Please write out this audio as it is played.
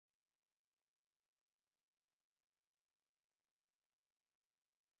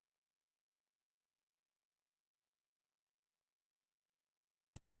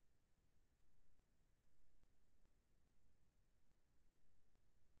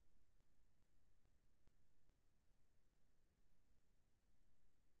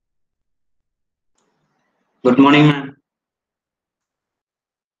Good morning, ma'am.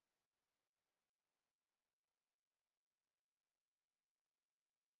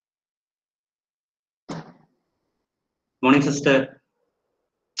 Morning, sister.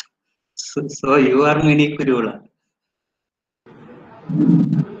 So you are Mini Kurula.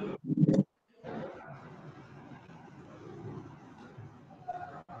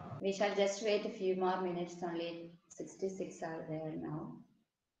 We shall just wait a few more minutes, only 66 are there now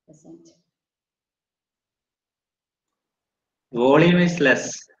present. Volume is less.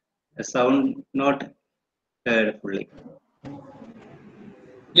 The sound not heard fully.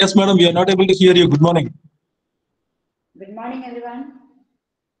 Yes, madam, we are not able to hear you. Good morning. Good morning, everyone.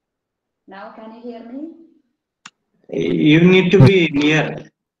 Now, can you hear me? You need to be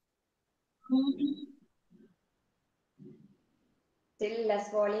near. Still less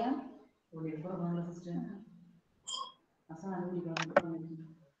volume?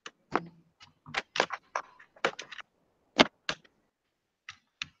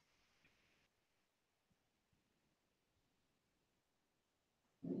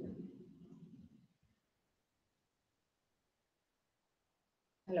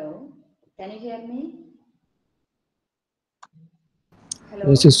 Hello, can you hear me? Hello.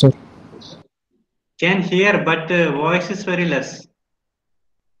 Yes, sister. Can hear, but voice is very less.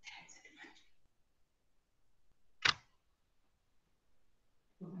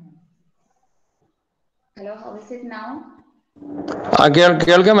 Hello, how is it now?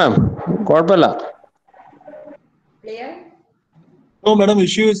 കേൾക്കാം മാം കുഴപ്പമില്ല. Clear? No, madam,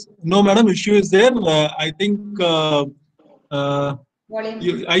 issue is there. I think Volume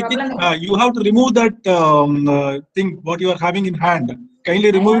you have to remove that thing what you are having in hand. Kindly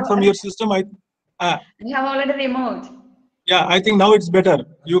remove it from your system. You have already removed. Yeah, I think now it's better.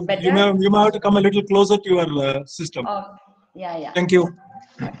 You may have to come a little closer to your system. Oh, yeah. Thank you.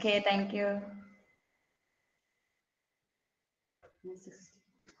 Okay, thank you.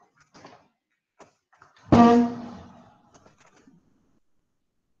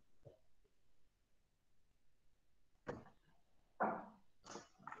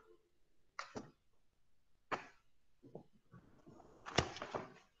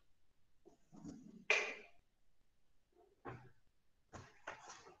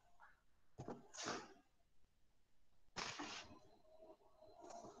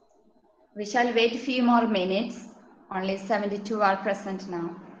 We shall wait a few more minutes. Only 72 are present now.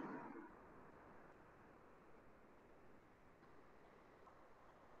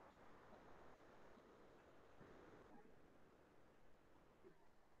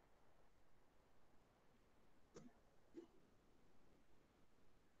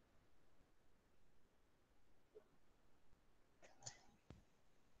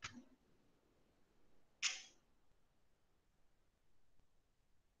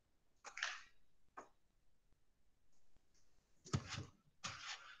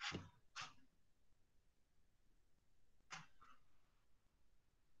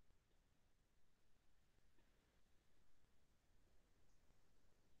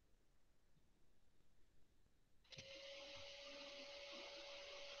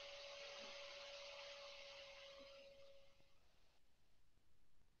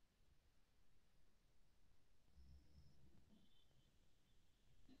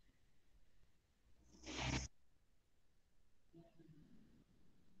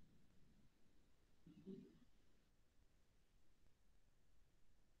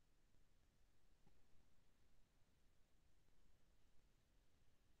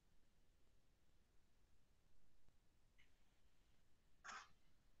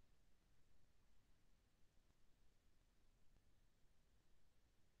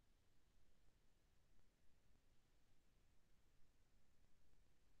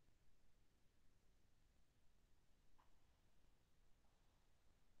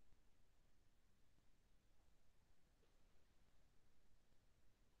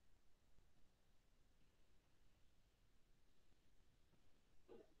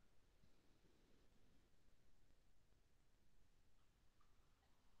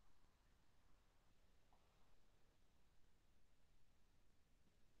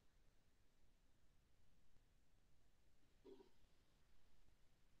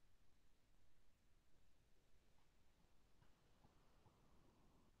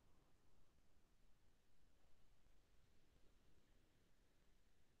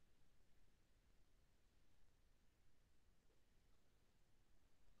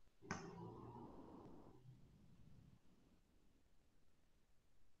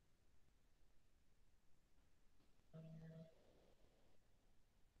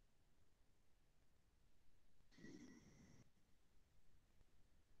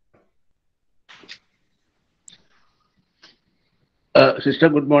 Sister,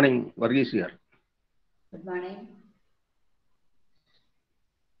 good morning. Varghese here. Good morning.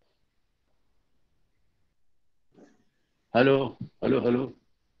 Hello, hello, hello.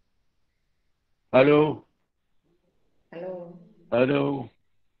 Hello, Hello. hello.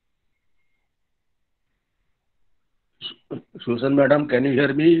 Susan, madam, can you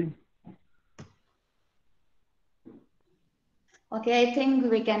hear me? Okay, I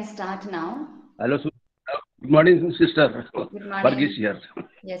think we can start now. Hello, good morning, sister. Good morning. Varghese here.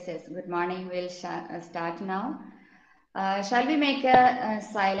 Yes, yes. Good morning. We'll start now. Shall we make a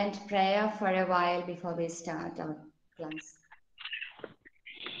silent prayer for a while before we start our class?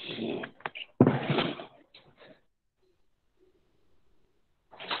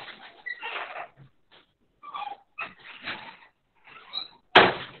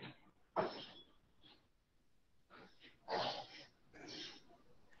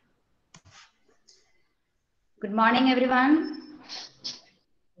 Good morning, everyone.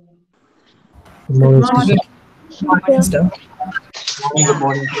 Good morning. Good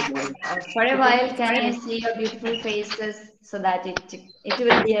morning. For a while, can you see your beautiful faces so that it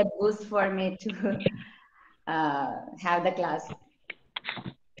will be a boost for me to have the class.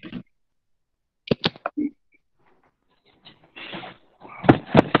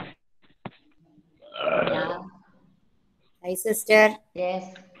 Yeah. Hi, sister.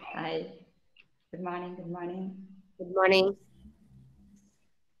 Yes. Hi. Good morning. Good morning. Good morning.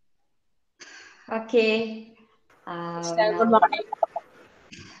 Okay. Good morning.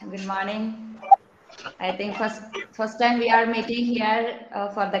 Good morning. I think first time we are meeting here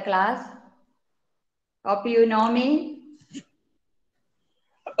for the class. Hope you know me.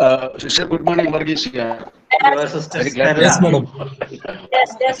 Sister, good morning, Varghese here. Your sister Very glad to Yes, Stella. madam.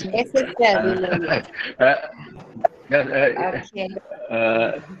 Yes, sister. We know you. Okay.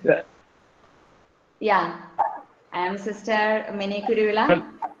 Yeah. I am Sister Mini Kurula.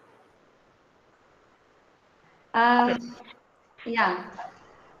 Yeah.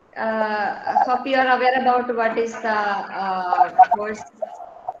 Hope you are aware about what is the course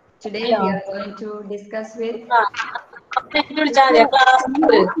today we are going to discuss with.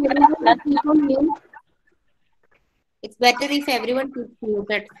 It's better if everyone keeps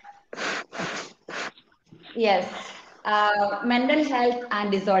muted. Yes. Mental health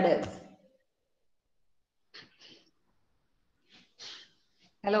and disorders.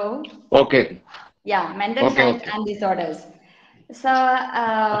 Hello? Okay. Yeah, mental health and disorders. So,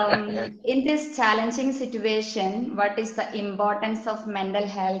 in this challenging situation, what is the importance of mental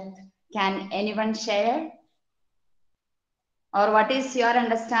health? Can anyone share? Or what is your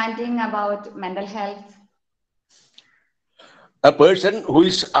understanding about mental health? A person who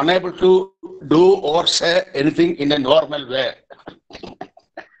is unable to do or say anything in a normal way.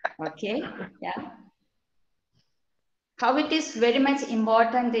 Okay, yeah. How it is very much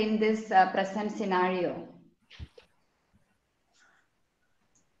important in this present scenario?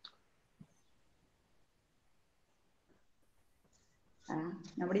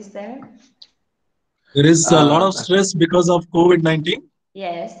 Nobody's there? There is a lot of stress because of COVID-19.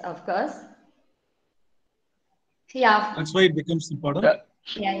 Yes, of course. Yeah. That's why it becomes important.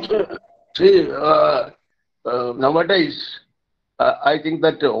 Yeah. See, nowadays, I think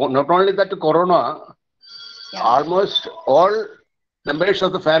that not only that Corona, almost all members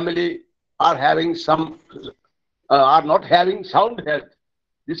of the family are having are not having sound health.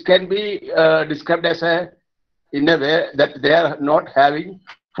 This can be described as in a way that they are not having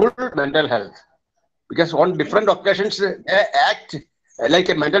full mental health. Because on different occasions, they act like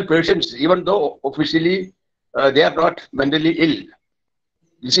a mental patients, even though officially they are not mentally ill.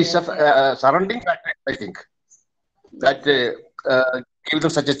 This is a surrounding factor, I think, that give them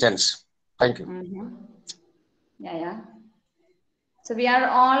such a chance. Thank you. Yeah. So we are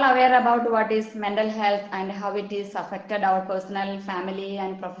all aware about what is mental health and how it is affected our personal, family,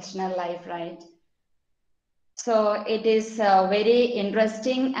 and professional life, right? So it is a very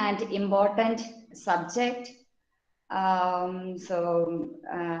interesting and important subject. In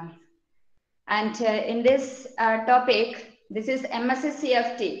this topic, this is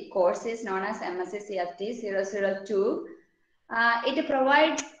MSCCFT, course is known as MSCCFT 002. It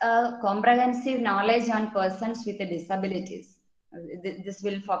provides a comprehensive knowledge on persons with disabilities. This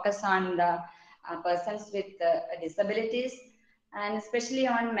will focus on the persons with disabilities and especially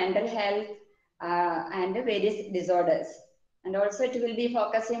on mental health and various disorders. And also it will be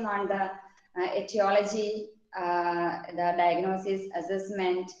focusing on the etiology, the diagnosis,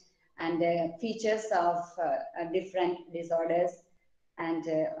 assessment, and the features of different disorders. And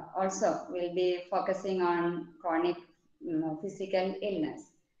also we'll be focusing on chronic physical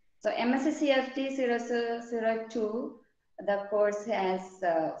illness. So MSCFT 002 The course has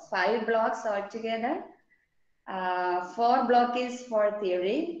 5 blocks altogether. 4 block is for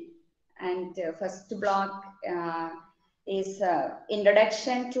theory, and first block is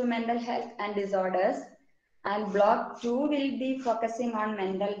introduction to mental health and disorders, and block 2 will be focusing on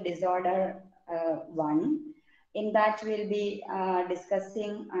mental disorder 1. In that we'll be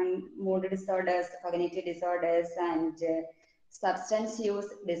discussing on mood disorders, cognitive disorders, and substance use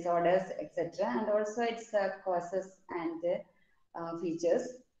disorders, etc. And also its causes and features.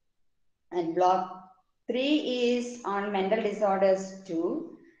 And block 3 is on mental disorders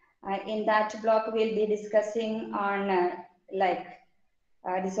 2. In that block, we'll be discussing on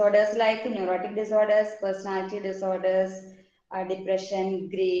disorders like neurotic disorders, personality disorders, depression,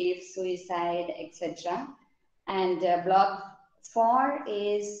 grief, suicide, etc. And block 4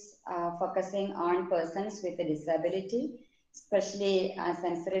 is focusing on persons with a disability, especially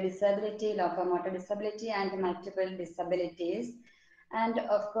sensory disability, locomotor disability, and multiple disabilities. And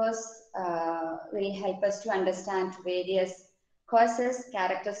of course, will help us to understand various causes,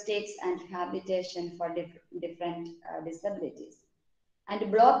 characteristics, and rehabilitation for different disabilities.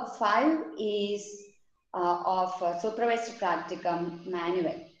 And block 5 is of supervised practicum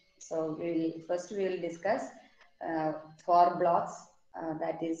manual. So we will discuss 4 blocks,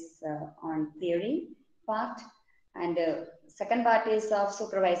 that is on theory part, and second part is of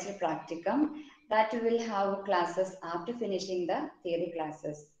supervised practicum, that will have classes after finishing the theory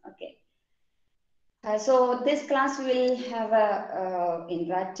classes. Okay. So this class will have a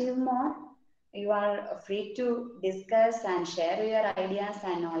interactive mode. You are free to discuss and share your ideas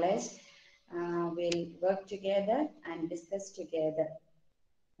and knowledge. We'll work together and discuss together.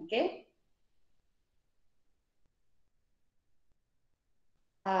 Okay.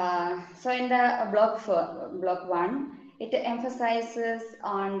 So in the block 1, it emphasizes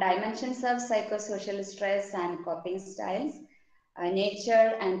on dimensions of psychosocial stress and coping styles,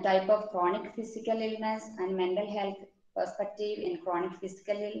 nature and type of chronic physical illness, and mental health perspective in chronic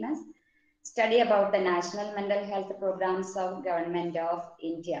physical illness, study about the national mental health programs of Government of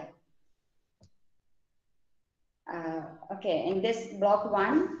India. Okay, in this block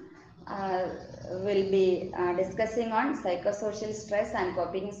 1, we'll be discussing on psychosocial stress and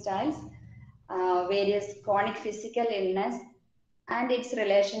coping styles, various chronic physical illness, and its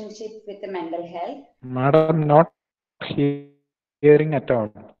relationship with the mental health. Madam, not hearing at all.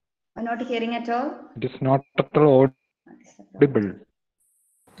 Not hearing at all? It is not at all audible.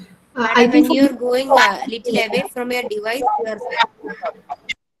 Madam, when you are going a little away from your device, you are.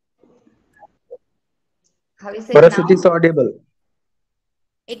 How is it For us, now? it is audible.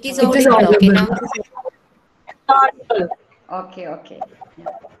 It is audible. Okay, now. Okay, okay. Yeah.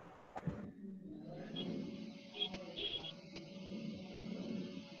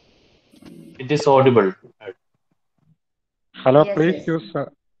 It is audible. Hello, Yes, please yes. use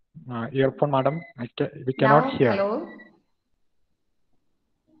earphone, madam. We cannot Now, hear. hello.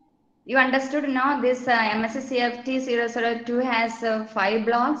 You understood now? This MSCCFT 002 has 5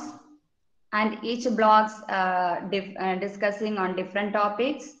 blocks, and each blocks discussing on different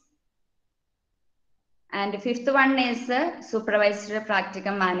topics. And the 5th one is supervised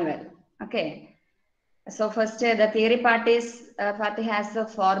practicum manual. Okay. So first, the theory part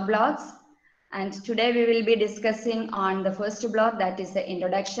has 4 blocks, and today we will be discussing on the first block, that is the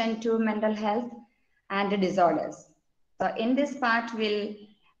introduction to mental health and disorders. So in this part, we'll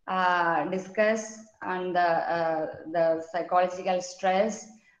discuss on the psychological stress,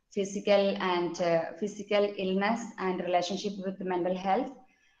 physical illness, and relationship with mental health,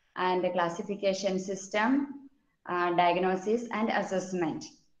 and the classification system, diagnosis and assessment.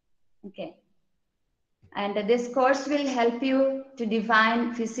 Okay. And this course will help you to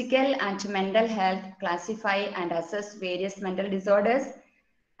define physical and mental health, classify and assess various mental disorders,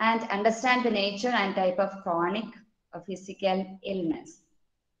 and understand the nature and type of chronic or physical illness.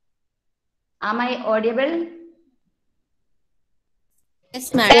 Am I audible?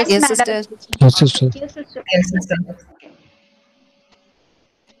 Yes, madam. Yes, sister. Yes, sister. Yes, sister. Okay.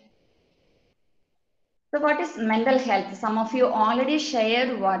 So what is mental health? Some of you already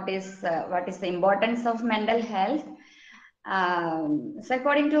shared what is the importance of mental health. So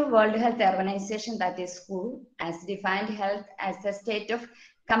according to World Health Organization, that is WHO, has defined health as a state of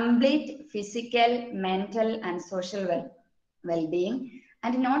complete physical, mental, and social well-being,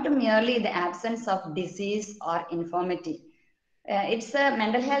 and not merely the absence of disease or infirmity.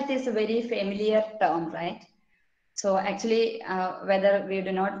 Mental health is a very familiar term, right? So actually, whether we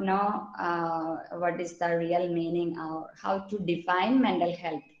do not know what is the real meaning or how to define mental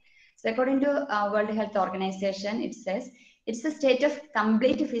health. So according to World Health Organization, it says it's a state of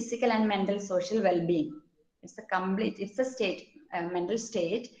complete physical and mental social well-being. It's a complete, it's a state, a mental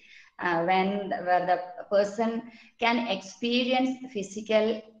state where the person can experience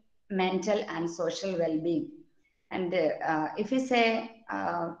physical, mental, and social well-being. And if we say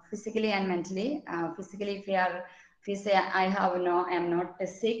physically and mentally, physically, if we say I am not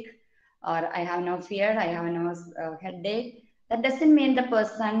sick, or I have no fear, I have no headache, that doesn't mean the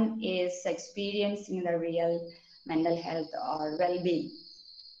person is experiencing the real mental health or well-being.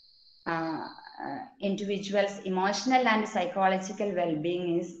 Individuals' emotional and psychological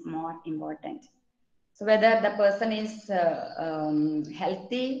well-being is more important. So whether the person is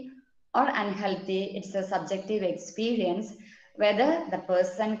healthy or unhealthy, it's a subjective experience, whether the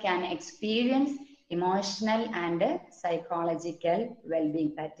person can experience emotional and psychological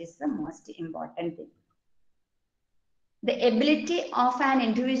well-being. That is the most important thing. The ability of an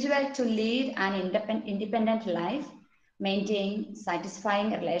individual to lead an independent life, maintain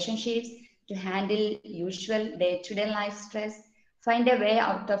satisfying relationships, to handle usual day-to-day life stress, find a way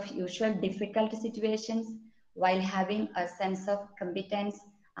out of usual difficult situations while having a sense of competence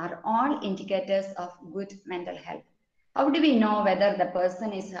are all indicators of good mental health. How do we know whether the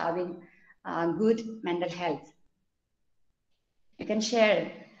person is having good mental health? You can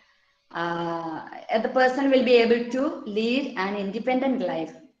share. The person will be able to lead an independent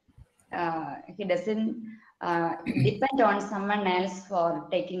life. He doesn't depend on someone else for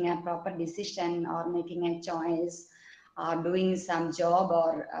taking a proper decision or making a choice or doing some job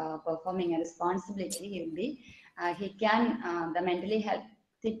or performing a responsibility. He can, the mentally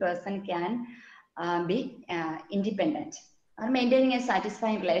healthy person can be independent or maintaining a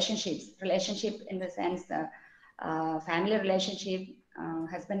satisfying relationship in the sense family relationship,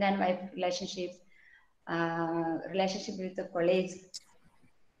 husband and wife relationships, relationship with the colleagues,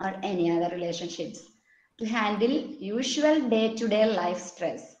 or any other relationships, to handle usual day-to-day life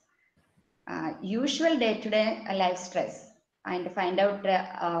stress. Usual day-to-day life stress, and find out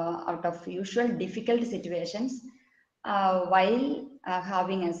out of usual difficult situations while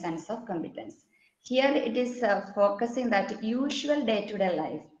having a sense of competence. Here it is focusing that usual day-to-day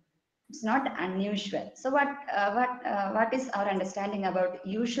life. It's not unusual. So what is our understanding about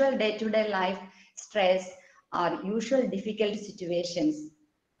usual day-to-day life stress or usual difficult situations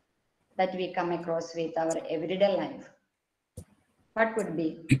that we come across with our everyday life? What could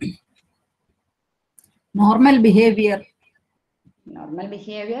be? Normal behavior. Normal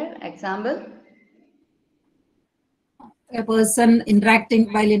behavior, example? A person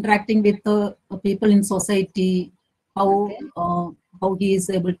while interacting with the people in society, how he is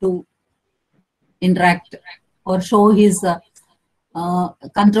able to interact or show his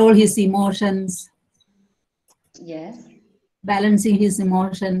control his emotions. Yes. Balancing his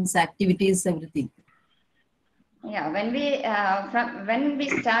emotions, activities, everything. Yeah, when we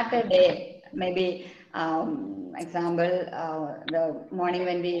start a day, maybe example, the morning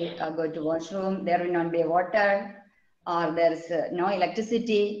when we go to washroom, there will not be water or there's no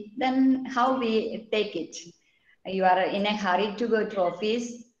electricity, then how we take it? You are in a hurry to go to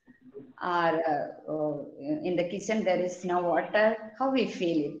office, or in the kitchen there is no water, how we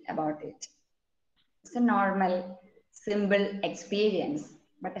feel about it? It's a normal, simple experience,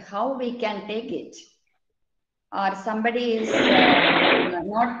 but how we can take it? Or somebody is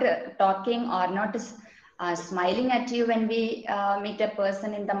not talking or not smiling at you when we meet a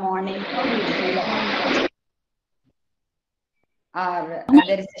person in the morning, how do you feel about it? Or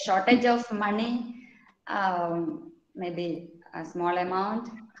there is a shortage of money, maybe a small amount,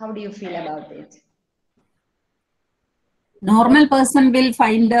 how do you feel about it? Normal person will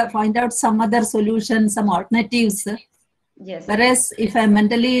find out some other solution, some alternatives. Yes. Whereas if I'm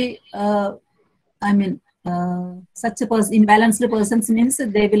mentally, such a person, imbalanced persons means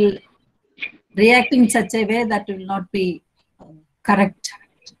they will react in such a way that will not be correct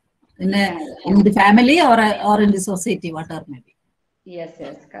in the family or in the society, whatever maybe. Yes,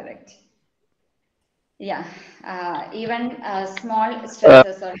 correct. Yeah, even small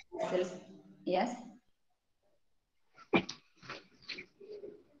stresses or hassles. Yes.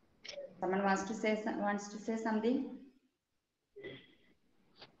 Someone wants to say something.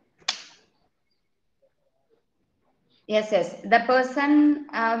 Yes. The person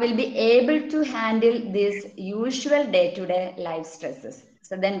will be able to handle these usual day-to-day life stresses.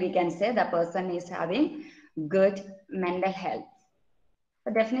 So then we can say the person is having good mental health.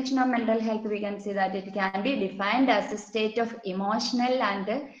 The definition of mental health, we can see that it can be defined as a state of emotional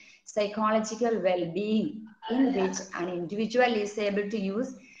and psychological well-being in which an individual is able to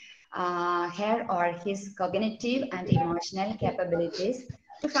use her or his cognitive and emotional capabilities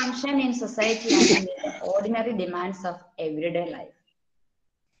to function in society and to meet the ordinary demands of everyday life.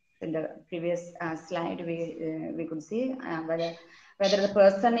 In the previous slide, we could see whether the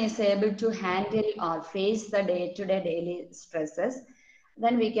person is able to handle or face the day-to-day daily stresses,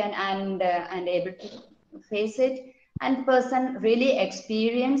 then we can and able to face it, and the person really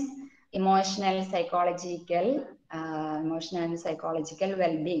experience emotional psychological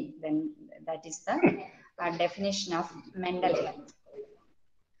well-being. Then that is the definition of mental health.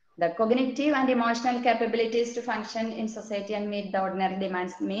 The cognitive and emotional capabilities to function in society and meet the ordinary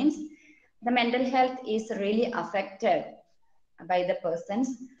demands means the mental health is really affected by the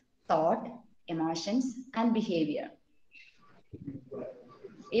person's thought, emotions, and behavior.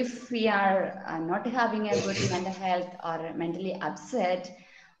 If we are not having a good mental health or mentally upset,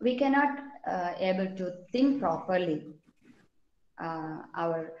 we cannot able to think properly.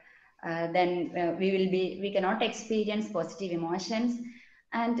 We cannot experience positive emotions,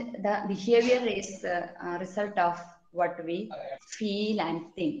 and the behavior is a result of what we feel and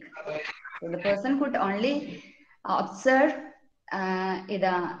think. So the person could only observe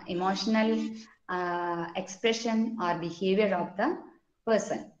the emotional expression or behavior of the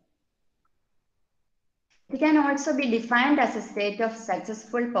person. It can also be defined as a state of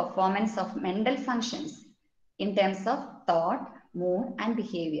successful performance of mental functions in terms of thought, mood, and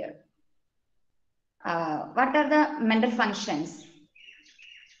behavior. What are the mental functions?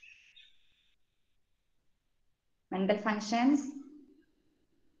 Mental functions.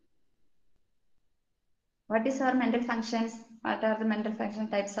 What is our mental functions? What are the mental function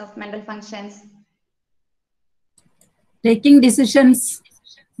types of mental functions? Taking decisions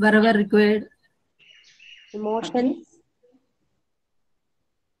wherever required. Emotions,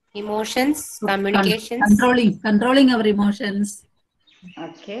 communications. Controlling our emotions.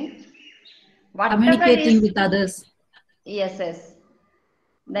 Okay. Communicating with others. Yes.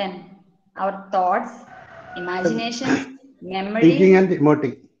 Then our thoughts, imaginations, memory. Thinking and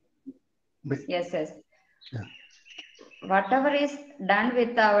emoting. Yes. Yeah. Whatever is done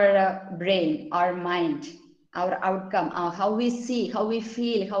with our brain, our mind, our outcome, how we see, how we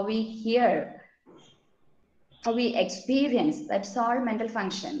feel, how we hear, how we experience, that's all mental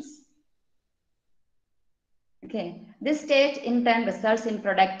functions. Okay. This state in turn results in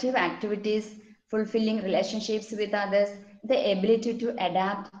productive activities, fulfilling relationships with others, the ability to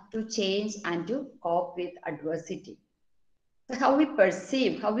adapt, to change, and to cope with adversity. So how we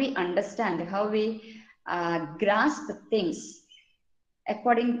perceive, how we understand, how we grasp things,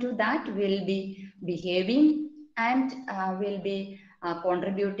 according to that we'll be behaving and will be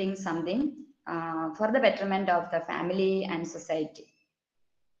contributing something for the betterment of the family and society.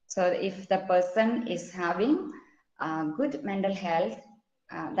 So if the person is having good mental health,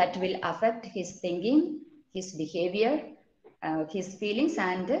 that will affect his thinking, his behavior, his feelings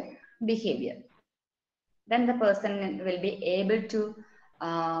and behavior. Then the person will be able to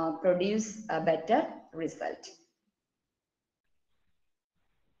produce a better result.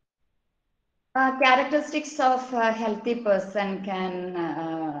 Characteristics of a healthy person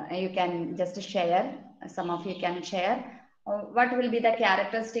you can just share. Some of you can share. What will be the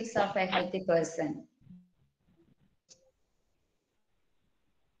characteristics of a healthy person?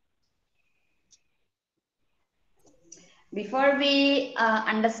 Before we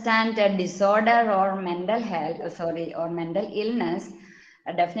understand a disorder or mental health, or mental illness,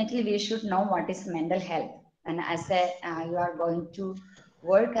 definitely we should know what is mental health. And as you are going to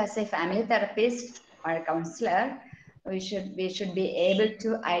work as a family therapist or a counselor, we should be able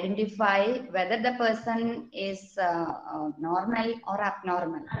to identify whether the person is normal or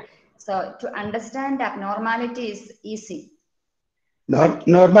abnormal. So to understand abnormality is easy.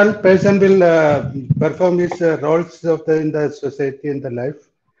 Normal person will perform his roles in the society, in the life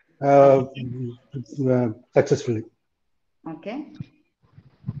successfully. Okay.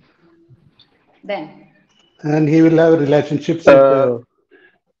 Then. And he will have relationships with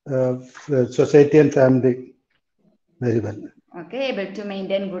society and family very well. Okay, able to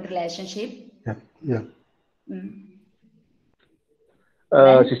maintain good relationship. Yeah.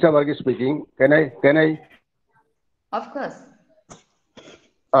 Sister Varghese speaking. Can I? Of course.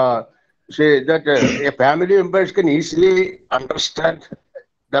 Say that a family members can easily understand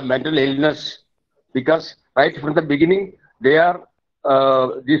the mental illness because right from the beginning they are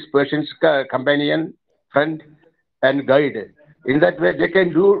this person's companion, friend, and guide. In that way, they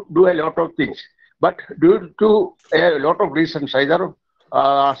can do a lot of things. But due to a lot of reasons, either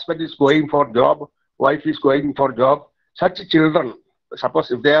husband is going for job, wife is going for job, such children,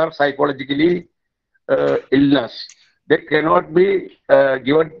 suppose if they are psychologically illness, they cannot be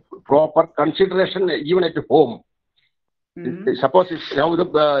given proper consideration even at home. Suppose if now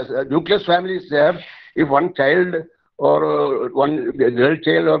the nucleus family is there, if one child or one girl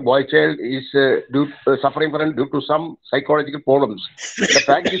child or boy child is suffering from due to some psychological problems. The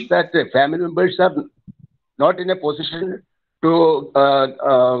fact is that family members are not in a position to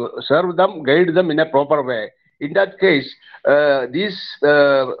serve them, guide them in a proper way. In that case, these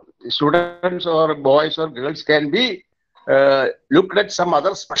students or boys or girls can be looked at some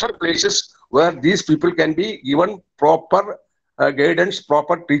other special places where these people can be given proper guidance,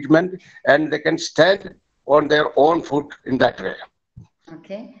 proper treatment, and they can stand on their own foot in that way.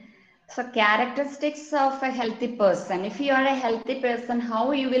 Okay. So characteristics of a healthy person. If you are a healthy person,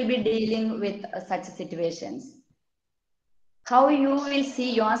 how you will be dealing with such situations? How you will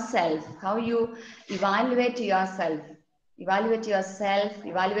see yourself? How you evaluate yourself? Evaluate your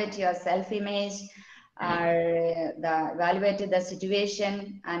self-image, or evaluate the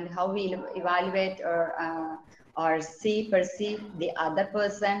situation, and how we evaluate or perceive the other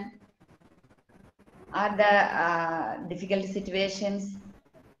person, or the difficult situations.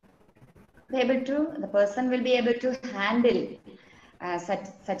 The person will be able to handle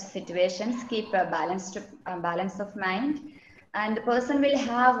such situations, keep a balance of mind, and the person will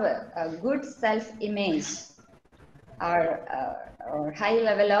have a good self-image, or high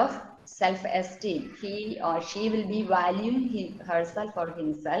level of self-esteem. He or she will be valuing herself or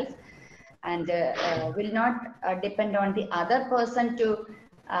himself, and will not depend on the other person to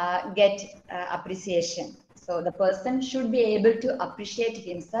get appreciation. So the person should be able to appreciate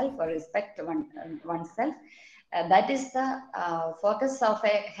himself or respect oneself. That is the focus of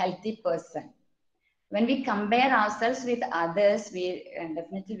a healthy person. When we compare ourselves with others,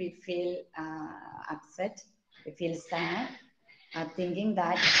 definitely we feel upset, we feel sad, thinking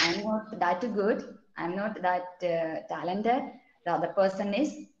that I'm not that good, I'm not that talented, the other person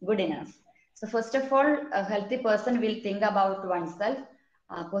is good enough. So first of all, a healthy person will think about oneself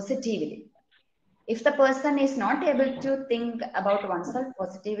positively. If the person is not able to think about oneself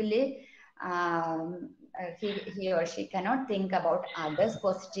positively, he or she cannot think about others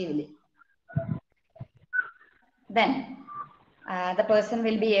positively. Then the person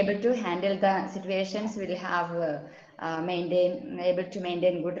will be able to handle the situations, will have able to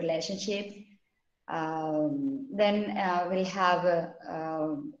maintain good relationships. Then will have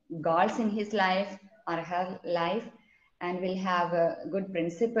goals in his life or her life, and will have good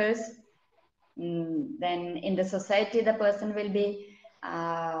principles. Then in the society, the person will be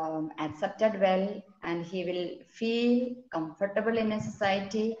accepted well, and he will feel comfortable in a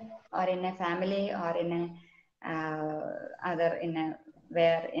society, or in a family, or in a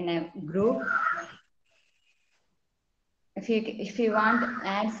in a group. If you want to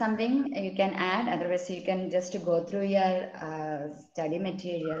add something, you can add. Otherwise, you can just go through your study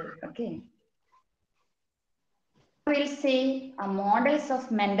material. Okay. We'll see models of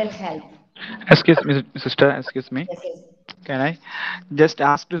mental health. Excuse me, sister. Excuse me. Yes, yes. Can I just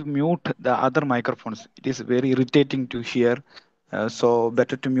ask to mute the other microphones? It is very irritating to hear. So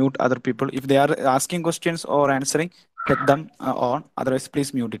better to mute other people. If they are asking questions or answering, let them on. Otherwise,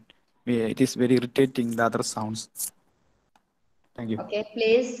 please mute it. It is very irritating, the other sounds. Thank you. Okay,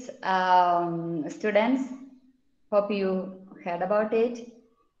 please, students, hope you heard about it.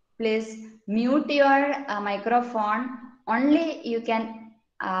 Please mute your microphone. Only you can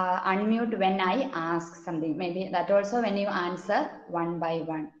unmute when I ask something. Maybe that also when you answer one by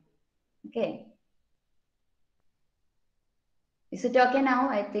one. Okay. Is it okay now?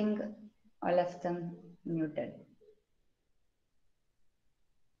 I think all of them muted.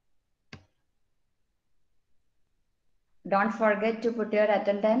 Don't forget to put your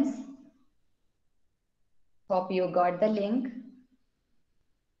attendance. Hope you got the link.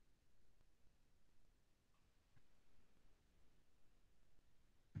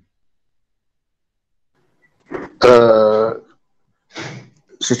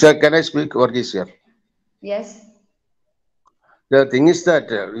 Sister, can I speak? Varghese here. Yes. The thing is that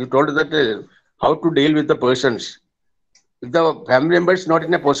you told that how to deal with the persons. If the family members not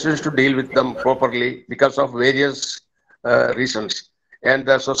in a position to deal with them properly because of various reasons, and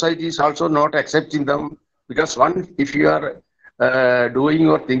the society is also not accepting them, because if you are doing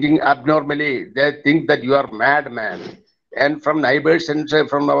or thinking abnormally, they think that you are madman, and from neighbors and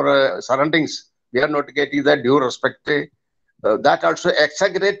from our surroundings, we are not getting the due respect. That also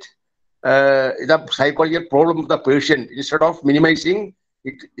exaggerate the psychological problem of the patient. Instead of minimizing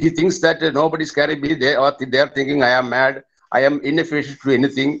it, he thinks that nobody's carrying me. They are thinking I am mad, I am inefficient to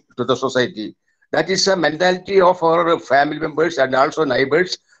anything to the society. That is a mentality of our family members and also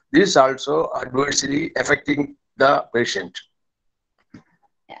neighbors. This is also adversely affecting the patient.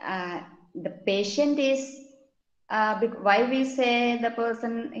 The patient is, why we say the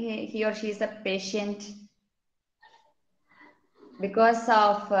person, he or she is a patient? because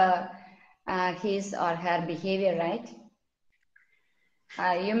of his or her behavior, right?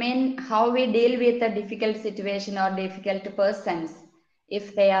 You mean how we deal with a difficult situation or difficult persons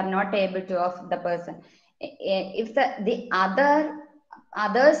if they are not able to of the person. If the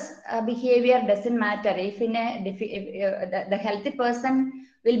others behavior doesn't matter, if in a the healthy person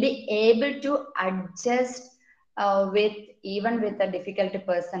will be able to adjust with even with a difficult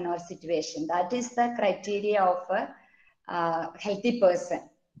person or situation. That is the criteria of a healthy person.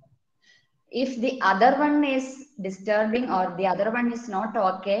 If the other one is disturbing or the other one is not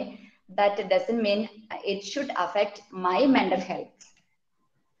okay, that doesn't mean it should affect my mental health.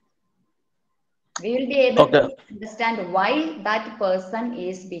 We will be able to understand why that person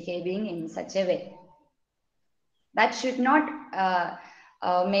is behaving in such a way. That should not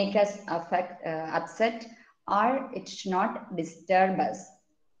make us upset, or it should not disturb us.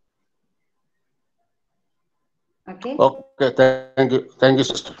 Okay. Okay, thank you,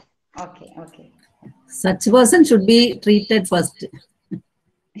 sister. Okay, okay. Such person should be treated first.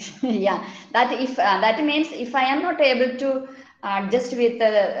 Yeah, that means if I am not able to adjust with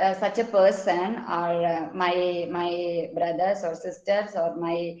such a person, or my brothers or sisters or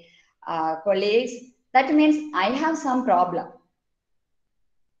my colleagues, that means I have some problem.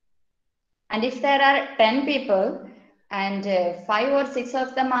 And if there are 10 people and 5 or 6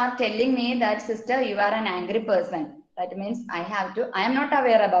 of them are telling me that, sister, you are an angry person, that means I am not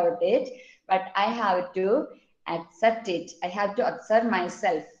aware about it, but I have to accept it. I have to observe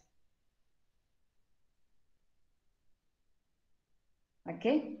myself.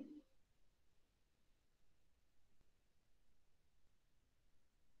 Okay.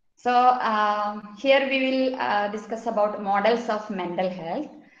 So here we will discuss about models of mental health.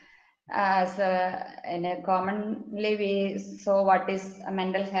 Commonly we saw what is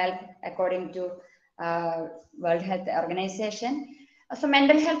mental health according to World Health Organization. So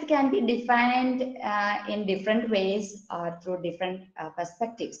mental health can be defined in different ways or through different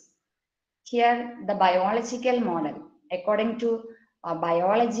perspectives. Here, the biological model. According to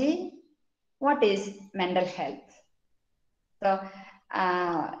biology, what is mental health? So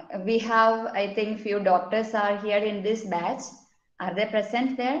we have, I think, few doctors are here in this batch. Are they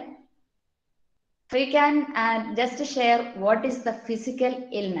present there? So you can just share what is the physical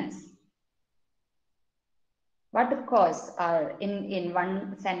illness. What cause, or in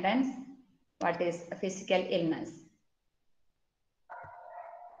one sentence, what is a physical illness?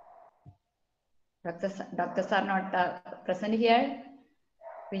 Doctors are not present here.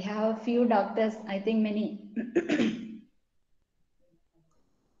 We have a few doctors, I think many.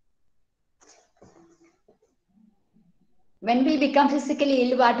 When we become physically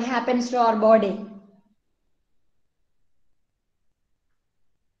ill, what happens to our body?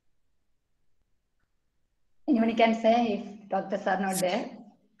 Anyone can say if doctors are not there?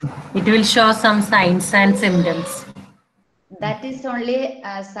 It will show some signs and symptoms. That is only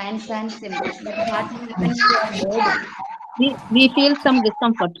signs and symptoms. But what happens to our body? We feel some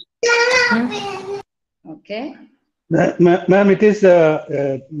discomfort. Okay. Ma'am, it is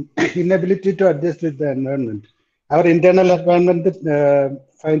inability to adjust with the environment. Our internal environment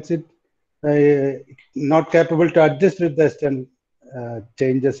finds it not capable to adjust with the external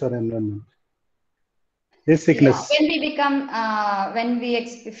changes or environment. This sickness. Yeah. When we become, when we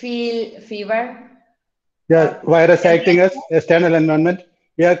feel fever. Yeah, virus acting as external environment.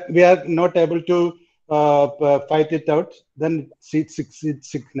 We are not able to fight it out. Then it's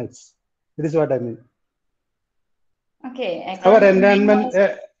sickness. This is what I mean. Okay. Our environment,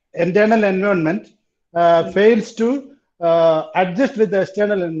 internal environment fails to adjust with the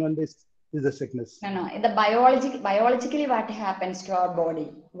external environment is the sickness. No. The biologically, what happens to our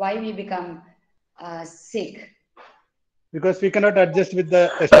body? Why we become sick? Because we cannot adjust with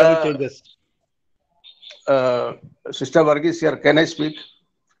the external changes. Sister Varghese here, can I speak?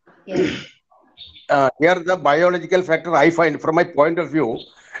 Yes. Here the biological factor I find, from my point of view,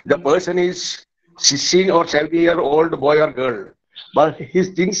 the person is 16 or 17-year-old boy or girl, but he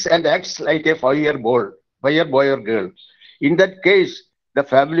thinks and acts like a 5-year boy or girl. In that case, the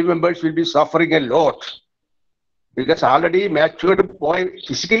family members will be suffering a lot, because already matured boy,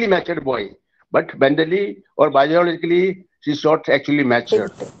 physically matured boy, but mentally or biologically, she's not actually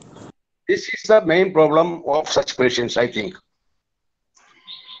matured. This is the main problem of such patients, I think.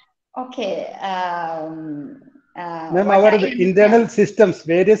 Okay. Ma'am, our internal systems,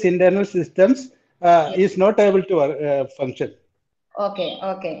 various internal systems, is not able to function. Okay.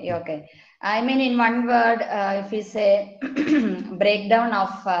 I mean, in one word, if we say breakdown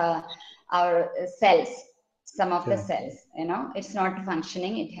of our cells, some of the cells, it's not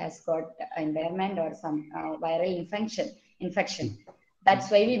functioning. It has got environment or some viral infection infection.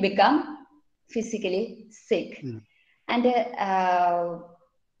 That's why we become physically sick. And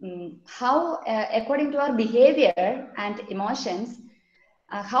how, according to our behavior and emotions,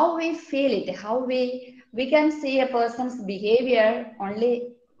 how we feel it, how we can see a person's behavior,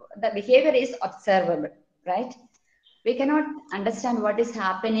 only the behavior is observable, right? We cannot understand what is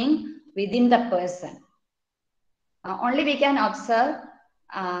happening within the person. Only we can observe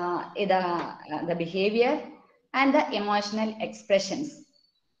the behavior and the emotional expressions.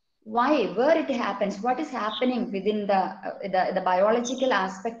 Why, where it happens, what is happening within the biological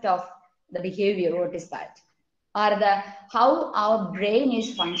aspect of the behavior, what is that? Or how our brain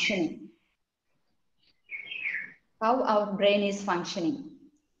is functioning. How our brain is functioning.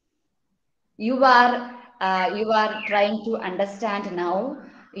 You are trying to understand now.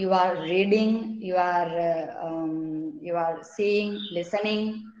 You are reading. You are seeing,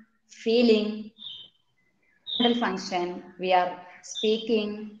 listening, feeling. Mental function. We are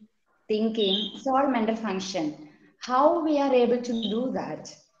speaking, thinking. It's all mental function. How we are able to do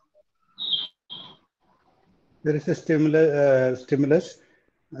that? There is a stimulus,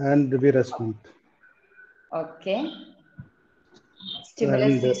 and we respond. Okay.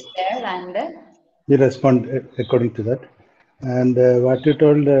 Stimulus is there, and we respond according to that. And what you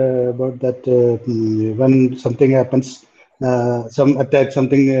told about that, when something happens, some attack,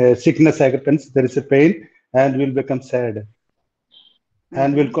 something sickness happens, there is a pain, and we'll become sad.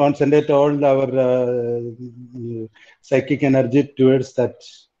 And we'll concentrate all our psychic energy towards that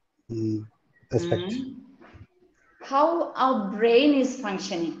aspect. How our brain is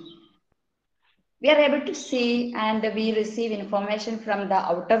functioning. We are able to see and we receive information from the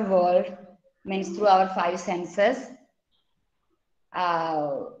outer world, means through our 5 senses.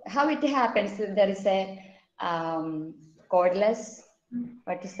 How it happens, there is a cordless,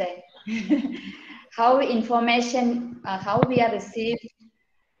 what to say, how information, how we are received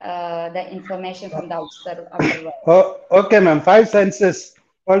the information from the outer world. Oh, okay, ma'am. 5 senses,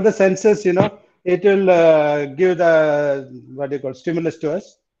 all the senses, it will give the, what do you call, stimulus to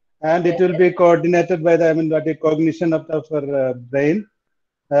us. And it will be coordinated by the, cognition of our brain.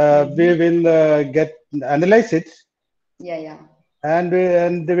 We will analyze it. Yeah. And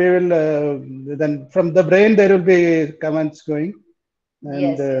we will, then from the brain, there will be commands going.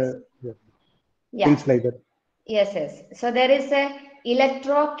 And things like that. Yes. So there is a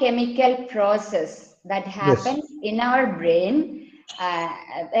electrochemical process that happens in our brain.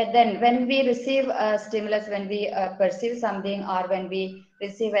 Then when we receive a stimulus, when we perceive something, or when we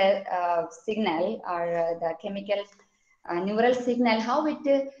receive a signal, or the chemical neural signal, how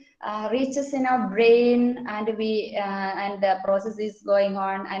it reaches in our brain, and and the process is going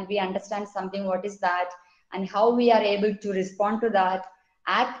on, and we understand something, what is that, and how we are able to respond to that,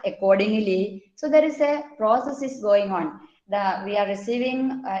 act accordingly. So there is a process is going on. We are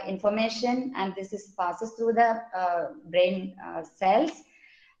receiving information, and this is passes through the brain cells.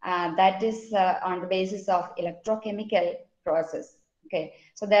 That is on the basis of electrochemical process. Okay,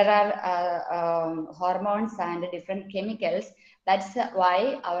 so there are hormones and different chemicals. That's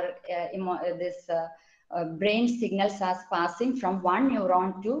why our brain signals are passing from one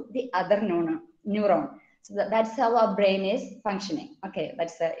neuron to the other neuron. So that's how our brain is functioning. Okay,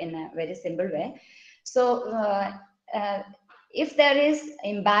 that's in a very simple way. So if there is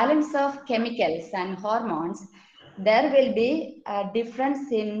imbalance of chemicals and hormones, there will be a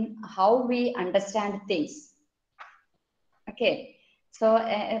difference in how we understand things. Okay, so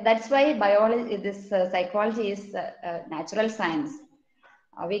that's why biology, this psychology is natural science.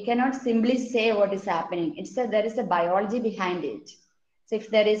 We cannot simply say what is happening. There is a biology behind it. So if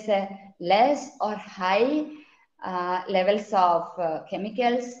there is a less or high levels of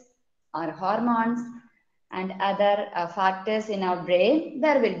chemicals or hormones and other factors in our brain,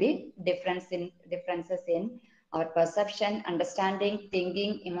 there will be differences in our perception, understanding,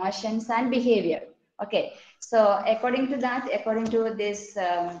 thinking, emotions, and behavior. Okay, so according to that, according to this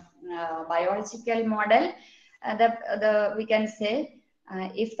biological model, we can say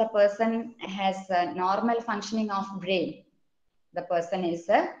if the person has a normal functioning of brain, the person is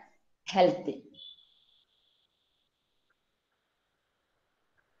healthy.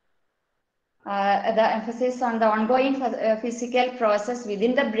 The emphasis on the ongoing physical process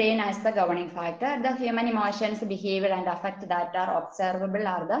within the brain as the governing factor. The human emotions, behavior, and affect that are observable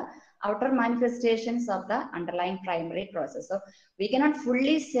are the outer manifestations of the underlying primary process. So we cannot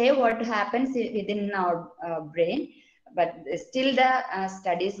fully say what happens within our brain, but still the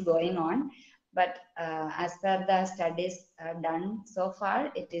studies going on. But as per the studies done so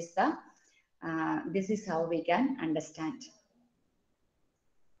far, it is this is how we can understand.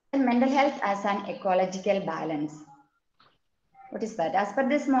 Mental health as an ecological balance. What is that? As per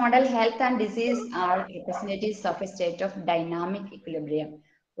this model, health and disease are representatives of a state of dynamic equilibrium.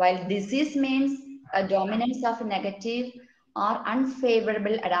 While disease means a dominance of negative or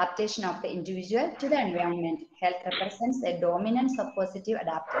unfavorable adaptation of the individual to the environment, health represents a dominance of positive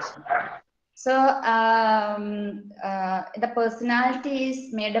adaptation. So the personality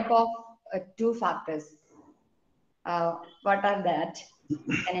is made up of two factors. What are that?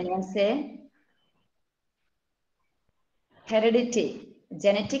 Can anyone say? Heredity,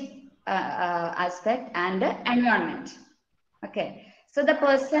 genetic aspect, and environment. Okay, so the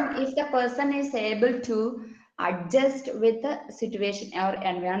person, if the person is able to adjust with the situation or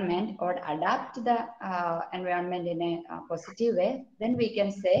environment or adapt the environment in a positive way, then we can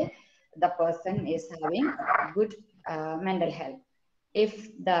say the person is having good mental health.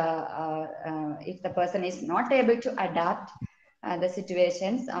 If the person is not able to adapt the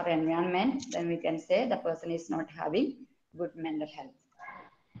situations or environment, then we can say the person is not having good mental health.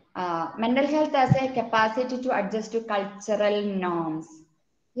 Mental health has a capacity to adjust to cultural norms.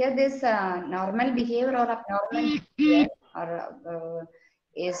 Here, this normal behavior or abnormal behavior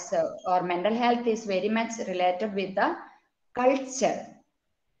or mental health is very much related with the culture.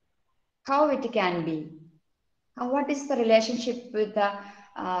 How it can be? What is the relationship with the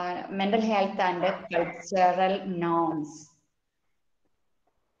mental health and the cultural norms?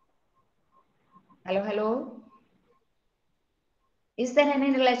 Hello, hello. Is there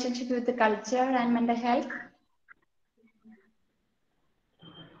any relationship with the culture and mental health?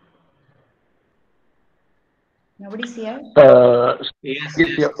 Nobody's here? Yes.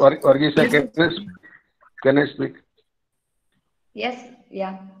 Can I speak? Yes,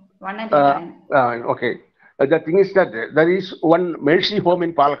 yeah. One at a time. Okay. The thing is that there is one mercy home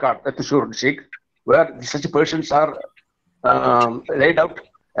in Palakkad, at Thrissur district, where such persons are laid out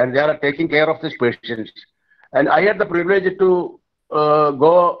and they are taking care of these patients. And I had the privilege to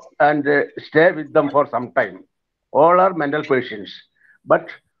go and stay with them for some time. All are mental patients. But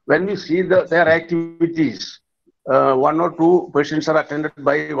when we see their activities, one or two patients are attended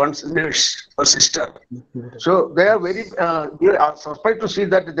by one's nurse or sister. So they are very, we are surprised to see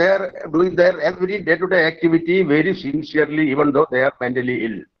that they are doing their every day-to-day activity very sincerely, even though they are mentally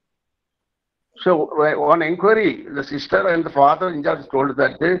ill. So on inquiry, the sister and the father in charge told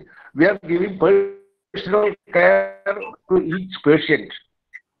that we are giving personal care to each patient.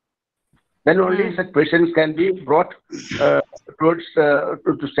 Then only such patients can be brought towards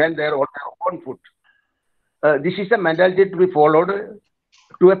to stand there on their own foot. This is the mentality to be followed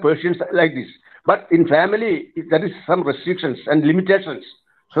to a person like this. But in family, there is some restrictions and limitations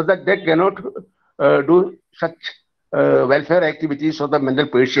so that they cannot do such welfare activities for the mental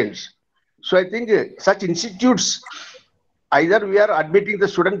patients. So I think such institutes, either we are admitting the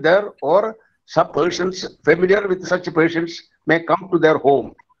student there or some persons familiar with such patients may come to their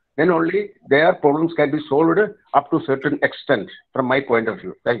home. Then only their problems can be solved up to a certain extent from my point of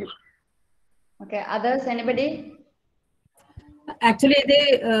view. Thank you. Okay, others, anybody? Actually,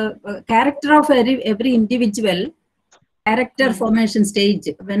 the character of every individual, character formation stage,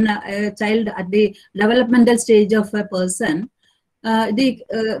 when a child at the developmental stage of a person,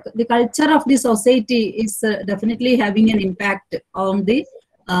 the culture of the society is definitely having an impact on the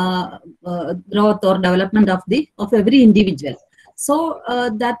growth or development of every individual. So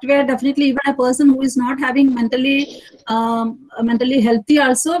that way, definitely, even a person who is not having mentally healthy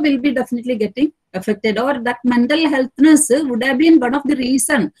also will be definitely getting affected, or that mental healthness would have been one of the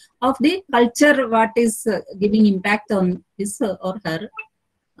reason of the culture what is giving impact on his or her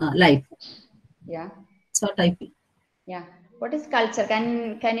life. Yeah. So I feel. Yeah. What is culture?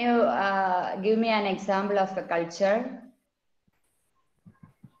 Can you give me an example of a culture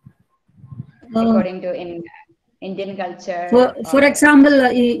according to in Indian culture? For example,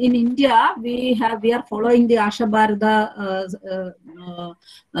 in India, we are following the Asha Bharata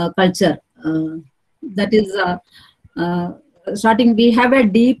culture. That is starting. We have a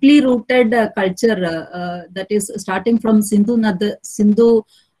deeply rooted culture that is starting from Sindhu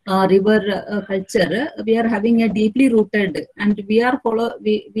river culture. We are having a deeply rooted, and we are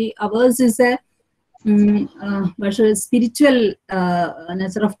ours is a spiritual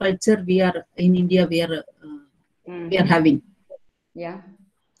nature of culture. We are in India. We are having. Yeah.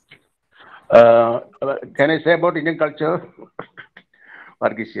 Can I say about Indian culture?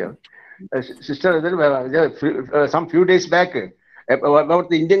 Varghese, sister, some few days back about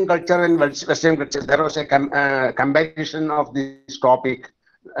the Indian culture and Western culture, there was a comparison of this topic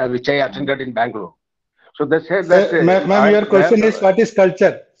which I attended in Bangalore. So they said that. Ma'am, your question is what is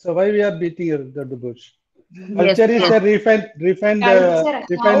culture? So why we are beating the bush? Culture is a refined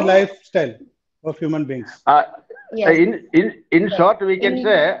lifestyle of human beings. Yes. In short, we can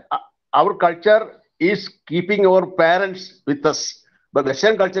say our culture is keeping our parents with us, but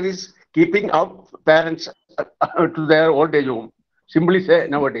Western culture is keeping our parents to their old age home. Simply say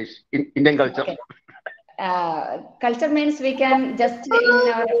nowadays in Indian culture. Okay. Culture means we can just in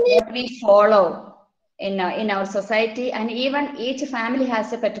our what we follow in our society, and even each family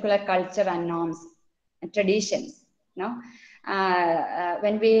has a particular culture and norms and traditions. No,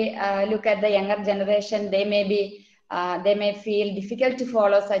 when we look at the younger generation, they may feel difficult to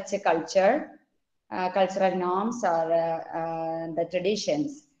follow such a cultural norms or the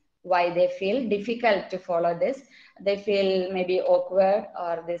traditions. Why they feel difficult to follow this? They feel maybe awkward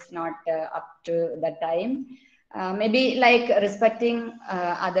or this not up to the time. Maybe like respecting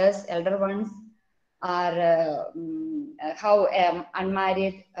others, elder ones, or how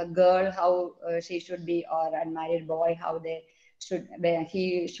unmarried girl, how she should be, or unmarried boy, how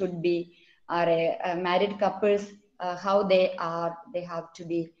he should be, or a married couples, how they have to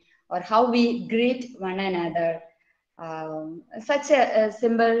be, or how we greet one another. Such a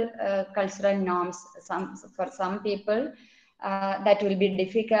simple cultural norms. For some people, that will be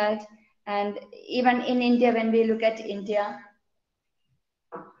difficult. And even in India, when we look at India,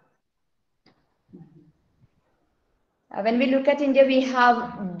 we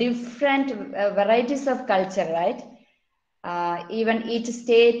have different varieties of culture, right? Even each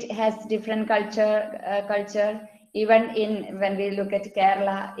state has different culture. Even when we look at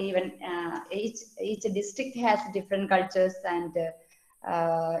Kerala, even each district has different cultures and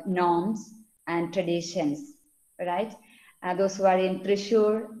norms and traditions, right? Those who are in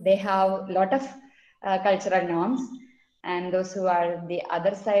Thrissur, they have a lot of cultural norms, and those who are the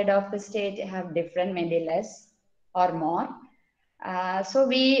other side of the state have different, maybe less or more. So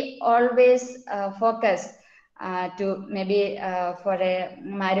we always focus to maybe for a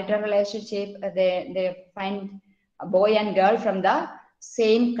marital relationship, they find a boy and girl from the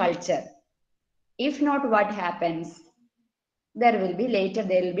same culture. If not, what happens? There will be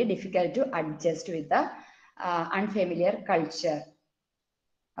difficult to adjust with the unfamiliar culture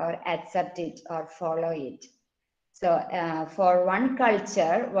or accept it or follow it. So for one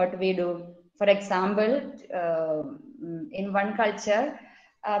culture, what we do, for example, in one culture,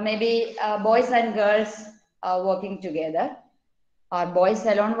 maybe boys and girls are working together, or boys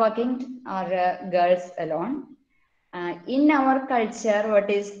alone working, or girls alone. In our culture,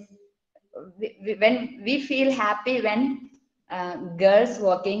 when we feel happy when girls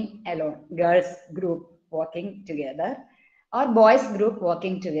working alone, girls group working together, or boys group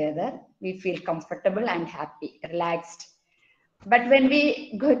working together, we feel comfortable and happy, relaxed. But when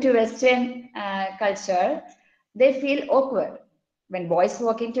we go to Western culture, they feel awkward when boys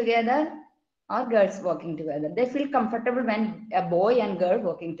working together or girls working together. They feel comfortable when a boy and girl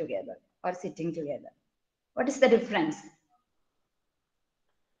working together or sitting together. What is the difference?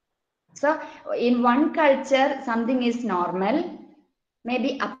 So in one culture, something is normal,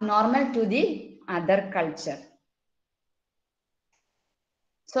 maybe abnormal to the other culture.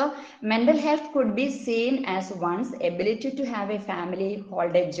 So mental health could be seen as one's ability to have a family,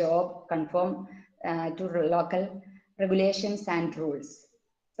 hold a job, conform to local regulations and rules.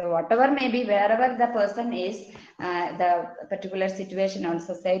 So whatever maybe wherever the person is, the particular situation or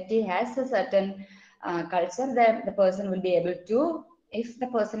society has a certain culture, that the person will be able to, if the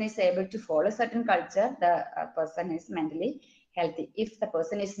person is able to follow certain culture, the person is mentally healthy. If the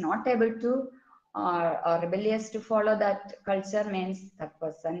person is not able to or rebellious to follow that culture, means that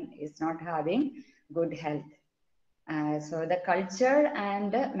person is not having good health. So the culture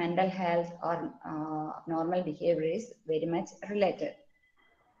and mental health or normal behavior is very much related.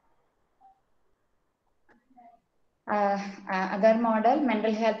 Other model,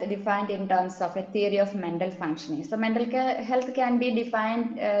 mental health defined in terms of a theory of mental functioning. So mental health can be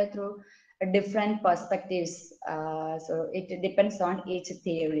defined through different perspectives. So it depends on each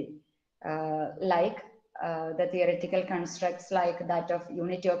theory. Like the theoretical constructs like that of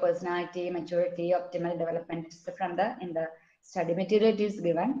unity of personality, maturity, optimal development in the study material it is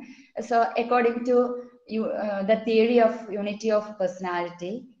given. So according to the theory of unity of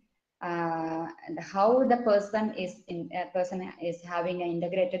personality, and how the person is having an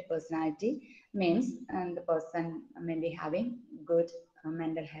integrated personality means, and the person may be having good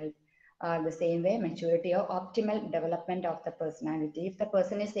mental health. The same way, maturity or optimal development of the personality. If the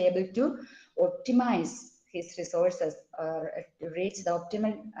person is able to optimize his resources or to reach the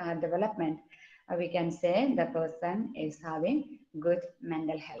optimal development, we can say the person is having good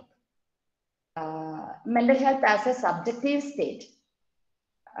mental health. Mental health as a subjective state.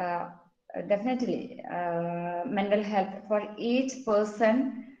 Definitely, mental health for each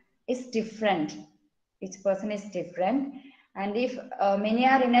person is different. Each person is different. And if many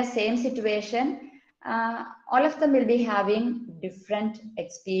are in the same situation, all of them will be having different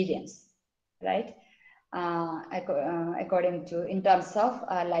experience, right? According to, in terms of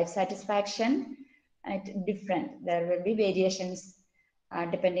life satisfaction, different. There will be variations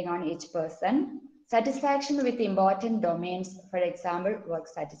depending on each person. Satisfaction with important domains, for example, work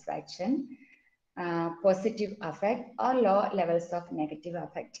satisfaction, positive affect, or low levels of negative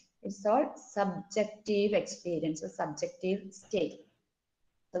affect. It's all subjective experience or subjective state.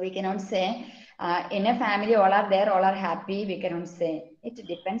 So we cannot say in a family all are there, all are happy. We cannot say. It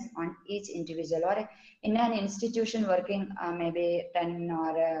depends on each individual. Or in an institution working, maybe 10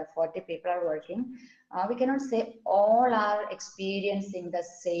 or 40 people are working. We cannot say all are experiencing the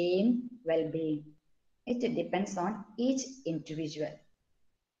same well-being. It depends on each individual.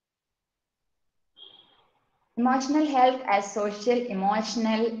 Emotional health as social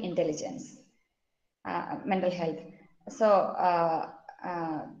emotional intelligence, mental health. So a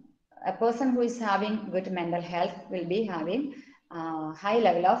person who is having good mental health will be having high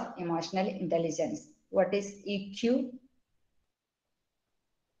level of emotional intelligence. What is EQ?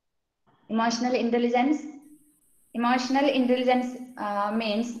 Emotional intelligence. Emotional intelligence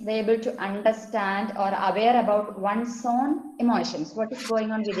means they're able to understand or aware about one's own emotions. What is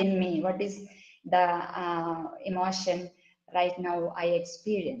going on within me? What is the emotion right now I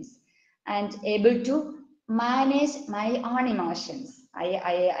experience? And able to manage my own emotions.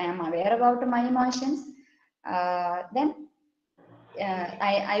 I am aware about my emotions. Then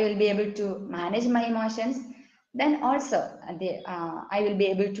I will be able to manage my emotions. Then also I will be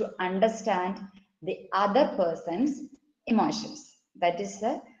able to understand the other person's emotions. That is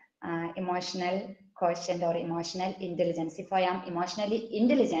the emotional quotient or emotional intelligence. If I am emotionally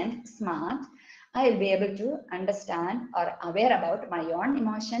intelligent, smart, I will be able to understand or aware about my own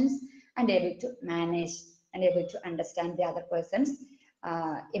emotions and able to manage and able to understand the other person's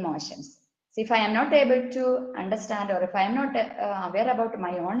emotions. So if I am not able to understand or if I am not aware about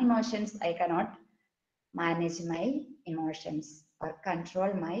my own emotions, I cannot manage my emotions or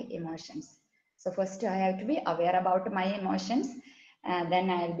control my emotions. So first I have to be aware about my emotions, and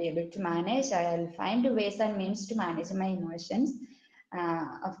then I will be able to manage. I will find ways and means to manage my emotions.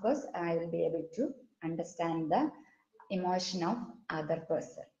 Of course, I will be able to understand the emotion of other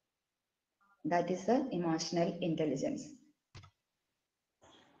person. That is the emotional intelligence.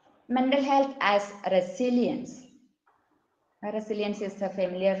 Mental health as resilience. Resilience is a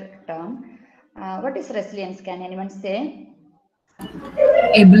familiar term. What is resilience? Can anyone say?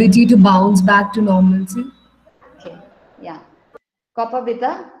 Ability to bounce back to normalcy. Okay, yeah. Cope up with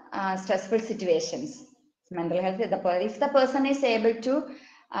the stressful situations. Mental health, if the person is able to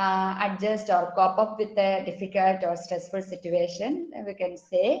adjust or cope up with a difficult or stressful situation, we can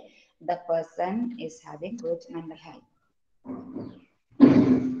say the person is having good mental health.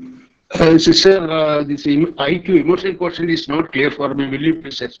 Sister, this IQ emotional question is not clear for me. Will you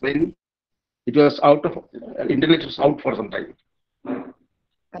please explain? It was out of internet was out for some time.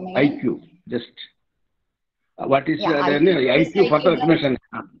 IQ, just what is IQ for the recognition?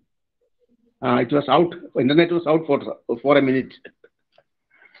 It was out. Internet was out for a minute.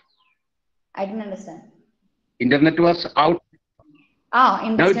 I didn't understand. Internet was out. Oh,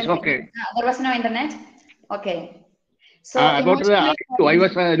 now it's okay. There was no internet. Okay. So about the IQ, I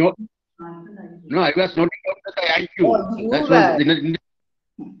was I was not about the IQ. Oh, you were.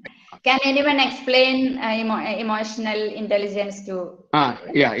 Can anyone explain emotional intelligence to?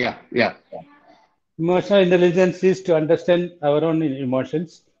 Yeah. Emotional intelligence is to understand our own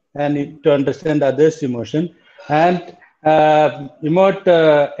emotions and to understand others' emotion and emote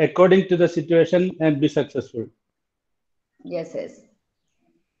according to the situation and be successful. Yes.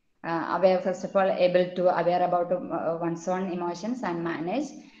 Aware, first of all, able to aware about one's own emotions and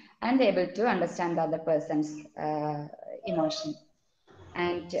manage, and able to understand the other person's emotion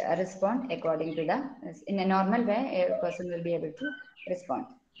and respond according to in a normal way, a person will be able to respond.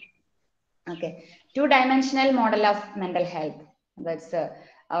 Okay, two-dimensional model of mental health. That's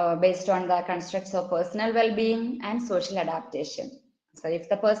based on the constructs of personal well-being and social adaptation. So if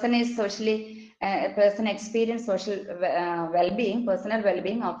the person is socially, a person experience social well-being, personal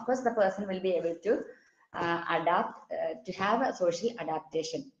well-being, of course, the person will be able to adapt, to have a social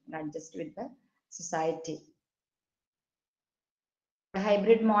adaptation, not just with the society. The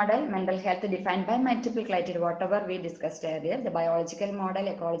hybrid model, mental health defined by multiple criteria, whatever we discussed earlier, the biological model,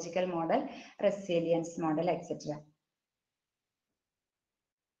 ecological model, resilience model, etc.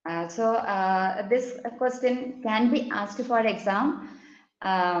 This question can be asked for exam.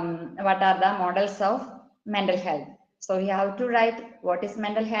 What are the models of mental health? So we have to write what is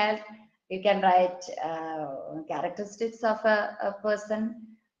mental health, You can write characteristics of a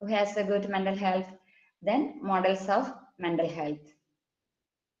person who has a good mental health, then models of mental health.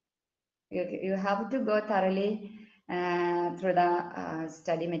 You have to go thoroughly through the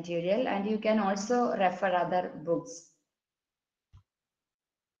study material, and you can also refer other books.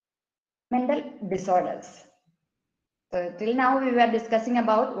 Mental disorders. So till now we were discussing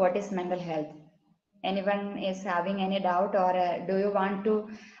about what is mental health. Anyone is having any doubt, or do you want to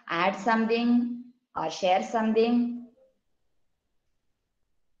add something or share something?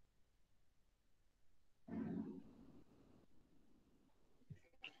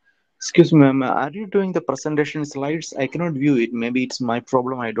 Excuse me, ma'am. Are you doing the presentation slides? I cannot view it. Maybe it's my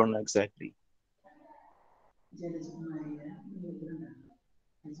problem. I don't know exactly.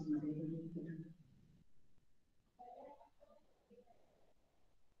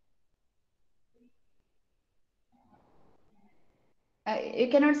 You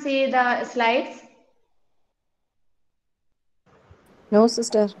cannot see the slides? No,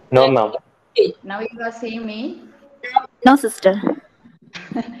 sister. No, ma'am. Now you are seeing me? No, sister.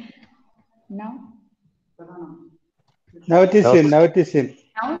 No? Now it is No, in. Now sister. it is in.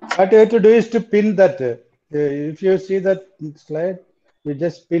 Now? What you have to do is to pin that. If you see that slide, you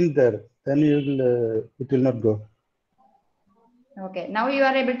just pin there. Then you will. It will not go. Okay. Now you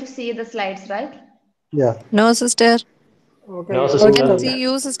are able to see the slides, right? Yeah. No, sister. No, We sister. can see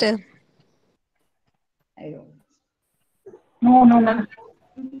you, sister. No, no, ma'am.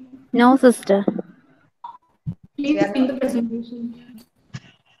 No, sister. Please pin the presentation.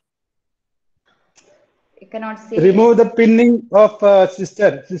 You cannot see. Remove the pinning of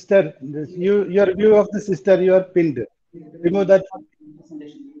sister. Sister, your view of the sister, you are pinned. Remove that.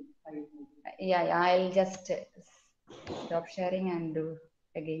 Yeah, I'll just stop sharing and do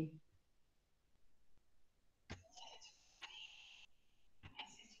again.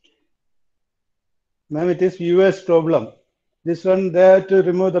 Ma'am, it is US problem. This one there to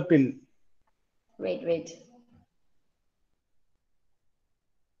remove the pin. Wait.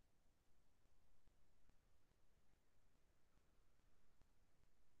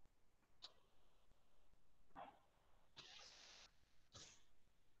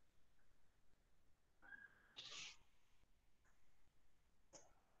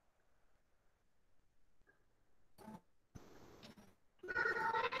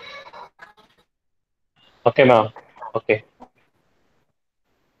 Okay, ma'am. Okay.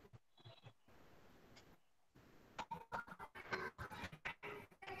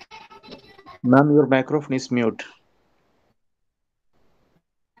 Ma'am, your microphone is mute.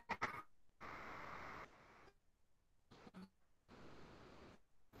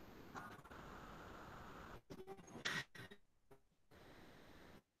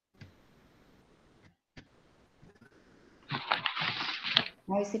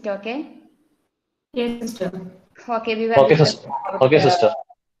 Now is it okay? Yes, sister. Okay, we were Okay, discussing sister. about Okay, sister.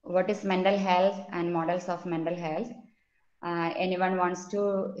 what is mental health and models of mental health. Anyone wants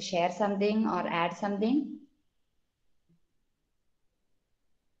to share something or add something?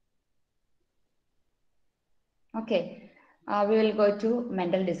 Okay, we will go to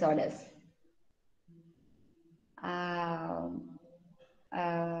mental disorders.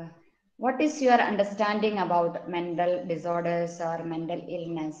 What is your understanding about mental disorders or mental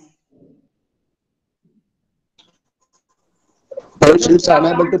illness? Since I'm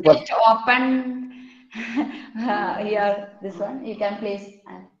able to. Just open here, this one. You can please.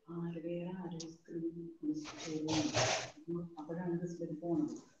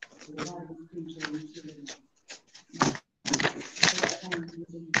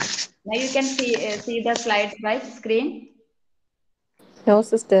 Now you can see the slides, right? Screen. No,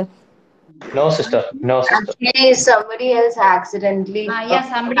 sister. No, sister. No, sister. Actually, somebody else accidentally. Yeah,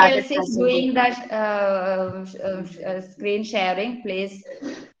 somebody started else is presenting. doing that screen sharing. Please,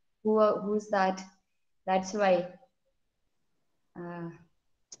 who's that? That's why.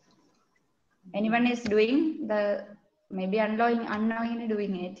 Anyone is doing the maybe unknowingly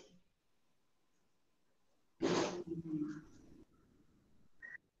doing it.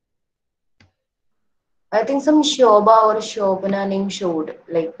 I think some Shobha or Shobana name showed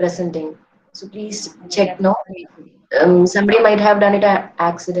like presenting. So please check. No, somebody might have done it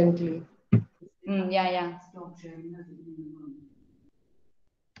accidentally. Yeah.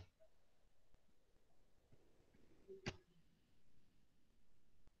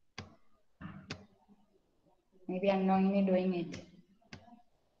 Maybe unknowingly doing it.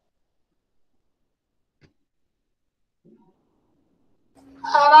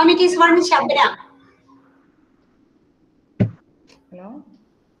 Ma'am, it is one Shabana. Hello?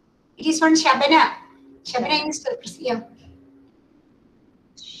 It is one Shabana. Shabana is, yeah.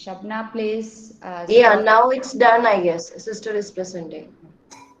 Shabna, please. Yeah, Stop. now it's done, I guess. Sister is presenting.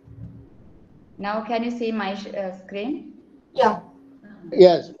 Now can you see my screen? Yeah.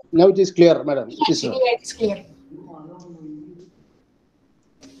 Yes, now it is clear, madam. Sister. Yeah, it's clear.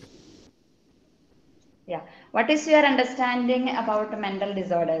 Yeah. What is your understanding about mental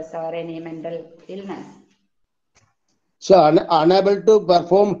disorders or any mental illness? So unable to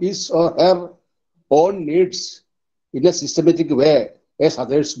perform his or her own needs in a systematic way as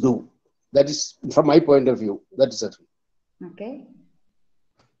others do. That is from my point of view. That is it. Okay.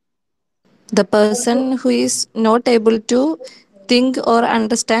 The person who is not able to think or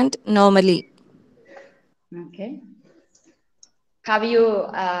understand normally. Okay. Have you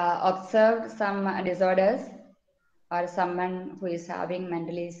observed some disorders or someone who is having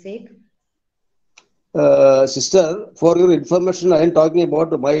mentally sick? Sister, for your information, I am talking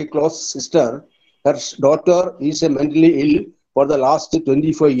about my close sister. Her daughter is mentally ill for the last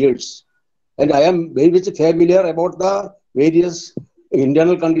 24 years. And I am very much familiar about the various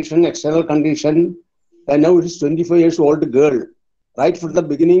internal condition, external condition. And now it is 24 years old girl. Right from the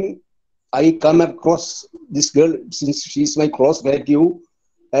beginning, I come across this girl since she is my close relative.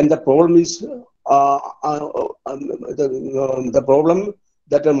 And the problem is the problem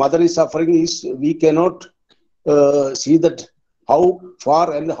that a mother is suffering is we cannot see that how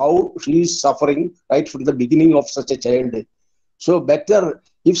far and how she is suffering right from the beginning of such a child. So better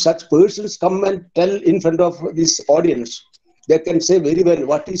if such persons come and tell in front of this audience, they can say very well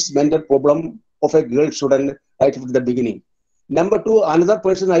what is mental problem of a girl student right from the beginning. Number two, another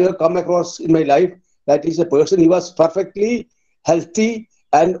person I have come across in my life, that is a person, he was perfectly healthy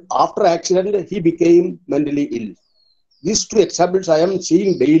and after accident he became mentally ill. These two examples I am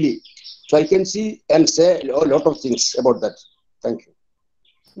seeing daily. So I can see and say a lot of things about that. Thank you.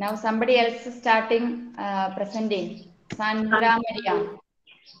 Now somebody else is starting presenting. Sandra Maria.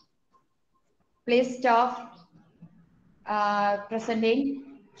 Please stop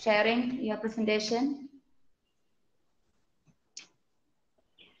presenting, sharing your presentation.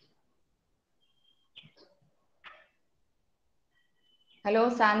 Hello,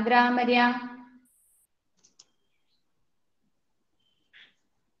 Sandra Maria.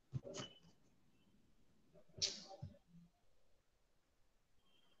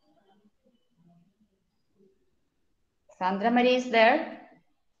 Sandra Maria is there.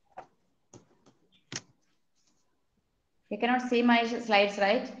 You cannot see my slides,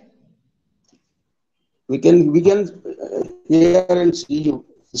 right? We can hear and see you,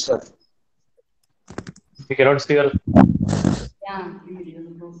 sister. We cannot see her. Yeah.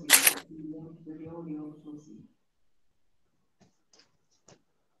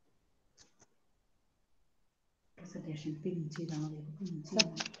 So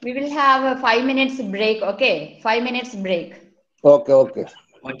we will have a 5 minutes break. Okay, 5 minutes break. Okay.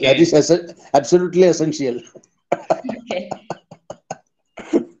 That is absolutely essential. Okay.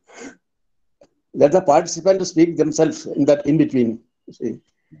 Let the participants speak themselves in that in between. See,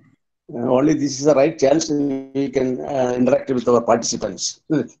 only this is the right chance we can interact with our participants.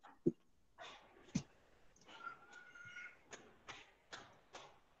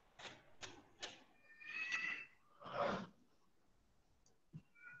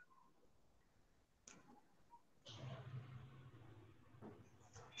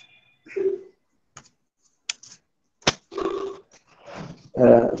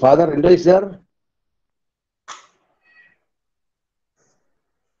 Father Rendo is there?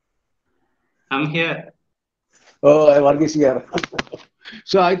 I'm here. Oh, I work is here.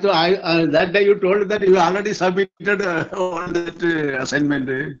 So I thought that day you told that you already submitted all that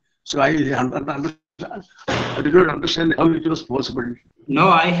assignment. So I did not understand how it was possible. No,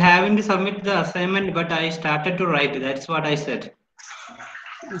 I haven't submitted the assignment, but I started to write. That's what I said.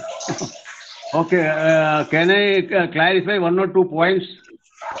 Okay, can I clarify one or two points?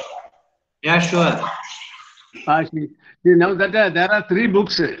 Yeah, sure. See, now that there are 3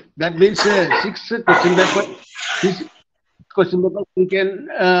 books, that means 6 question papers. 6 question papers we can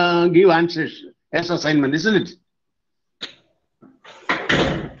give answers as assignment, isn't it?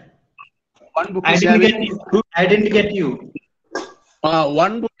 One book I is didn't having get you. I didn't get you.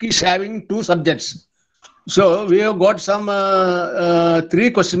 one book is having 2 subjects. So we have got some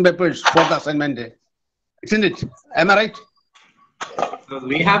 3 question papers for the assignment, isn't it? Am I right?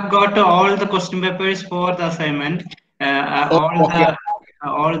 We have got all the question papers for the assignment,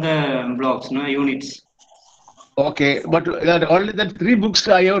 all the blocks, no units. Okay, but only that 3 books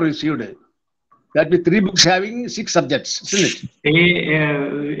I have received. That means 3 books having 6 subjects, isn't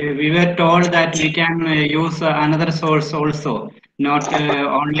it? We were told that we can use another source also. not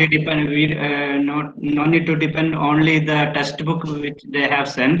only depend. We no need to depend only the textbook which they have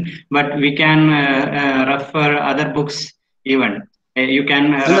sent, but we can refer other books even. You can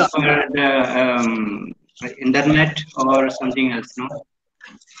refer the internet or something else. No.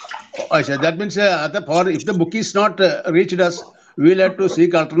 That means if the book is not reached us, we'll have to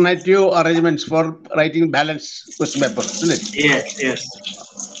seek alternative arrangements for writing balanced question paper, isn't it? Yes, yes.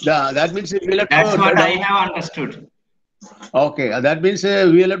 That means we'll have That's to what I have understood. Okay, that means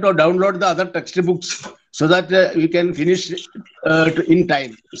we'll have to download the other textbooks so that we can finish in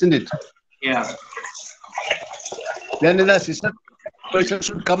time, isn't it? Yeah. Then the assistant person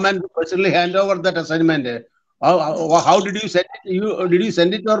should come and personally hand over that assignment. How did you send it? Did you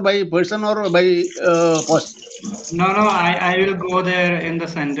send it or by person or by post? No, I will go there in the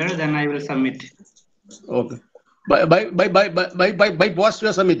center, then I will submit. Okay. By post you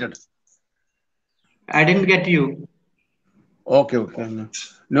are submitted. I didn't get you. Okay.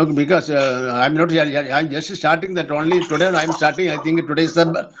 No, because I'm not. I'm just starting that only today. I'm starting. I think today is a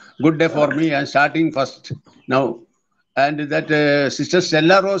good day for me. I'm starting first now, and that Sister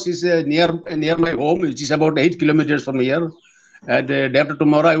Stella Rose is near my home, which is about 8 kilometers from here. And day after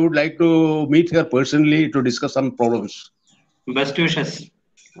tomorrow, I would like to meet her personally to discuss some problems. Best wishes.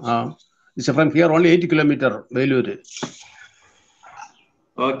 It's from here only 8 kilometers.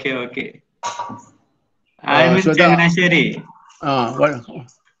 Okay. I'm in Changanasheri.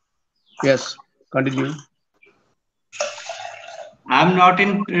 Yes, continue. I'm not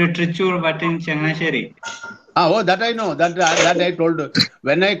in Trichur, but in Changanasheri. That I know. That I told.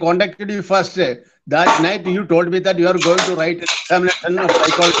 When I contacted you first, that night you told me that you are going to write examination of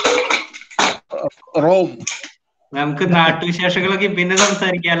psychology. Rome. നമുക്ക് നാട്ടുവിശേഷങ്ങളൊക്കെ പിന്നെ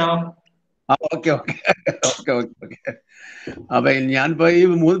സംസാരിക്കാലോ. Okay. അപ്പൊ ഞാനിപ്പോ ഈ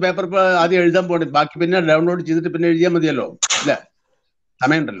 3 paper ആദ്യം എഴുതാൻ പോണേ, ബാക്കി പിന്നെ ഡൗൺലോഡ് ചെയ്തിട്ട് പിന്നെ എഴുതിയാൽ മതിയല്ലോ, അല്ലേ?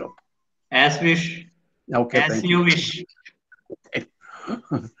 സമയമുണ്ടല്ലോ. As wish. Okay, as you wish.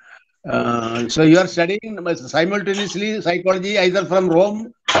 So you are studying simultaneously psychology either from Rome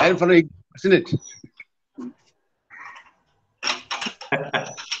and from England, isn't it?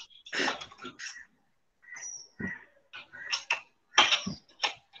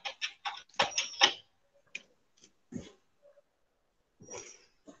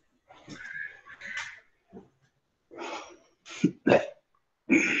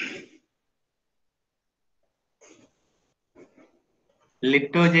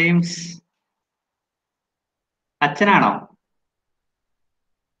 Lito James അച്ഛനാണോ?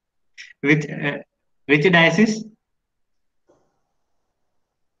 Which diocese?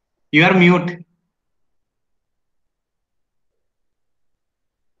 You are mute.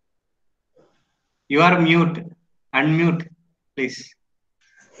 You are mute. Unmute, please.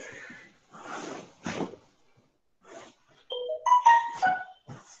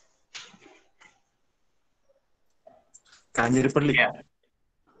 Kanjirappally.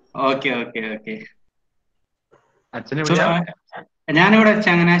 Okay. അച്ഛനെ ഞാനിവിടെ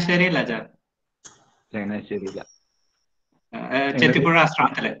ചങ്ങനാശ്ശേരിയില്ല അച്ഛാ. ചങ്ങനാശ്ശേരിയില്ല. ചെത്തിപ്പുഴ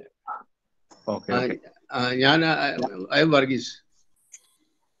ആശ്രമത്തില്. ഞാൻ Varghese.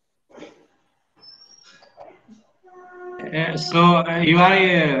 So you are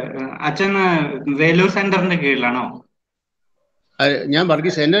അച്ഛൻ വേലൂർ സെന്ററിന്റെ കീഴിലാണോ? ഞാൻ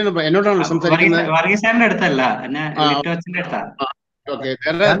വർഗീസ്. എന്നോടാണോ സംസാരിക്കുന്നത്? വർഗീസ് സാറിന്റെ അടുത്തല്ല, ലിറ്റോ അച്ഛന്റെ അടുത്താ. ഓക്കെ.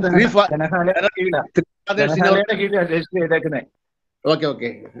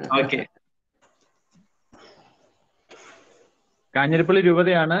 കാഞ്ഞിരപ്പള്ളി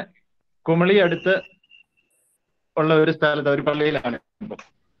രൂപതയാണ്. കുമളി അടുത്ത് ഉള്ള ഒരു സ്ഥലത്ത് ഒരു പള്ളിയിലാണ്.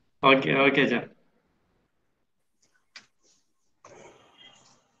 ഓക്കെ അച്ഛാ.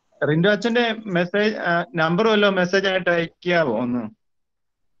 റിൻഡോ അച്ഛന്റെ മെസ്സേജ് നമ്പർ വല്ലോ മെസ്സേജ് ആയിട്ട് അയക്കാവോ ഒന്ന്?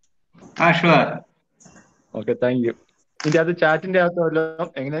 ഷുവർ. Okay, thank you. ഇതിന്റെ അത് ചാറ്റിന്റെ അകത്ത് വല്ലോ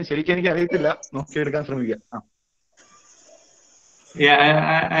എങ്ങനെ ശരിക്കും എനിക്ക് അറിയത്തില്ല, നോക്കിയെടുക്കാൻ ശ്രമിക്കാം.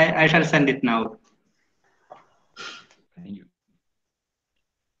 I shall send it now. Thank you.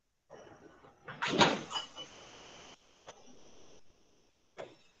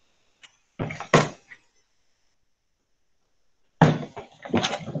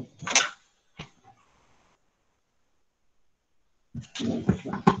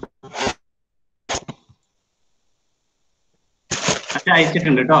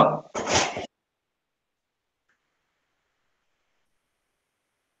 അയച്ചിട്ടുണ്ട് കേട്ടോ.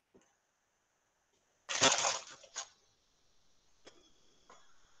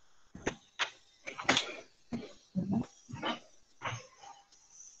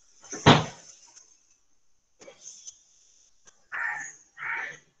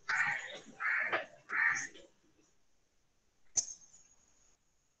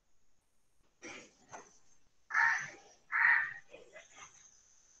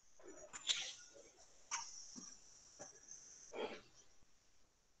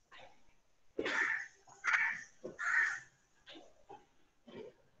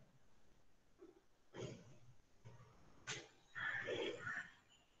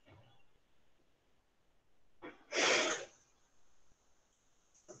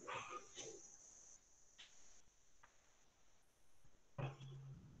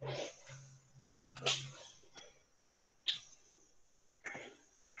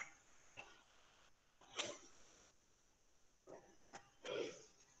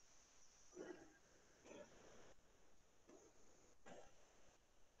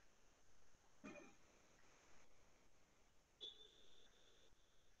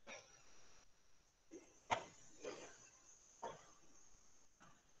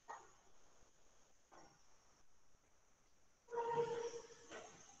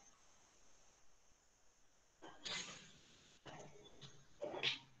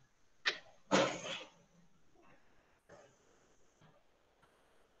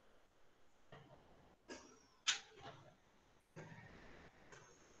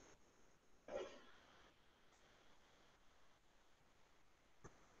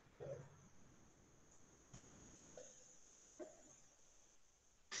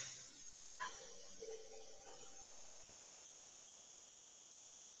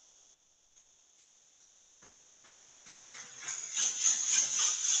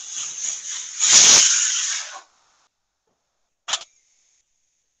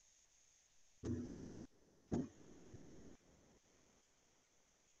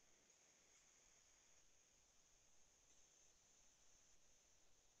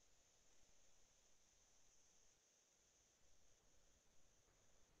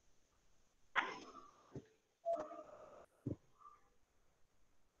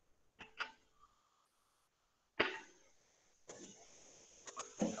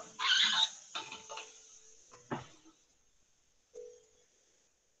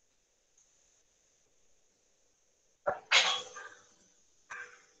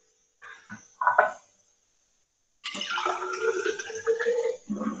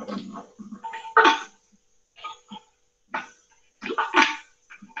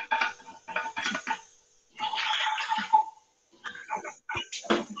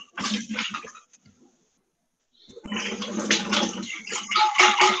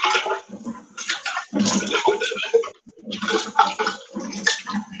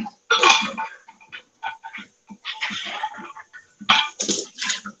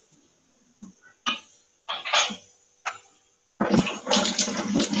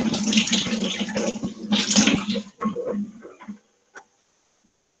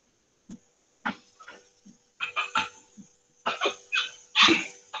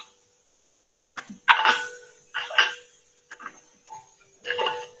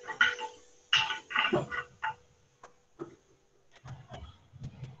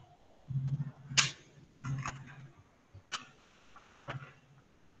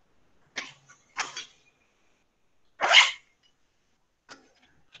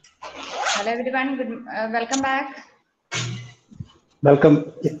 Hello everyone, welcome back.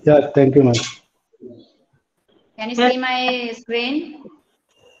 Welcome. Yeah, thank you, ma'am. Can you see my screen?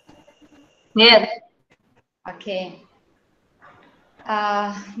 Yes. Okay.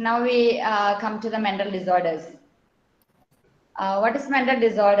 Now we come to the mental disorders. What is mental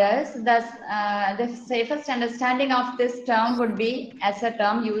disorders? The safest understanding of this term would be as a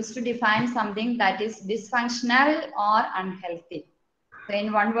term used to define something that is dysfunctional or unhealthy. So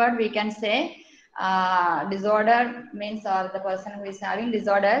in one word, we can say disorder means, or the person who is having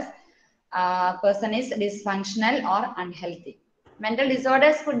disorders, person is dysfunctional or unhealthy. Mental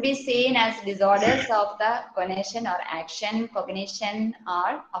disorders could be seen as disorders of the cognition or action, cognition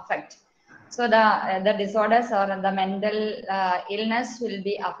or affect. So the disorders or the mental illness will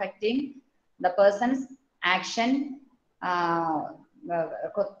be affecting the person's action,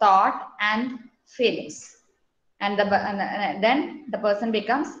 thought and feelings. And then the person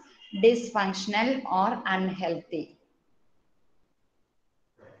becomes dysfunctional or unhealthy.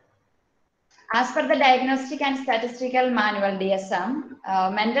 As per the Diagnostic and Statistical Manual DSM,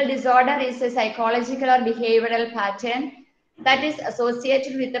 mental disorder is a psychological or behavioral pattern that is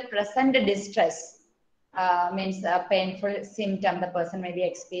associated with the present distress, means a painful symptom the person may be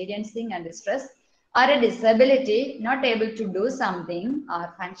experiencing and distress, or a disability, not able to do something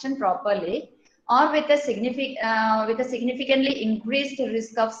or function properly, or with a significantly increased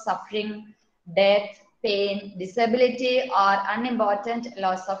risk of suffering, death, pain, disability, or unimportant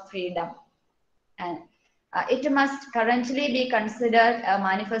loss of freedom. And it must currently be considered a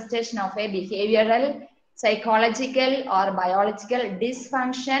manifestation of a behavioral, psychological, or biological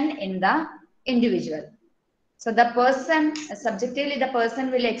dysfunction in the individual. So the person, subjectively, the person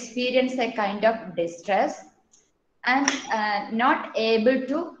will experience a kind of distress and not able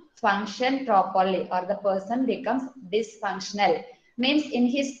to function properly, or the person becomes dysfunctional. Means in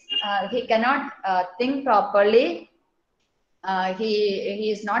his, he cannot think properly.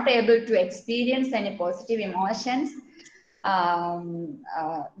 He is not able to experience any positive emotions,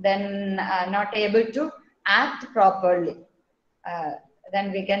 then not able to act properly.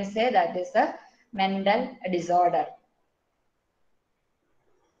 Then we can say that is a mental disorder.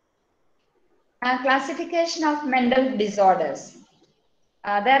 Classification of mental disorders.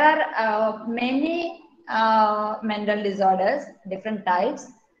 There are many mental disorders, different types,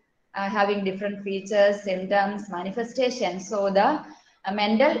 having different features, symptoms, manifestations. So the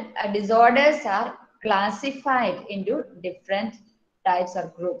mental disorders are classified into different types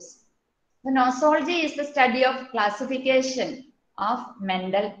or groups. The nosology is the study of classification of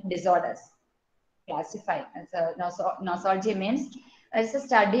mental disorders. Classified. So nosology means it's a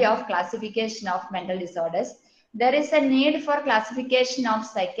study of classification of mental disorders. There is a need for classification of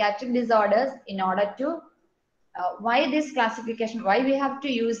psychiatric disorders in order to why this classification, why we have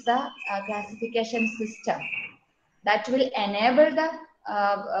to use the classification system that will enable the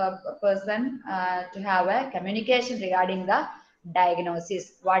person to have a communication regarding the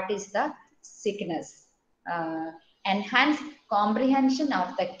diagnosis, what is the sickness, enhance comprehension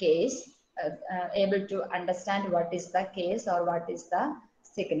of the case, able to understand what is the case or what is the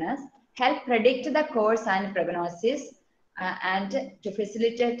sickness, help predict the course and prognosis, and to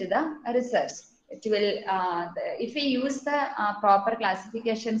facilitate the research. It will, if we use the proper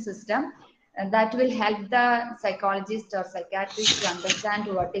classification system, that will help the psychologist or psychiatrist to understand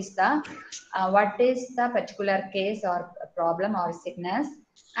what is the particular case or problem or sickness,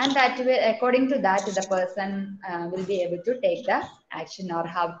 and that will, according to that, the person will be able to take the action or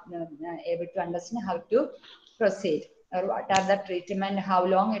how able to understand how to proceed or what are the treatment, how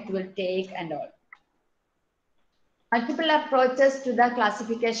long it will take and all. Multiple approaches to the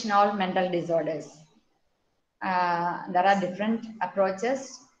classification of mental disorders. There are different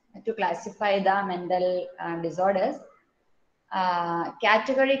approaches to classify the mental disorders.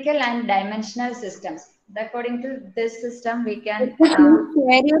 Categorical and dimensional systems. According to this system, we can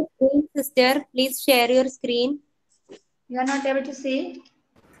share your screen, sister. Please share your screen. You are not able to see?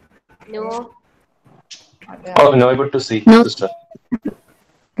 No. Okay. Oh, no able to see, No. sister.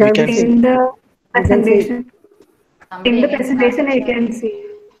 We can see. In the presentation. In the presentation, I can see.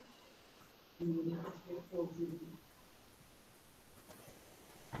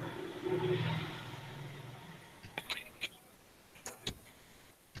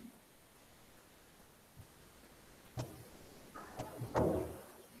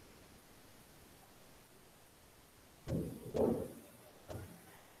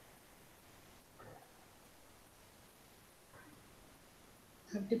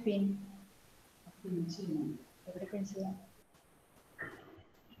 Have to pin.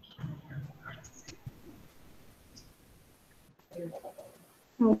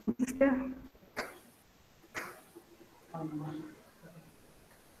 No, sister.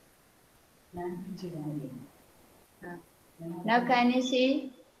 Now can you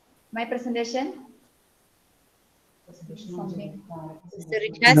see my presentation? Something. Sister,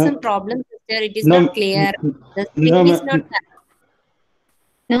 it has No. some problems, sister. It is No, not clear. The no, screen is not.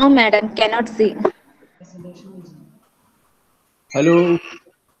 No, madam, cannot see. Hello.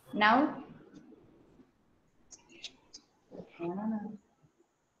 Now?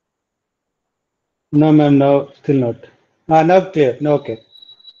 No, ma'am, no, still not. Now clear. No, okay.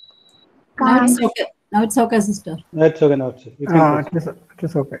 Now it's okay. Now it's okay, sister. That's okay now. Sir. You can proceed. It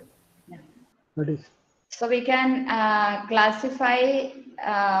is okay. What is? So we can classify,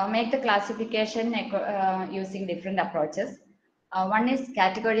 make the classification using different approaches. One is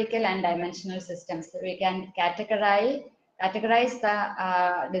categorical and dimensional systems. So we can categorize the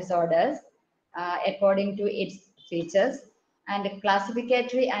disorders according to its features, and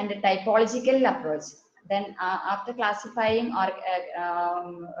classificatory and typological approach. Then after classifying or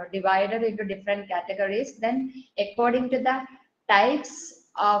divided into different categories, then according to the types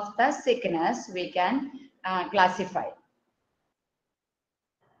of the sickness, we can classify.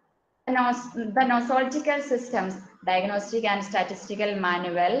 The nosological systems, diagnostic and statistical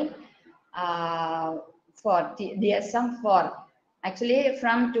manual for DSM-4. Actually,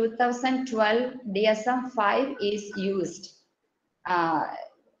 from 2012, DSM-5 is used.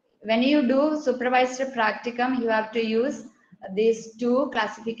 When you do supervised practicum, you have to use these two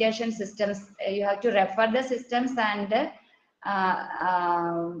classification systems. You have to refer the systems and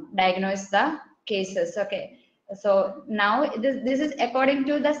diagnose the cases. Okay. So now this is according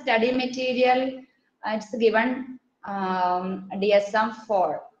to the study material. It's given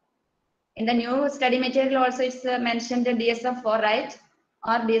DSM-4. In the new study material also it's mentioned the DSM-4, right?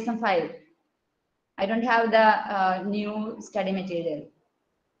 Or DSM-5. I don't have the new study material.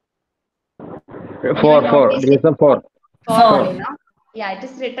 4, DSM 4. 4 only, no? Yeah, it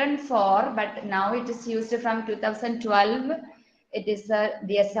is written 4, but now it is used from 2012. It is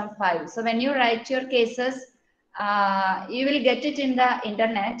DSM-5. So when you write your cases, you will get it in the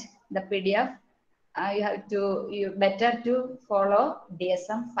internet, the PDF. You better to follow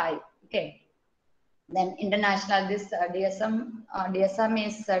DSM-5. Okay. Then international, this DSM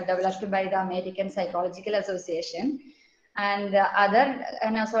is developed by the American Psychological Association. And the other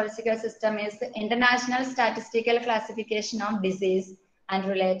nosological system is the International Statistical Classification of Disease and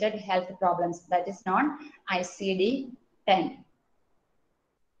Related Health Problems. That is known ICD-10.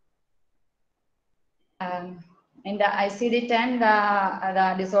 In the ICD-10,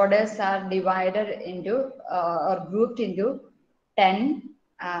 the disorders are divided into or grouped into 10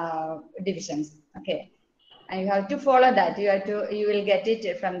 divisions. Okay, and you have to follow that. You will get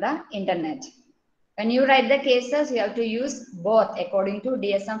it from the internet. When you write the cases, you have to use both according to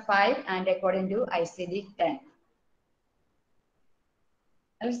DSM-5 and according to ICD-10.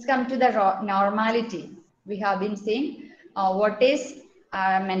 Let's come to the normality. We have been seeing what is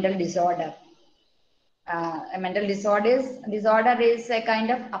mental disorder. A mental disorder is a kind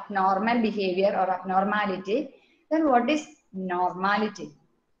of abnormal behavior or abnormality. Then what is normality?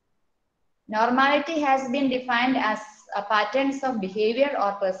 Normality has been defined as patterns of behavior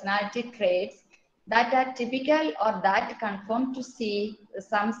or personality traits that are typical or that conform to see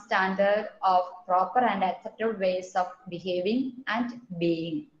some standard of proper and accepted ways of behaving and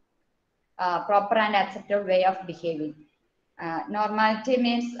being. Proper and accepted way of behaving. Normality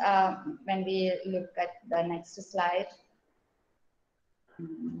means, when we look at the next slide,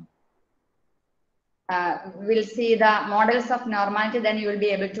 we'll see the models of normality, then you will be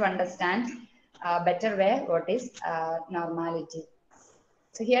able to understand better way what is normality.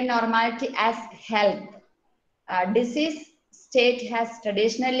 So here normality as health. Disease state has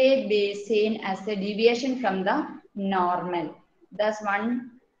traditionally been seen as a deviation from the normal. Thus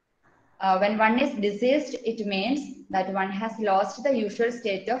when one is diseased, it means that one has lost the usual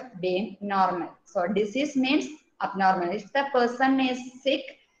state of being normal. So disease means abnormal. If the person is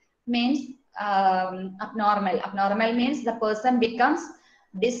sick, means abnormal. Abnormal means the person becomes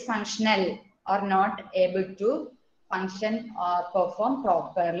dysfunctional or not able to function or perform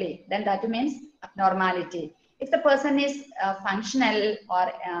properly. Then that means abnormality. If the person is functional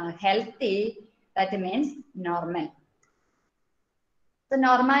or healthy, that means normal. So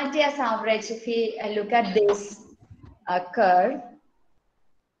normality as average, if we look at this curve,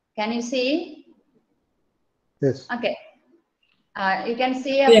 can you see? Yes. Okay. You can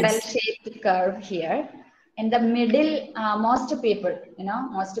see a bell-shaped curve here. In the middle, most people, we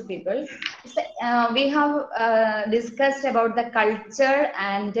have discussed about the culture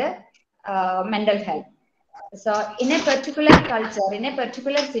and mental health. So in a particular culture, in a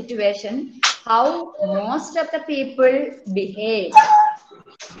particular situation, how most of the people behave,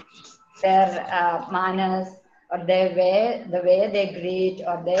 their manners, or the way they greet,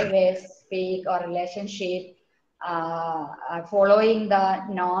 or their way speak, or relationship, following the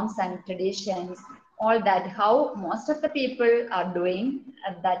norms and traditions, all that, how most of the people are doing,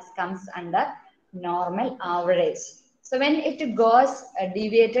 that comes under normal average. So when it goes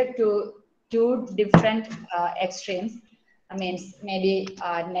deviated to two different extremes, I mean maybe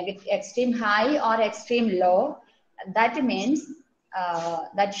extreme high or extreme low, that means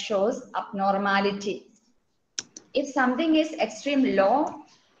that shows abnormality. If something is extreme low,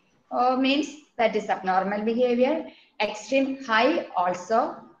 means that is abnormal behavior. Extreme high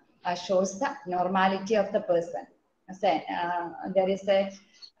also shows the normality of the person. There is a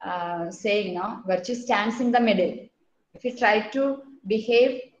saying, no, virtue stands in the middle. If you try to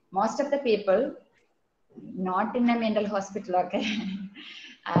behave most of the people, not in a mental hospital, okay,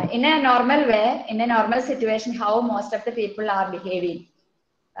 in a normal way, in a normal situation, how most of the people are behaving.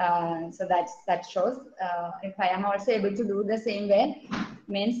 So that shows if I am also able to do the same way,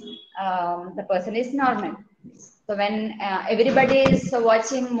 means the person is normal. So when everybody is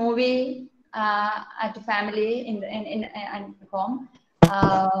watching movie at family in home,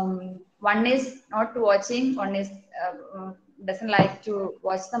 one is not watching, one is doesn't like to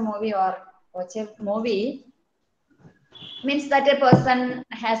watch the movie or watch a movie, means that a person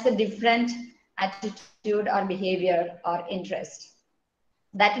has a different attitude or behavior or interest.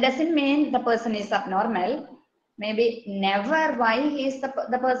 That doesn't mean the person is abnormal. Maybe never why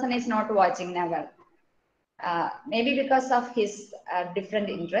the person is not watching, never. Maybe because of his different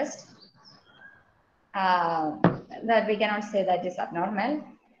interest. That we cannot say that is abnormal.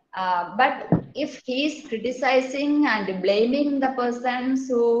 But if he is criticizing and blaming the persons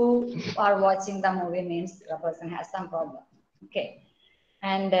who are watching the movie, means the person has some problem. Okay.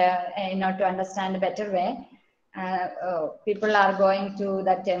 And in order to understand a better way, people are going to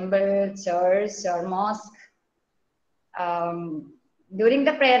the temple, church, or mosque. During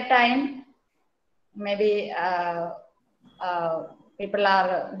the prayer time, maybe people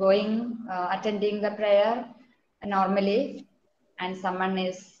are going, attending the prayer normally, and someone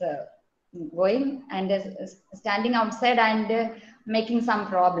is going and is standing outside and making some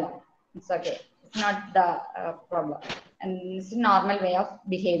problem. It's okay. It's not the problem. And it's a normal way of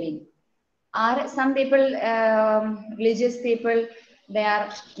behaving. Are some people, religious people, they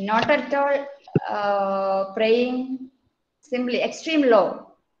are not at all praying, simply extreme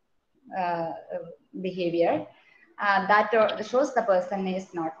low behavior. That shows the person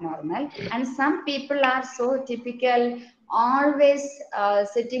is not normal. And some people are so typical, always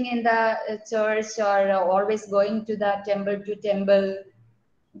sitting in the church or always going to the temple to temple.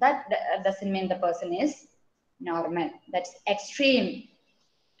 That doesn't mean the person is normal. That's extreme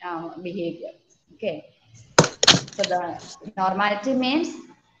behavior. Okay. So the normality means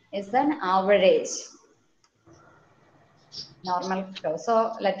is an average. Normal flow.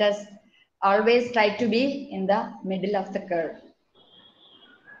 So let us always try to be in the middle of the curve.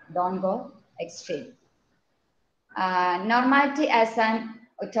 Don't go extreme. Normality as an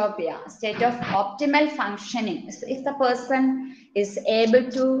utopia, state of optimal functioning. So if the person is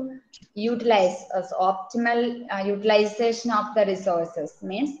able to utilize optimal utilization of the resources,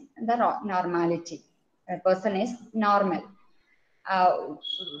 means the normality. A person is normal.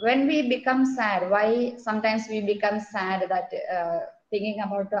 When we become sad, why sometimes we become sad, that thinking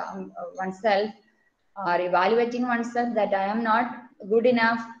about oneself or evaluating oneself, that I am not good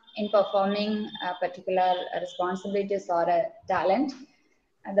enough in performing particular responsibilities or a talent.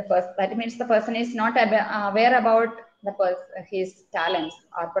 And that means the person is not aware about his talents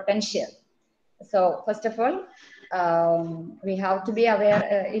or potential. So first of all, we have to be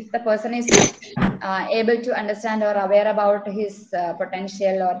aware. If the person is able to understand or aware about his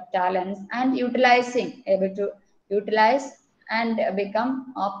potential or talents, and able to utilize and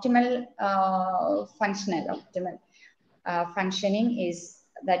become optimal functioning,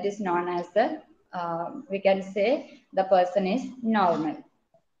 that is known as the, we can say the person is normal.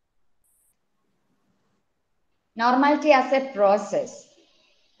 Normality as a process.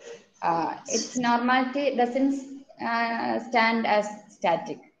 Its normality doesn't stand as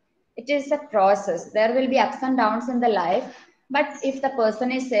static. It is a process. There will be ups and downs in the life, but if the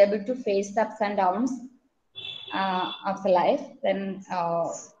person is able to face the ups and downs of the life, then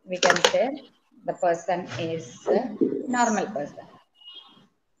we can say the person is a normal person.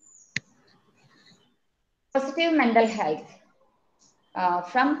 Positive mental health.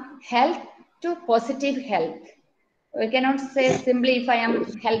 From health to positive health. We cannot say simply if I am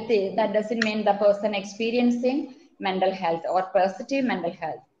healthy, that doesn't mean the person experiencing mental health or positive mental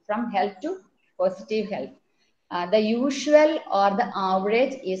health, from health to positive health. The usual or the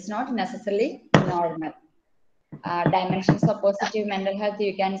average is not necessarily normal. Dimensions of positive mental health,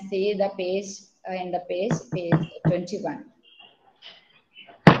 you can see the page in the page 21.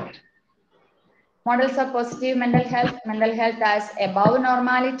 Models of positive mental health as above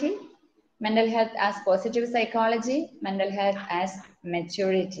normality, mental health as positive psychology, mental health as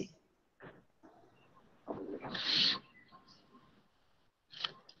maturity.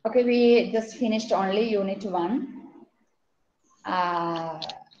 Okay, we just finished only unit 1.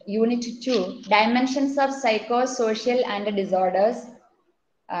 Unit 2, dimensions of psychosocial and disorders,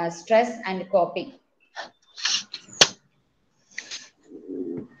 stress and coping.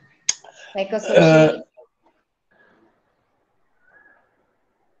 Psychosocial.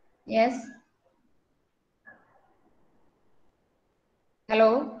 Yes.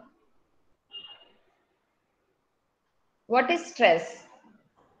 Hello. What is stress?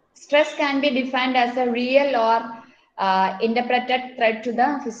 Stress can be defined as a real or interpreted threat to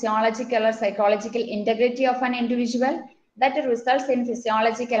the physiological or psychological integrity of an individual that results in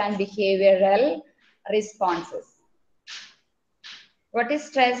physiological and behavioral responses. What is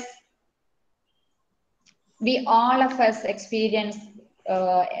stress? We all of us experience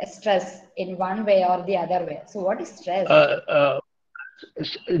stress in one way or the other way. So what is stress?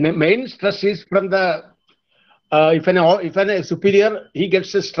 Main stress is from the if an superior, he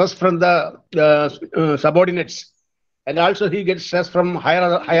gets stress from the subordinates, and also he gets stress from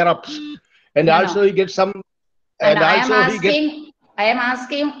higher ups, and also he gets some. And I also am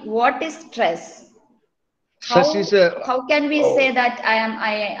asking what is stress? Stress is how can we say that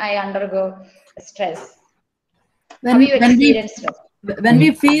I undergo stress? When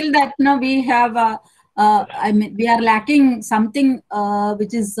we feel that we have we are lacking something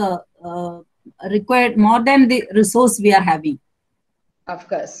which is required more than the resource we are having. Of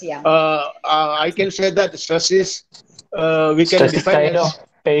course, yeah. I can say that stress is we can stress define is kind of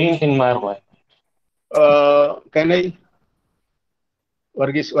pain in my mind. Can I?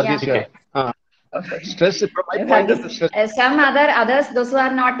 Varghese here. Stress from my point of view. Some others, those who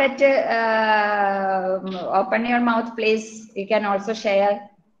are not at open your mouth, please. You can also share.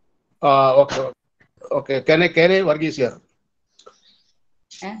 Okay. Can I? Varghese here.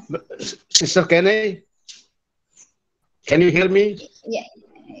 Sister, can I? Can you hear me? Yeah.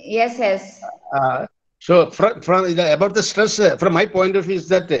 Yes. So about the stress, from my point of view, is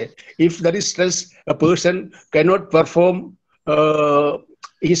that if there is stress, a person cannot perform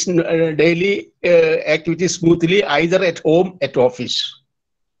his daily activities smoothly, either at home, at office.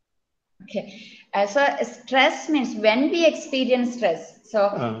 Okay. So stress means when we experience stress.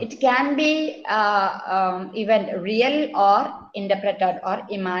 So it can be even real or interpreted or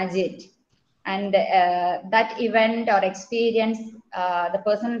imagined. And that event or experience, the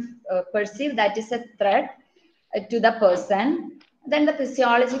person perceive that is a threat to the person, then the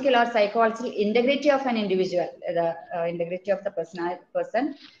physiological or psychological integrity of an individual, the integrity of the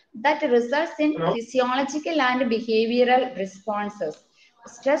person, that results in physiological and behavioral responses.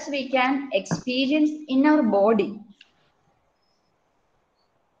 Stress we can experience in our body.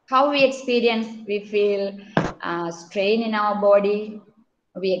 How we experience? We feel strain in our body.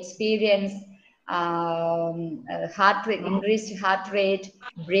 We experience heart rate, increased heart rate,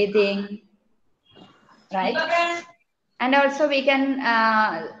 breathing, right? And also we can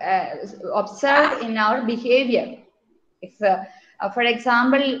observe in our behavior. If, for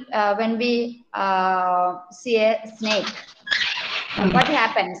example, when we see a snake, what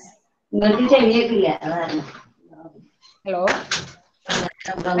happens? Hello?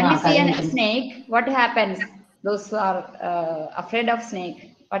 When we see a snake, what happens? Those who are afraid of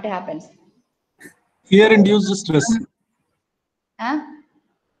snake, what happens? Fear-induced stress.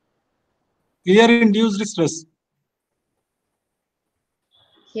 Fear-induced stress.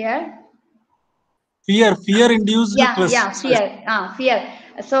 Here? Fear-induced stress. Yeah, fear.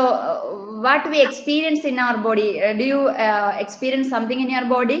 So what we experience in our body, do you experience something in your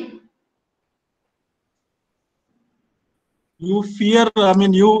body? You fear, I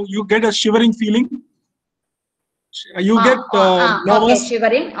mean, you get a shivering feeling. You get nervous. Okay,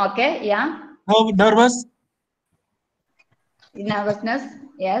 shivering, okay, yeah. Nervous. Nervousness,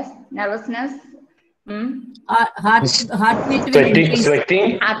 yes, nervousness. Heartbeat will Sweating, increase.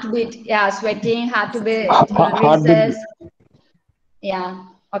 sweating. Heartbeat, yeah, sweating, heartbeat increases. Yeah,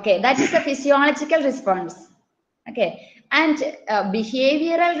 okay, that is a physiological response. Okay, and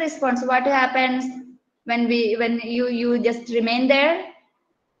behavioral response, what happens when you just remain there?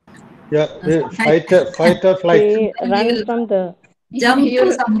 Yeah, sometimes fight or flight. They we run will from the. jump to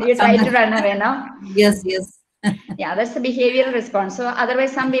You try to run away, no? Yes, yes. Yeah, that's the behavioral response. So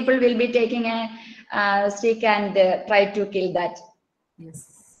otherwise, some people will be taking a stick and try to kill that.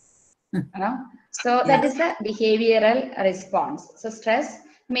 Yes. So that is the behavioral response. So stress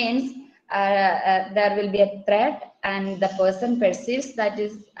means there will be a threat and the person perceives that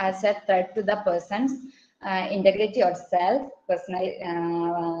is as a threat to the person's integrity or self,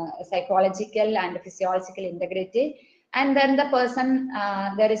 personal, psychological and physiological integrity. And then the person,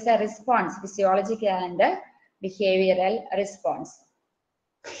 there is a response, physiological and behavioral response.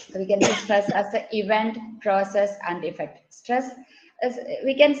 So we can see stress as an event, process, and effect. Stress, is,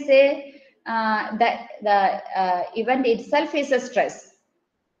 we can say that the event itself is a stress,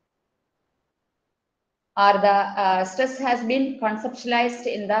 or the stress has been conceptualized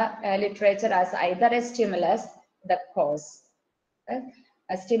in the literature as either a stimulus, the cause.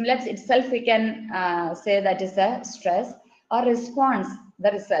 A stimulus itself, we can say that is a stress, or response,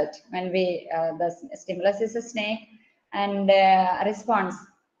 the result. When we, the stimulus is a snake, and response,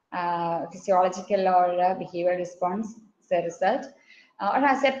 physiological or behavioral response is a result, or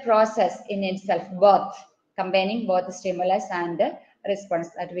as a process in itself, both, combining both the stimulus and response,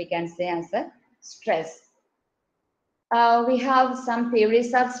 that we can say as a stress. We have some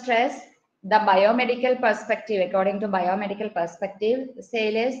theories of stress. The biomedical perspective, according to biomedical perspective,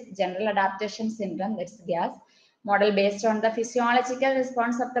 SAIL's general adaptation syndrome, that's GAS, model based on the physiological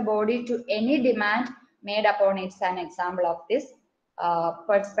response of the body to any demand made upon it, an example of this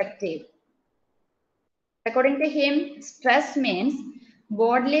perspective. According to him, stress means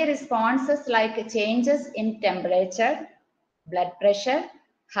bodily responses like changes in temperature, blood pressure,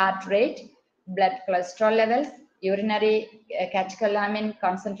 heart rate, blood cholesterol levels, urinary catecholamine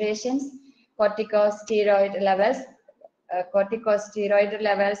concentrations, corticosteroid levels,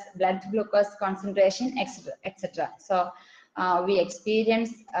 blood glucose concentration, etc. So we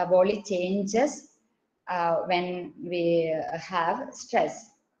experience body changes when we have stress.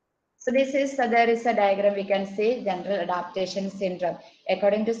 So this is, there is a diagram we can see, general adaptation syndrome.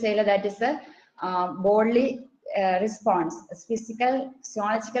 According to Saylor, that is a bodily response, a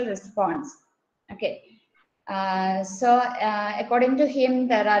physiological response. Okay. According to him,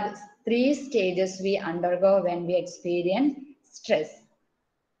 there are 3 stages we undergo when we experience stress.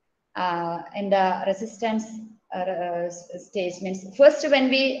 And the resistance stage means, first when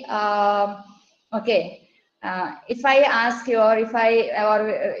we, if I ask you, or if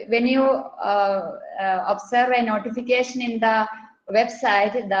when you observe a notification in the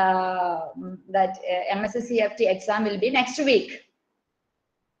website, that MSCCFT exam will be next week.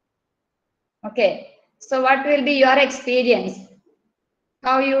 Okay, so what will be your experience?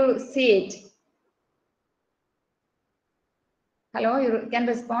 How you see it? Hello, you can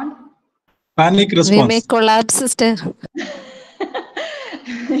respond. Panic response. We may collapse, sister.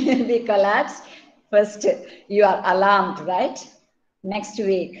 We collapse. First, you are alarmed, right? Next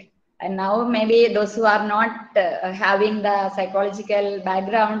week. And now maybe those who are not having the psychological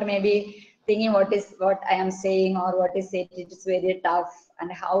background, maybe thinking what I am saying, or what is it, it is very tough,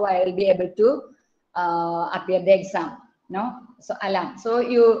 and how I will be able to appear the exam. No, so alarm. So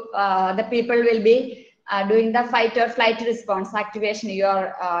you, the people will be doing the fight or flight response activation.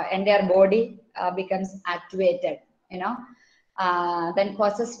 Your entire body becomes activated. Then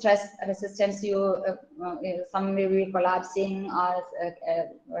causes stress resistance. Some will be collapsing, or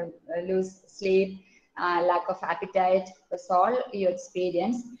lose sleep, lack of appetite. That's all you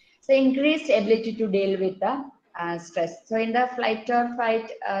experience. So increased ability to deal with the stress. So in the flight or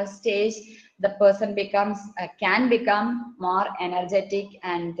fight stage, the person can become more energetic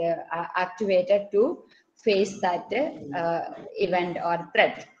and activated to face that event or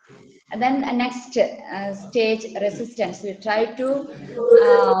threat. And then next stage, resistance. We try to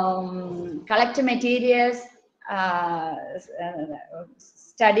collect materials,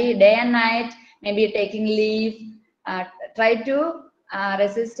 study day and night, maybe taking leave, try to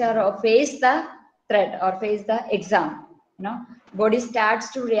resist or face the threat or face the exam. Body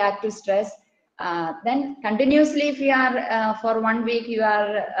starts to react to stress. Then continuously, if you are for 1 week, you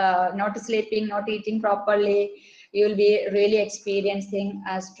are not sleeping, not eating properly, you will be really experiencing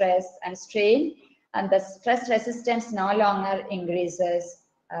stress and strain, and the stress resistance no longer increases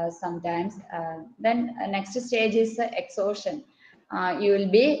sometimes. Then next stage is exhaustion. You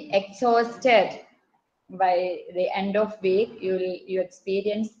will be exhausted by the end of week. You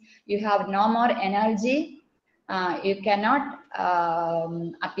experience, you have no more energy. You cannot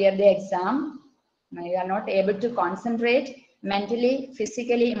appear the exam. You are not able to concentrate mentally,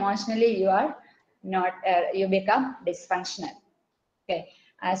 physically, emotionally. You are not. You become dysfunctional. Okay.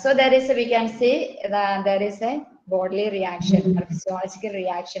 So there is, we can see that there is a bodily reaction or physiological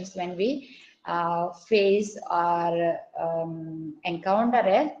reactions when we face or encounter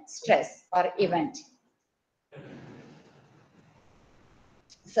a stress or event.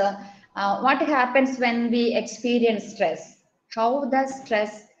 So what happens when we experience stress? How does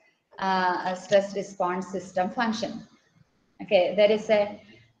stress response system function? Okay, there is a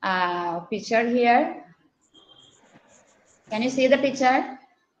picture here. Can you see the picture?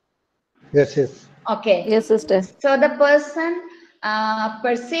 Yes, yes. Okay. Yes, sister. So the person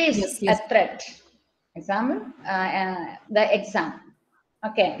perceives Yes. a threat. Example, the exam.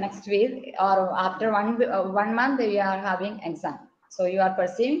 Okay, next week or after 1 month we are having exam. So you are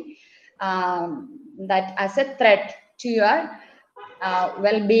perceiving that as a threat to your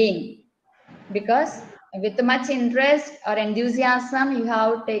well-being, because with much interest or enthusiasm you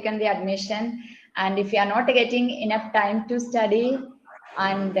have taken the admission, and if you are not getting enough time to study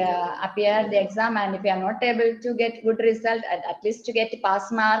and appear the exam, and if you are not able to get good result, at least to get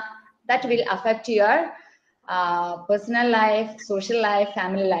pass mark, that will affect your personal life, social life,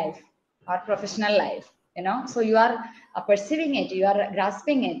 family life, or professional life, you know. So you are perceiving it, you are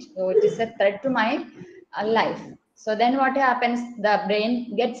grasping it, so it is a threat to my life. So then what happens, the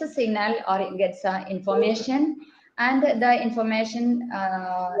brain gets a signal or it gets information, and the information,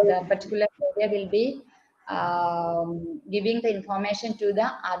 the particular area will be giving the information to the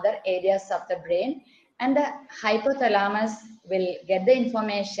other areas of the brain, and the hypothalamus will get the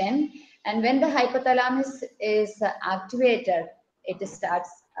information. And when the hypothalamus is activated, it starts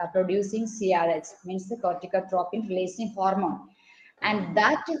producing CRH, means the corticotropin releasing hormone, and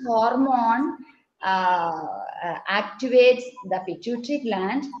that hormone activates the pituitary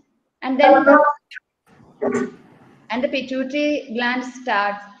gland, and then the pituitary gland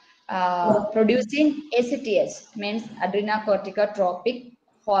starts producing ACTH, means adrenocorticotropic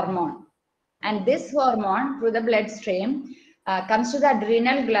hormone. And this hormone through the bloodstream comes to the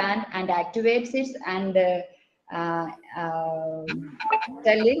adrenal gland and activates it, and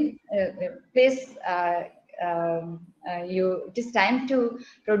telling please it is time to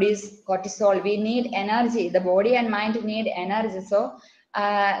produce cortisol. We need energy. The body and mind need energy. So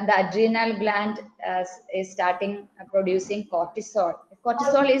the adrenal gland is starting producing cortisol.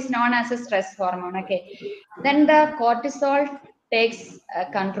 Cortisol is known as a stress hormone. Okay, then the cortisol takes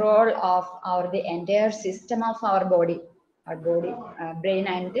control of the entire system of our body, brain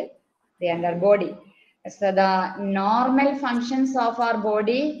and the entire body. So the normal functions of our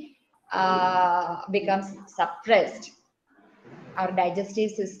body becomes suppressed. Our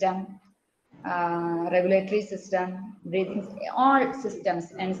digestive system, regulatory system, breathing, all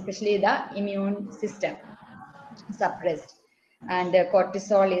systems, and especially the immune system suppressed. And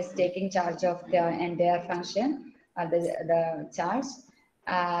cortisol is taking charge of the entire function, the charge.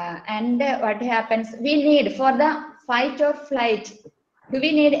 And what happens, we need for the fight or flight, do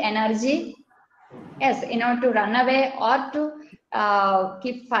we need energy? Yes, in order to run away or to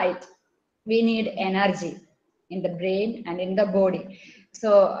keep fight, we need energy in the brain and in the body.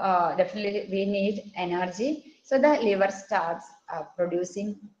 So definitely we need energy. So the liver starts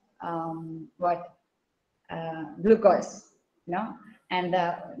producing glucose, you know, and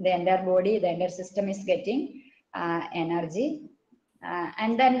the entire body, the entire system is getting energy.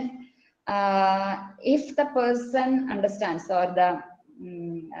 And then if the person understands, or the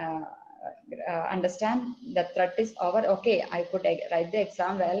understand the threat is over, okay, I could write the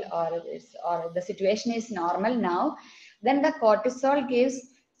exam well, or the situation is normal now, then the cortisol gives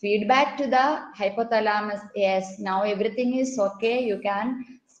feedback to the hypothalamus. Yes, now everything is okay, you can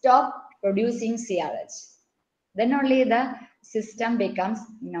stop producing CRH. Then only the system becomes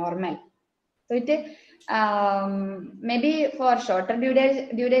normal. So it maybe for shorter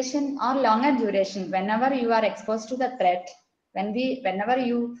duration or longer duration, whenever you are exposed to the threat, whenever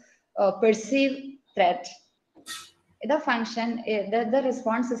you perceive threat, the function, the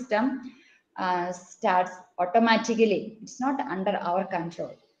response system starts automatically. It's not under our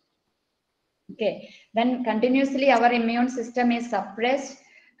control. Okay, then continuously our immune system is suppressed,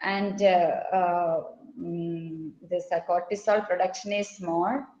 and this cortisol production is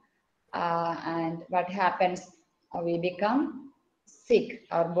more, and what happens, we become sick,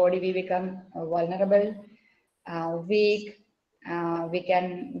 our body, we become vulnerable, weak, we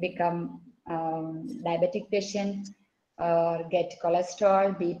can become diabetic patient, or get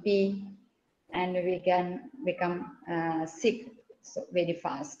cholesterol, BP, and we can become sick so very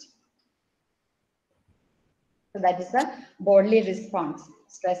fast. So that is a bodily response,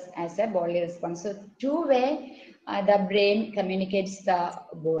 stress as a bodily response. So two-way, the brain communicates the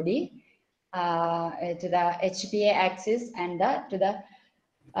body to the HPA axis and to the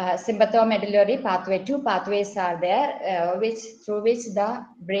Sympathomedullary pathway. Two pathways are there, through which the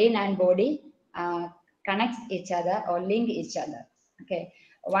brain and body connects each other or link each other. Okay.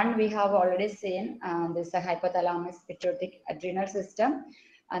 One we have already seen. This is a hypothalamus, pituitary, adrenal system,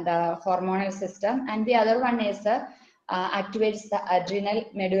 and the hormonal system. And the other one is activates the adrenal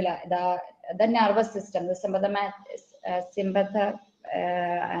medulla, the nervous system, the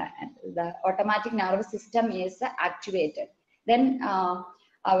automatic nervous system is activated. Then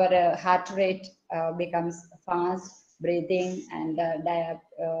our heart rate becomes fast, breathing, and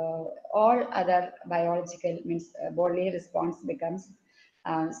all other biological means bodily response becomes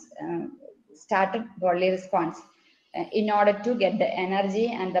started bodily response in order to get the energy,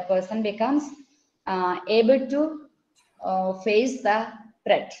 and the person becomes able to face the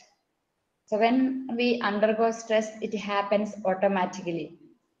threat. So when we undergo stress, it happens automatically.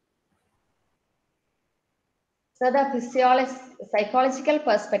 So the psychological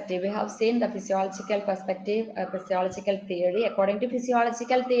perspective, we have seen the physiological perspective, physiological theory. According to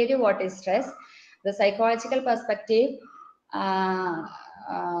physiological theory, what is stress? The psychological perspective,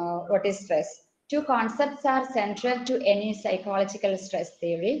 what is stress? Two concepts are central to any psychological stress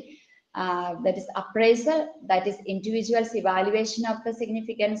theory. That is appraisal, that is individual's evaluation of the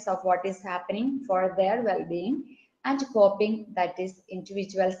significance of what is happening for their well-being, and coping, that is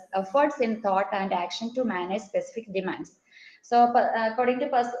individuals' efforts in thought and action to manage specific demands. So according to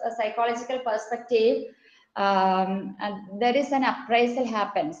psychological perspective, there is an appraisal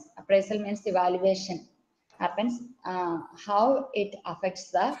happens. Appraisal means evaluation happens, how it affects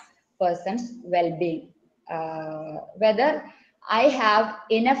the person's well-being, whether I have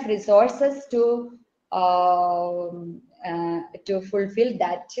enough resources to fulfill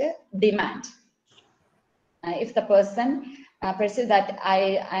that demand. If the person perceives that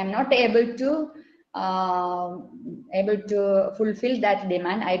I am not able to fulfill that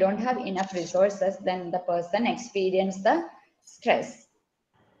demand, I don't have enough resources, then the person experiences the stress.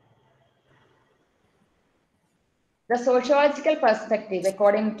 The sociological perspective,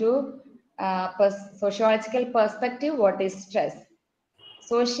 according to sociological perspective, what is stress?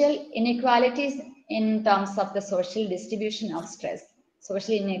 Social inequalities in terms of the social distribution of stress.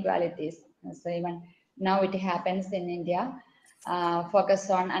 Social inequalities. So even now it happens in India. Focus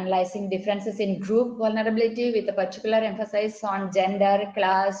on analyzing differences in group vulnerability with a particular emphasis on gender,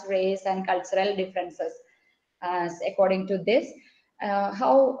 class, race, and cultural differences. According to this,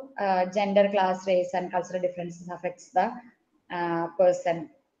 how gender, class, race, and cultural differences affects the person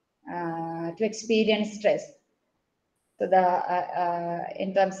to experience stress. So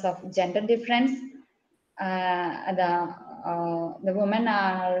in terms of gender difference, the women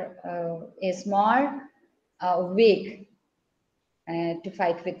is more weak to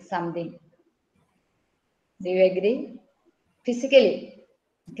fight with something. Do you agree? Physically,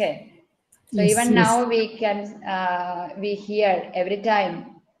 okay. So Yes, even yes. now we can we hear every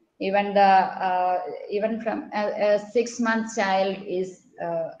time, even from a 6-month child is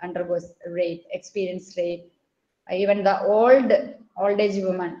undergoes rape, experience rape. Even the old age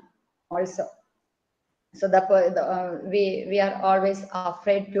woman also. So we are always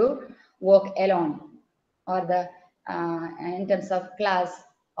afraid to walk alone, or the in terms of class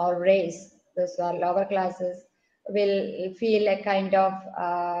or race, those who are lower classes will feel a kind of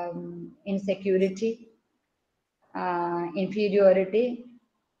insecurity, inferiority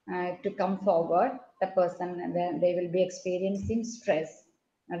to come forward. The person, they will be experiencing stress.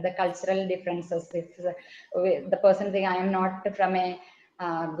 The cultural differences, if the person think I am not from a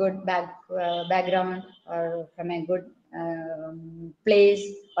good background or from a good place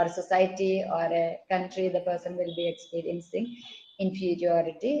or society or a country, the person will be experiencing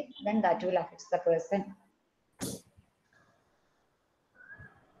inferiority, then that will affect the person.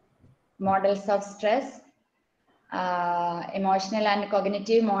 Models of stress, emotional and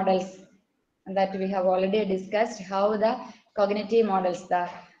cognitive models that we have already discussed, how the cognitive models, the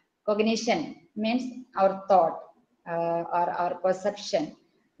cognition means our thought or our perception.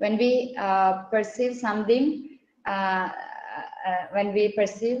 When we perceive something, when we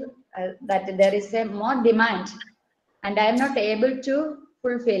perceive that there is a more demand and I am not able to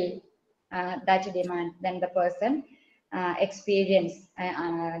fulfill that demand, then the person experience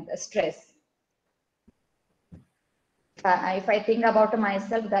stress. If I think about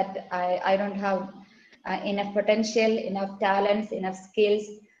myself that I don't have enough potential, enough talents, enough skills,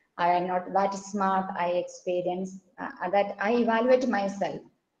 I am not that smart, I experience that I evaluate myself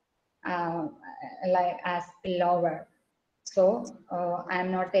like as lower. So I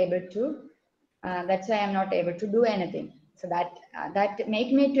am not able to, that's why I am not able to do anything. So that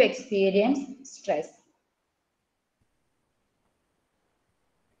make me to experience stress.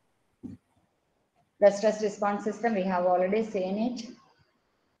 The stress response system, we have already seen it.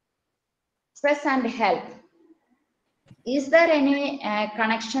 Stress and health. Is there any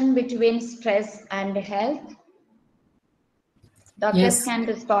connection between stress and health? Doctors Yes. can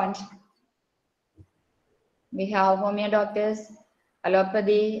respond. We have homeo doctors,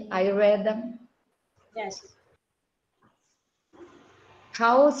 allopathy, Ayurveda. Yes.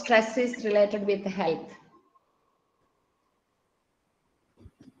 How stress is related with health?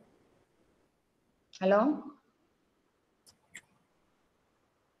 Hello?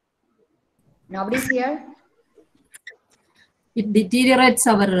 Nobody's here? It deteriorates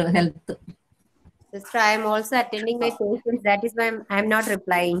our health. Sister, I am also attending my patients. That is why I'm not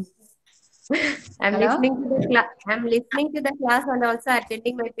replying. I'm Hello? listening to the class. I'm listening to the class and also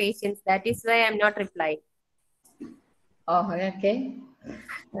attending my patients. That is why I'm not replying. Oh, okay.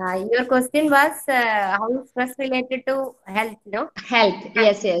 Your question was how is stress related to health, no? Health,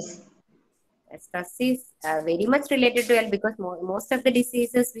 yes, yes. Stress is very much related to health because most of the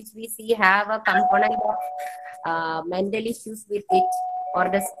diseases which we see have a component of mental issues with it or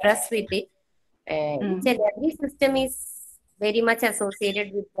the stress with it. Each and every system is very much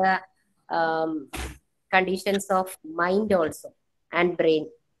associated with the conditions of mind also and brain.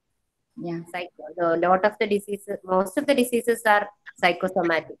 Yeah. A lot of the diseases, most of the diseases are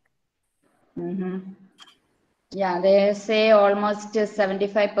psychosomatic. Yeah, they say almost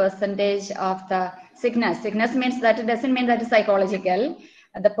 75% of the sickness. Sickness means that it doesn't mean that it's psychological.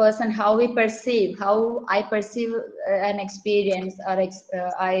 The person, how we perceive, how I perceive an experience, or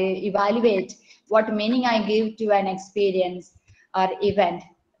I evaluate what meaning I give to an experience or event,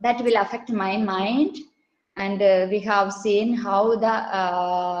 that will affect my mind. And we have seen how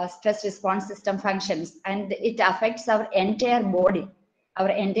the stress response system functions, and it affects our entire body, our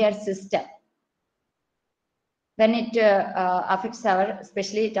entire system. Then it affects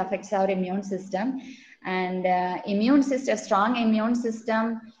especially it affects our immune system, and immune system, strong immune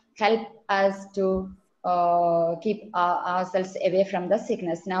system help us to keep ourselves away from the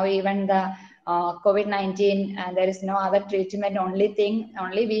sickness. Now even the COVID-19, there is no other treatment, only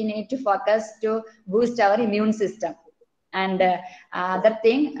we need to focus to boost our immune system. And other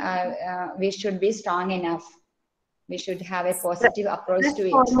thing, we should be strong enough. We should have a positive approach to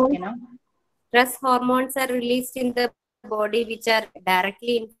it, you know. Stress hormones are released in the body which are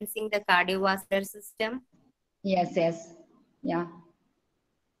directly influencing the cardiovascular system. Yes, yes. Yeah.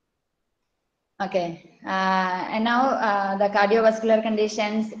 Okay. And now the cardiovascular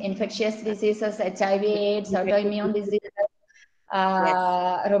conditions, infectious diseases, HIV, AIDS, autoimmune diseases,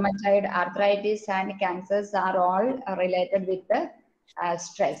 rheumatoid arthritis and cancers are all related with the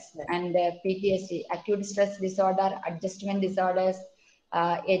stress. And PTSD, acute stress disorder, adjustment disorders,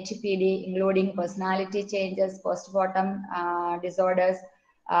 HPD, including personality changes, postpartum disorders,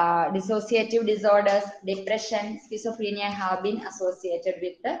 dissociative disorders, depression, schizophrenia have been associated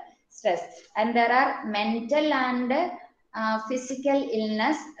with the stress. And there are mental and physical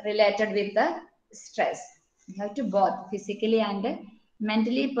illness related with the stress. You have to both physically and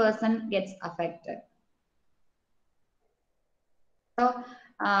mentally person gets affected. So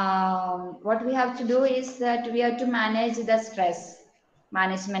what we have to do is that we have to manage the stress,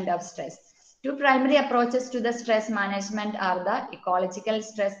 management of stress. Two primary approaches to the stress management are the ecological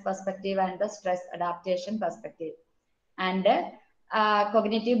stress perspective and the stress adaptation perspective. And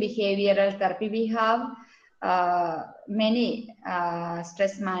cognitive behavioral therapy, we have many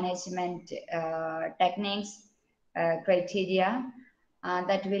stress management techniques, criteria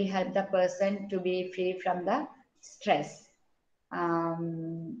that will help the person to be free from the stress.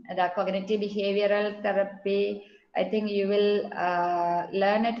 The cognitive behavioral therapy, I think you will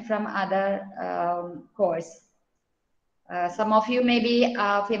learn it from other course. Some of you may be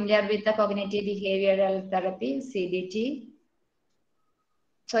familiar with the cognitive behavioral therapy, CBT.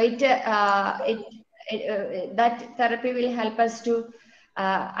 So that therapy will help us to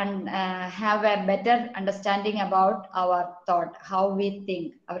have a better understanding about our thought, how we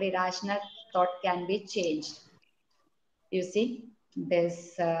think. Our irrational thought can be changed. You see,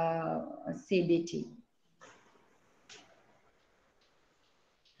 this CBT.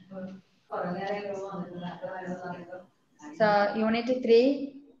 So, Unit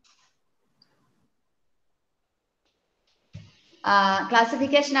 3.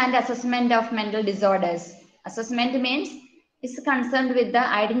 Classification and assessment of mental disorders. Assessment means it's concerned with the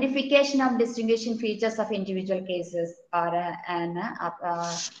identification of distinguishing features of individual cases or an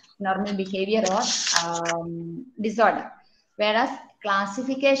normal behavior or disorder. Whereas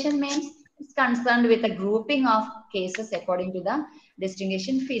classification means it's concerned with the grouping of cases according to the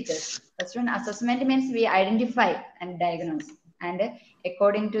distinguishing features. First one, assessment means we identify and diagnose, and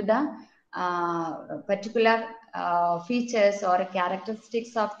according to the particular features or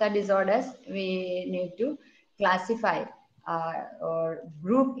characteristics of the disorders, we need to classify or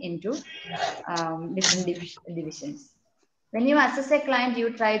group into different divisions. When you assess a client,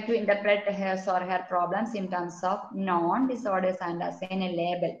 you try to interpret his or her problems in terms of known disorders and assign a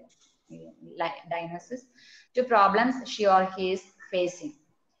label, like diagnosis, to problems she or he is facing.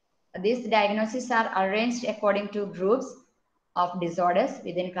 These diagnoses are arranged according to groups of disorders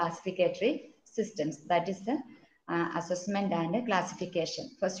within classificatory systems. That is the assessment and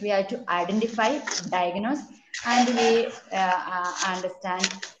classification. First, we have to identify, diagnose, and we understand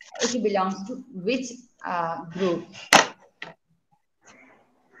it belongs to which group.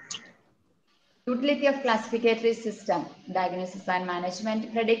 Utility of classificatory system, diagnosis and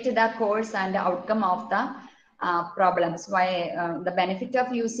management, predict the course and outcome of the problems. Why the benefit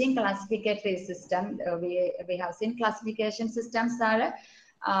of using classificatory system? We have seen classification systems are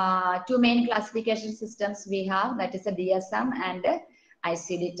two main classification systems we have, that is a DSM and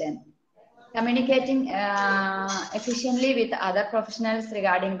ICD-10. Communicating efficiently with other professionals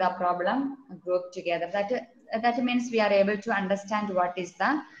regarding the problem grouped together. That means we are able to understand what is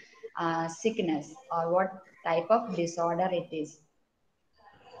the sickness or what type of disorder it is.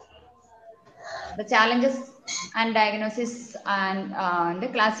 The challenges and diagnosis and the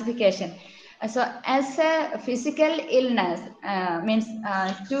classification. So as a physical illness means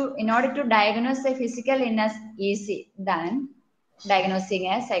in order to diagnose a physical illness easy than diagnosing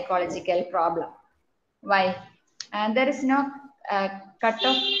a psychological problem. Why? And there is no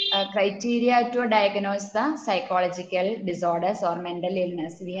cut-off criteria to diagnose the psychological disorders or mental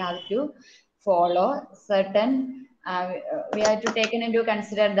illness. We have to follow certain, we have to take into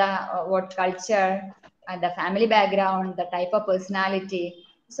consider the what culture and the family background, the type of personality.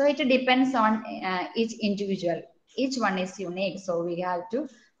 So it depends on each individual. Each one is unique. So we have to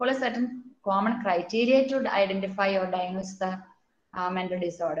follow certain common criteria to identify or diagnose the mental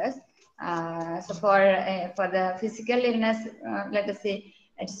disorders. So for the physical illness, let us say,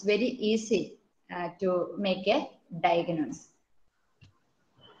 it's very easy to make a diagnosis.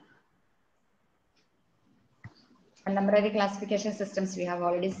 Contemporary classification systems we have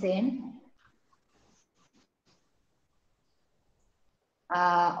already seen.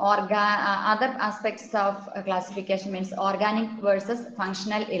 Other aspects of classification means organic versus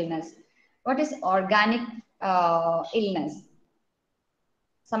functional illness. What is organic illness?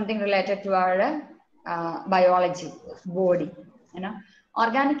 Something related to our biology, body.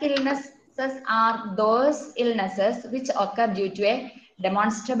 Organic illnesses are those illnesses which occur due to a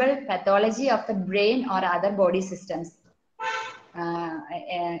demonstrable pathology of the brain or other body systems.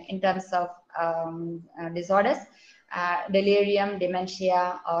 In terms of disorders, delirium,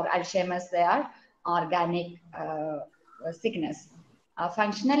 dementia, or Alzheimer's, they are organic sickness.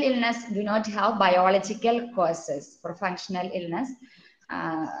 Functional illness do not have biological causes. For functional illness,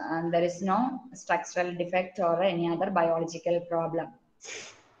 and there is no structural defect or any other biological problem.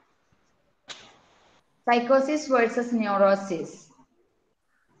 Psychosis versus neurosis.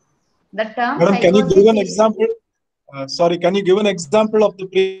 The term Madam, psychosis can you give an example? Sorry, can you give an example of the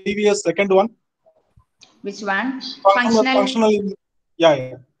previous second one? Which one? Functional.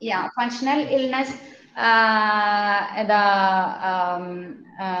 Yeah. Yeah, functional illness.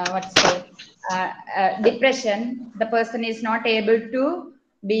 Depression. The person is not able to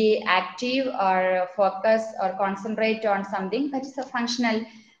be active or focus or concentrate on something. That is a functional.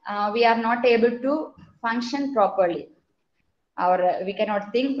 We are not able to function properly. We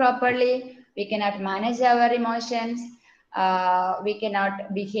cannot think properly. We cannot manage our emotions. We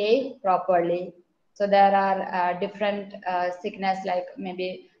cannot behave properly. So there are different sickness, like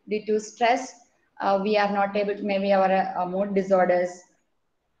maybe due to stress, we are not able to, maybe our mood disorders,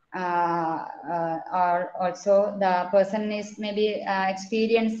 or also the person is maybe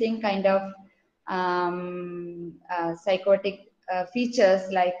experiencing kind of psychotic features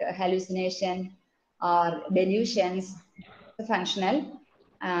like hallucination or delusions, functional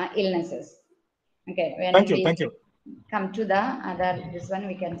illnesses. Okay, when thank you. Come to the other, this one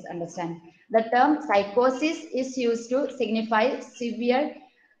we can understand. The term psychosis is used to signify severe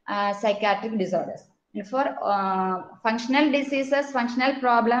psychiatric disorders. And for functional diseases, functional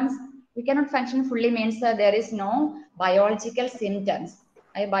problems, we cannot function fully means there is no biological symptoms.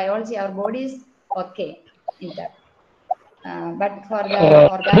 Biology, our body is okay in that. But for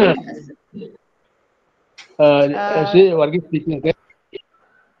the organic... See, Varghese speaking, okay?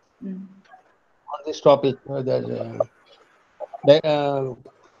 On this topic,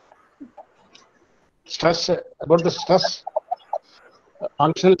 stress, about the stress,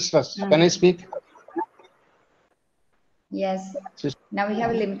 functional stress. Can I speak? Yes. Now we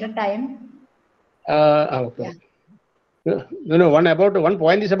have a limited time. Okay. Yeah. No. One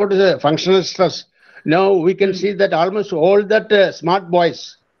point is about the functional stress. Now we can see that almost all that smart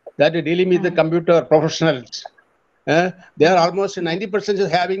boys that are dealing with the computer professionals, they are almost 90%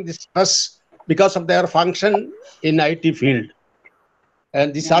 having this stress because of their function in IT field,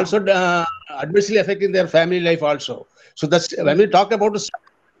 and this also adversely affecting their family life also. So that's when we talk about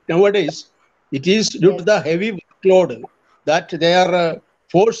nowadays, it is due to the heavy workload that they are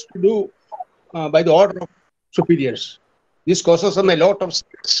forced to do by the order of superiors. This causes them a lot of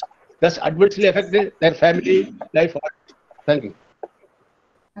stress. Thus adversely affected their family life. Thank you.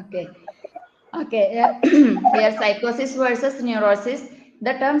 Okay. Here, psychosis versus neurosis.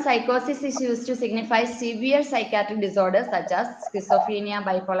 The term psychosis is used to signify severe psychiatric disorders such as schizophrenia,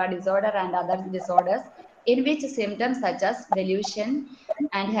 bipolar disorder, and other disorders in which symptoms such as delusion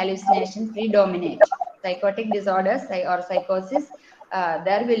and hallucination predominate. Psychotic disorders or psychosis,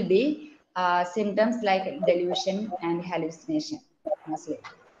 there will be symptoms like delusion and hallucination mostly.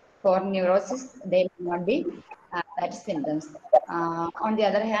 For neurosis, they may not be that symptoms. On the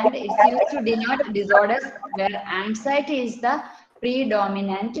other hand, it's used to denote disorders where anxiety is the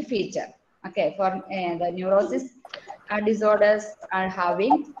predominant feature. Okay, for the neurosis disorders are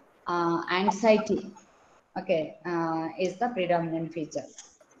having anxiety. Okay, is the predominant feature.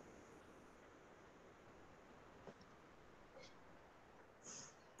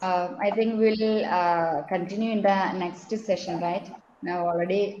 I think we'll continue in the next session, right? Now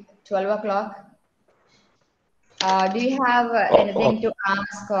already 12 o'clock. Do you have anything to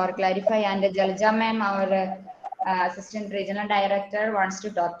ask or clarify? And Jalja ma'am, our Assistant Regional Director, wants to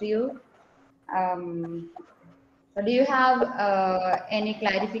talk to you. So do you have any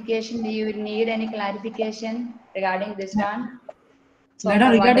clarification? Do you need any clarification regarding this one? So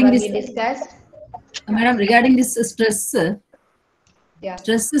Madam, regarding this, we discussed. Madam, regarding this stress, yeah,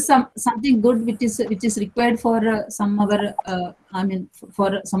 stress is something good which is required for some of our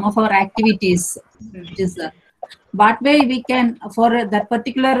for some of our activities. It is what way we can for that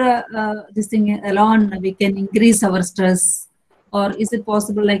particular this thing alone we can increase our stress, or is it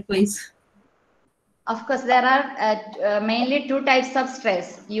possible likewise? Of course, there are mainly two types of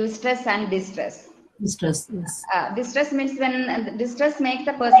stress: eustress and distress. Distress, yes. Distress means when distress makes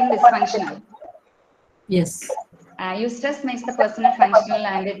the person dysfunctional. Yes. Eustress makes the person functional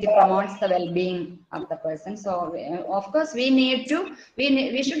and it promotes the well-being of the person. So, of course,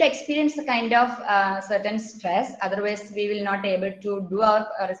 we should experience a kind of certain stress. Otherwise, we will not able to do our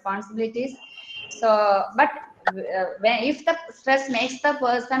responsibilities. So, but if the stress makes the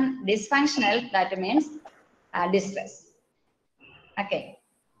person dysfunctional, that means distress. Okay.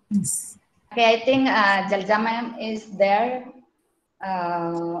 Yes. Okay, I think Jalja ma'am is there.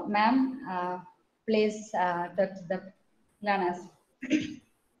 Ma'am, please talk to the learners.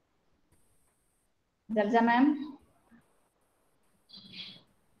 Jalja ma'am.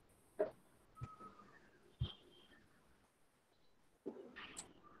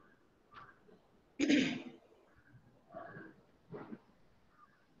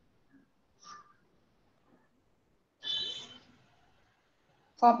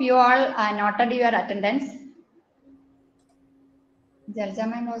 Hope you all noted your attendance. Jalja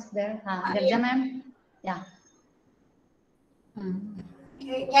ma'am was there. Jalja ma'am. Yeah.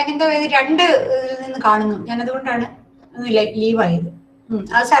 ഞാൻ എന്താ രണ്ട് നിന്ന് കാണുന്നു, ഞാൻ അതുകൊണ്ടാണ് ലീവായത്.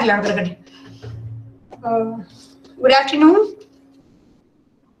 അത് സാറില്ല, അവിടെ കിടക്കട്ടെ. Good afternoon.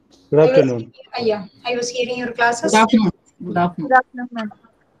 Good afternoon. I was hearing your classes. Good afternoon.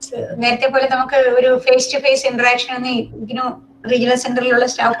 നേരത്തെ പോലെ നമുക്ക് ഒരു ഫേസ് ടു ഫേസ് ഇന്ററാക്ഷൻ ഒന്നും റീജിയണൽ സെന്ററിലുള്ള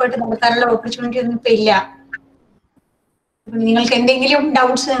സ്റ്റാഫായിട്ട് നടത്താനുള്ള ഓപ്പർച്യൂണിറ്റി ഒന്നും ഇപ്പൊ ഇല്ല. നിങ്ങൾക്ക് എന്തെങ്കിലും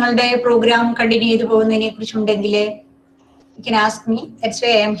ഡൗട്ട്സ് നിങ്ങളുടെ പ്രോഗ്രാം കണ്ടിന്യൂ ചെയ്ത് പോകുന്നതിനെ കുറിച്ചുണ്ടെങ്കിൽ you can ask me. That's why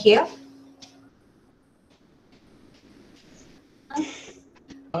I am here.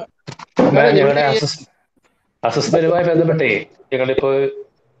 ഞങ്ങളുടെ അസസ്മെന്റുമായി ബന്ധപ്പെട്ടേ ഞങ്ങളിപ്പോ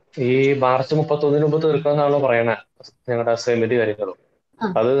ഈ മാർച്ച് 31 മുമ്പ് തീർക്കാന്നാണല്ലോ പറയണേ ഞങ്ങളുടെ അസൈൻമെന്റ് കാര്യങ്ങളും.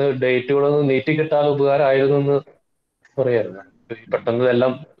 അത് ഡേറ്റുകളൊന്നും നീട്ടി കിട്ടാൻ ഉപകാരമായിരുന്നു എന്ന് പറയായിരുന്നു. പെട്ടെന്ന്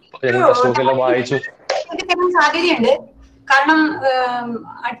എല്ലാം ടെക്സ്റ്റ് ബുക്ക് എല്ലാം വായിച്ചു. സാധ്യതയുണ്ട്, കാരണം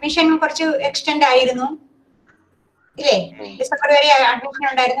അഡ്മിഷൻ കുറച്ച് എക്സ്റ്റെൻഡ് ആയിരുന്നു ഇല്ലേ, ഡിസംബർ വരെ അഡ്മിഷൻ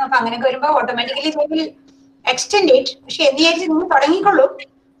ഉണ്ടായിരുന്നു. അപ്പൊ അങ്ങനെയൊക്കെ വരുമ്പോ ഓട്ടോമാറ്റിക്കലി എക്സ്റ്റെൻഡ് ഇറ്റ്. പക്ഷെ എന്ന് വിചാരിച്ച് നിങ്ങൾ തുടങ്ങിക്കൊള്ളൂ.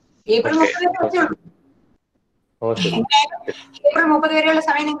 ഏപ്രിൽ 30 വരെ വെച്ചുള്ളൂ. ഏപ്രിൽ 30 വരെയുള്ള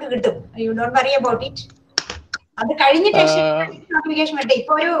സമയം നിങ്ങൾക്ക് കിട്ടും. You don't worry about it. അത് കഴിഞ്ഞിട്ട് നോട്ടിഫിക്കേഷൻ വരട്ടെ.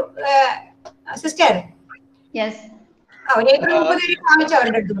 ഇപ്പൊ ഒരു സിസ്റ്റർ ഒരു ഏപ്രിൽ 30 വരെ കാണിച്ചു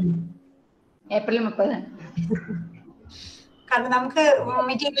അവരുടെ അടുത്ത്. ഏപ്രിൽ 30 കാരണം നമുക്ക്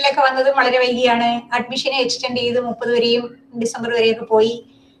മെറ്റീരിയലൊക്കെ വന്നതും വളരെ വൈകിയാണ്. അഡ്മിഷനെ എക്സ്റ്റെൻഡ് ചെയ്ത് 30 വരെയും ഡിസംബർ വരെയൊക്കെ പോയി.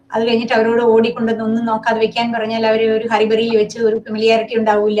 അത് കഴിഞ്ഞിട്ട് അവരോട് ഓടിക്കൊണ്ടൊന്നും ഒന്നും നോക്കാതെ വെക്കാൻ പറഞ്ഞാൽ അവർ ഒരു ഹരിബറിയിൽ വെച്ച് ഒരു ഫെമിലിയാരിറ്റി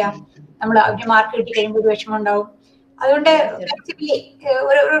ഉണ്ടാവില്ല. നമ്മൾ അവര് മാർക്ക് കിട്ടി കഴിയുമ്പോൾ ഒരു വിഷമം ഉണ്ടാവും. അതുകൊണ്ട്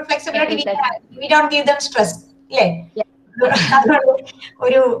ഒരു flexibility we don't give them stress അല്ലേ? അതുകൊണ്ട്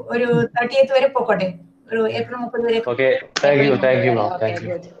ഒരു 30th വരെ പോക്കോട്ടെ, ഒരു ഏപ്രിൽ 30 വരെ. Okay, thank you thank you.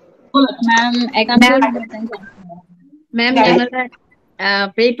 മാം, ഞങ്ങളുടെ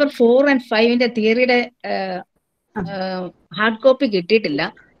പേപ്പർ 4 and 5 തിയറിയുടെ ഹാർഡ് കോപ്പി കിട്ടിയിട്ടില്ല.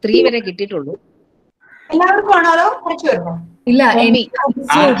 3 വരെ കിട്ടിയിട്ടുള്ളൂ. എല്ലാവർക്കും ആണോ അതോ കുറച്ച് പേർക്കോ? ഇല്ല,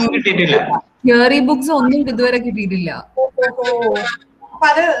 തിയറി ബുക്സ് ഒന്നും ഇതുവരെ കിട്ടിയിട്ടില്ല.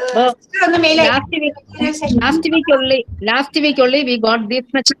 Last week only we got this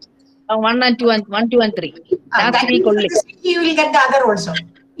much 1 and 2 and 3. Last week only. You will get the other also.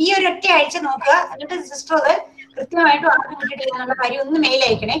 ഈ ഒരു ഒറ്റ ആഴ്ച നോക്കുക. എന്നിട്ട് സിസ്റ്റർ അത് കൃത്യമായിട്ട് ആർക്കും കിട്ടിയിട്ടില്ല എന്നുള്ള കാര്യം ഒന്ന് മെയിൽ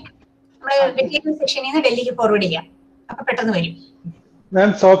അയക്കണേ. നമ്മള് വെറ്റീരിയൽ സെക്ഷനിൽ നിന്ന് ഡൽഹിക്ക് ഫോർവേഡ് ചെയ്യാം. അപ്പൊ പെട്ടെന്ന് വരും. മാം,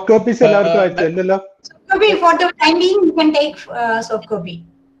 സോഫ്റ്റ് കോപ്പീസ് എല്ലാവർക്കും അയച്ചല്ലോ. Soft copy for the time being you can take soft copy.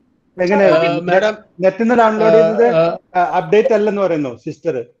 എങ്ങനെ നെറ്റിൽ നിന്ന് ഡൗൺലോഡ് ചെയ്തത് അപ്ഡേറ്റ് അല്ലെന്ന് പറയുന്നു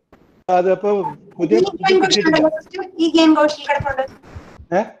സിസ്റ്റർ. അതപ്പോ പുതിയ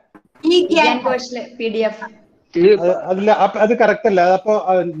അല്ല, അത് കറക്റ്റ് അല്ല. അപ്പൊ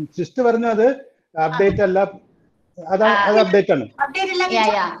സിസ്റ്റർ പറഞ്ഞു അത് അപ്ഡേറ്റ് അല്ല, അത് അപ്ഡേറ്റ് ആണ്.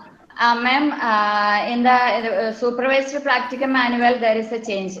 മാം, in the supervised practical manual there is a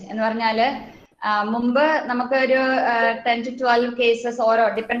change എന്ന് പറഞ്ഞാല് മുമ്പ് നമുക്ക് ഒരു 10 to 12 കേസസ് ഓരോ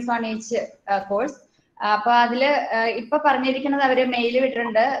ഡിപ്പെൻഡ്സ് ഓൺ ഈച്ച് കോഴ്സ്. അപ്പൊ അതില് ഇപ്പൊ പറഞ്ഞിരിക്കുന്നത് അവര് മെയിൽ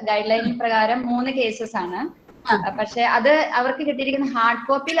വിട്ടിട്ടുണ്ട്. ഗൈഡ് ലൈൻ പ്രകാരം 3 കേസസ് ആണ്. പക്ഷെ അത് അവർക്ക് കിട്ടിയിരിക്കുന്ന ഹാർഡ്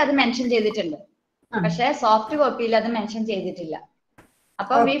കോപ്പിയിൽ അത് മെൻഷൻ ചെയ്തിട്ടുണ്ട്, പക്ഷെ സോഫ്റ്റ് കോപ്പിയിൽ അത് മെൻഷൻ ചെയ്തിട്ടില്ല.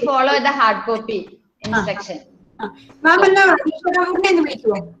 അപ്പൊ V follow the hard copy instruction.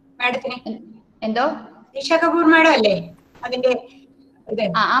 എന്തോ നിഷ കപൂർ മാഡം അല്ലേ അതിന്റെ?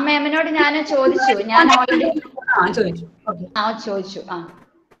 ആ മാമിനോട് ഞാൻ ചോദിച്ചു. ഞാൻ ഓൾറെഡി ചോദിച്ചു.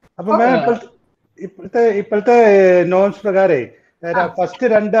 അപ്പൊ ഇപ്പോഴത്തെ നോംസ് പ്രകാരം ഫസ്റ്റ്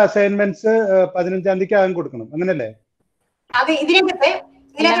 2 അസൈൻമെന്റ്സ് 15-ാം തീയതിക്ക് ആകും കൊടുക്കണം, അങ്ങനല്ലേ? അത് ഇതിനകത്ത്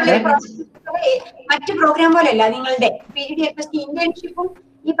മറ്റു പ്രോഗ്രാം പോലെയല്ല. നിങ്ങളുടെ PGDFST ഇന്റേൺഷിപ്പും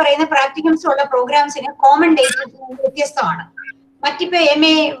ഈ പറയുന്ന പ്രാക്ടിക്കൽസും ഉള്ള പ്രോഗ്രാംസിന് കോമൺ ഡേറ്റ് വ്യത്യസ്തമാണ്. മറ്റിപ്പോ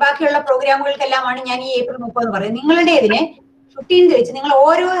MA ബാക്കിയുള്ള പ്രോഗ്രാമുകൾക്കെല്ലാമാണ് ഞാൻ ഈ ഏപ്രിൽ 30 പറയുന്നത്. നിങ്ങളുടെ ഇതിന് 15th വെച്ച് നിങ്ങൾ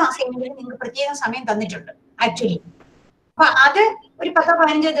ഓരോ അസൈൻമെന്റിനും നിങ്ങൾ പ്രത്യേകം സമയം തന്നിട്ടുണ്ട് ആക്ച്വലി. അപ്പൊ അത് ഒരു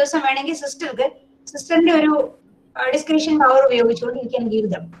 10-15 ദിവസം വേണമെങ്കിൽ സിസ്റ്ററിന്റെ ഒരു ഡിസ്ക്രിപ്ഷൻ പവർ ഉപയോഗിച്ചുകൊണ്ട് you can give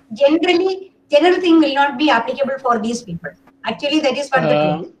dum. General thing will not be applicable for these people. Actually that is what the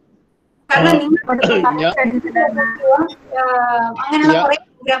truth. കാരണം അങ്ങനെയുള്ള കുറെ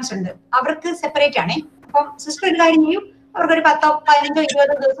പ്രോഗ്രാംസ് ഉണ്ട്, അവർക്ക് സെപ്പറേറ്റ് ആണ്. അപ്പം സിസ്റ്റർ ഒരു കാര്യം ചെയ്യും, അവർക്ക് ഒരു 10, 15,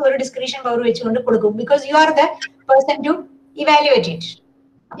 20 ദിവസം ഒരു ഡിസ്ക്രിപ്ഷൻ പവർ വെച്ചുകൊണ്ട് കൊടുക്കും. Because you are the person to evaluate it.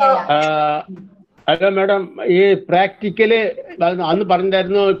 അല്ല മാഡം, ഈ പ്രാക്ടിക്കല് അന്ന്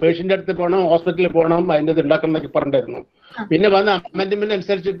പറഞ്ഞിട്ടായിരുന്നു പേഷ്യന്റ് അടുത്ത് പോകണം, ഹോസ്പിറ്റലിൽ പോകണം, അതിൻ്റെ ഇത് ഉണ്ടാക്കണം എന്നൊക്കെ പറഞ്ഞിട്ടായിരുന്നു. പിന്നെ വന്ന അമെന്റ്മെന്റ്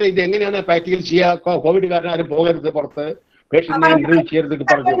അനുസരിച്ചിട്ട് ഇത് എങ്ങനെയാണ് പ്രാക്ടിക്കൽ ചെയ്യുക? കോവിഡ് കാരണം ആരും പോകരുത് പുറത്ത്, പേഷ്യന്റിനെ ഇന്റർവ്യൂ ചെയ്യരുത്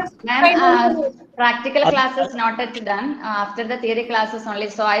പറഞ്ഞു. Practical classes not yet done, after the theory classes only.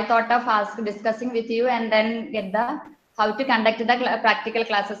 So I thought of discussing with you and then get the how to conduct the practical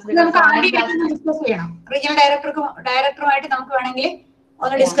classes. Regional ഡയറക്ടറുമായിട്ട് നമുക്ക് വേണമെങ്കിൽ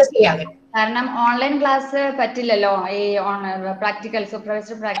ഒന്ന് ഡിസ്കസ് ചെയ്യാം. കാരണം ഓൺലൈൻ ക്ലാസ് പറ്റില്ലല്ലോ, ഈ practical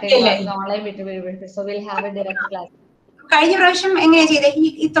supervisor practical class online വിട്ട്. So will have A direct class. കഴിഞ്ഞ പ്രാവശ്യം എങ്ങനെയാ ചെയ്തേ?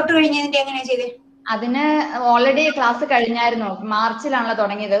 ഈ തൊട്ട് കഴിഞ്ഞതിന്റെ എങ്ങനെയാ ചെയ്തേ? അതിന് ഓൾറെഡി ക്ലാസ് കഴിഞ്ഞായിരുന്നു, മാർച്ചിലാണല്ലോ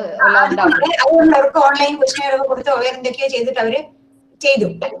തുടങ്ങിയത് ലോക്ക്ഡൌൺ. അതുകൊണ്ട് അവർക്ക് ഓൺലൈൻ ക്വസ്റ്റ്യൻ കൊടുത്ത് എന്തൊക്കെയോ ചെയ്തിട്ട് അവര് ചെയ്തു.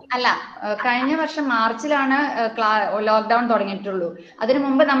 അല്ല, കഴിഞ്ഞ വർഷം മാർച്ചിലാണ് ലോക്ക്ഡൌൺ തുടങ്ങിയിട്ടുള്ളൂ. അതിനു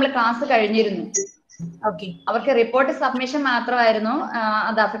മുമ്പ് നമ്മൾ ക്ലാസ് കഴിഞ്ഞിരുന്നു. അവർക്ക് റിപ്പോർട്ട് സബ്മിഷൻ മാത്രമായിരുന്നു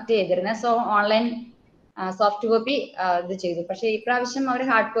അത് അഫക്ട് ചെയ്തിരുന്നത്. സോ ഓൺലൈൻ സോഫ്റ്റ് കോപ്പി ഇത് ചെയ്തു. പക്ഷെ ഇപ്രാവശ്യം അവർ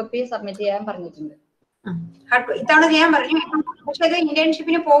ഹാർഡ് കോപ്പി സബ്മിറ്റ് ചെയ്യാൻ പറഞ്ഞിട്ടുണ്ട്. ഇത്തവണ ചെയ്യാൻ പറഞ്ഞു. പക്ഷെ അത്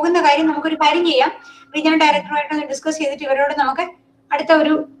ഇന്റേൺഷിപ്പിന് പോകുന്ന കാര്യം നമുക്കൊരു കാര്യം ചെയ്യാം, റീജിയണൽ ഡയറക്ടറുമായിട്ട് ഡിസ്കസ് ചെയ്തിട്ട് ഇവരോട് നമുക്ക് അടുത്ത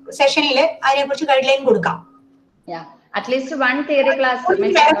ഒരു സെഷനിൽ അതിനെ കുറിച്ച് ഗൈഡ് ലൈൻ കൊടുക്കാം. At least 1 theory class.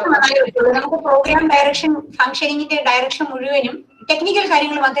 നമുക്ക് പ്രോഗ്രാം ഡയറക്ഷൻ, ഫംഗ്ഷനിങ്ങിന്റെ ഡയറക്ഷൻ മുഴുവനും ടെക്നിക്കൽ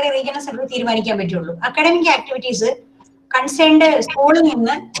കാര്യങ്ങൾ മാത്രമേ റീജിയണൽ സെന്റർ തീരുമാനിക്കാൻ പറ്റുള്ളൂ. അക്കാഡമിക് ആക്ടിവിറ്റീസ് കൺസേൺഡ് സ്കൂളിൽ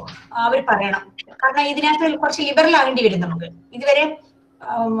നിന്ന് അവർ പറയണം. കാരണം ഇതിനകത്ത് കുറച്ച് ലിബറൽ ആകേണ്ടി വരും. നമുക്ക് ഇതുവരെ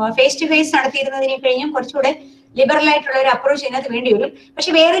ഫേസ് ടു ഫേസ് നടത്തിയിരുന്നതിനെ കഴിഞ്ഞും കുറച്ചുകൂടെ ലിബറൽ ആയിട്ടുള്ള ഒരു അപ്രോച്ച് ഇതിനകത്ത് വേണ്ടി വരും.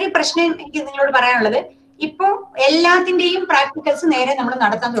 പക്ഷെ വേറൊരു പ്രശ്നം എനിക്ക് നിങ്ങളോട് പറയാനുള്ളത്, ഇപ്പൊ എല്ലാത്തിന്റെയും പ്രാക്ടിക്കൽസ് നേരെ നമ്മൾ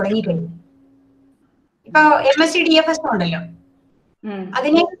നടത്താൻ തുടങ്ങിയിട്ടുണ്ട്. ഇപ്പൊ MSCDFS ഉണ്ടല്ലോ,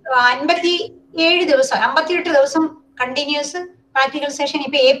 അതിന് 58 ദിവസം കണ്ടിന്യൂസ് പ്രാക്ടിക്കൽ സെഷൻ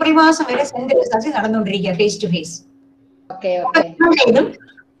ഇപ്പൊ ഏപ്രിൽ മാസം വരെ സെന്റ് റിസർച്ച് നടന്നുകൊണ്ടിരിക്കുക ഫേസ് ടു ഫേസ്.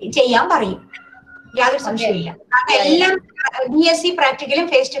 ചെയ്യാൻ പറയും, യാതൊരു സംശയമില്ല. കാരണം എല്ലാം BSc പ്രാക്ടിക്കലും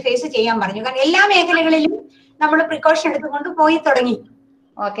ഫേസ് ടു ഫേസ് ചെയ്യാൻ പറഞ്ഞു. കാരണം എല്ലാ മേഖലകളിലും നമ്മൾ പ്രിക്കോഷൻ എടുത്തുകൊണ്ട് പോയി തുടങ്ങി.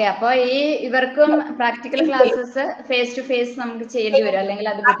 ഓക്കെ, അപ്പൊ ഇവർക്കും practical classes face to face നമുക്ക് ചെയ്യേണ്ടി വരും, അല്ലെങ്കിൽ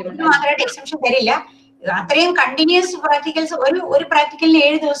അത് ബുദ്ധിമുട്ടാണ്. മാത്രമായിട്ട് എക്സംഷൻ വരില്ല. അത്രയും കണ്ടിന്യൂസ് പ്രാക്ടിക്കൽസ് ഒരു പ്രാക്ടിക്കലിന്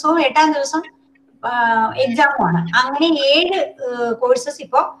 7 ദിവസവും 8-ാം ദിവസം എക്സാമാണ്. അങ്ങനെ 7 കോഴ്സസ്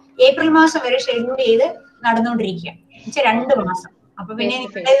ഇപ്പോ ഏപ്രിൽ മാസം വരെ ഷെഡ്യൂൾ ചെയ്ത് നടന്നുകൊണ്ടിരിക്കുക. 2 മാസം. അപ്പൊ പിന്നെ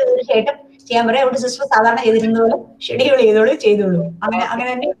തീർച്ചയായിട്ടും ചെയ്യാൻ പറയാം. അവിടെ സിസ്റ്റർ സാധാരണ ചെയ്തിരുന്നതുപോലെ ഷെഡ്യൂൾ ചെയ്തോളൂ. അങ്ങനെ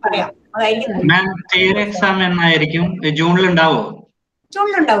തന്നെ പറയാം. തിയറി എക്സാം എന്നായിരിക്കും? ജൂണിലുണ്ടാവോ?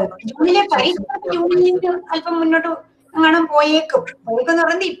 ജൂണിലുണ്ടാവും. ജൂണിലെ പരീക്ഷ ജൂണിലേക്ക് അല്പം മുന്നോട്ട് അങ്ങനെ പോയേക്കും എന്ന്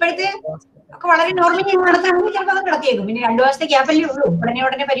പറയുന്നത് ഇപ്പോഴത്തെ ഒക്കെ വളരെ നോർമലി നടത്താണെങ്കിൽ ചിലപ്പോൾ അത് കിടത്തിയേക്കും. പിന്നെ 2 മാസത്തെ ഗ്യാപ്പല്ലേ ഉള്ളൂ.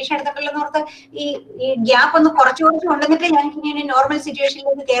 ഉടനെ പരീക്ഷ എടുത്തിട്ടുള്ളൂ എന്ന് ഓർത്ത് ഈ ഗ്യാപ്പ് ഒന്ന് കുറച്ച് കൊണ്ടുവന്നിട്ട് ഞങ്ങൾക്ക് ഇങ്ങനെ നോർമൽ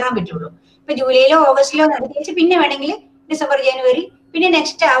സിറ്റുവേഷനിലേക്ക് കയറാൻ പറ്റുള്ളൂ. ഇപ്പൊ ജൂലൈയിലോ ഓഗസ്റ്റിലോ നടത്തി വെച്ച് പിന്നെ വേണമെങ്കിൽ ഡിസംബർ ജനുവരി പിന്നെ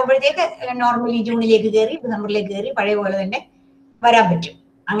നെക്സ്റ്റ് ആകുമ്പോഴത്തേക്ക് നോർമലി ജൂണിലേക്ക് കയറി ഡിസംബറിലേക്ക് കയറി പഴയ പോലെ തന്നെ വരാൻ പറ്റും.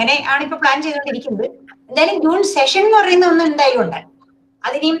 അങ്ങനെ ആണ് ഇപ്പൊ പ്ലാൻ ചെയ്തുകൊണ്ടിരിക്കുന്നത്. എന്തായാലും ജൂൺ സെഷൻ എന്ന് പറയുന്ന ഒന്ന് എന്തായാലും ഉണ്ട്.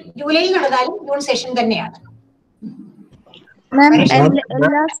 അതിനും ജൂലൈയിൽ നടന്നാലും ജൂൺ സെഷൻ തന്നെയാണ്.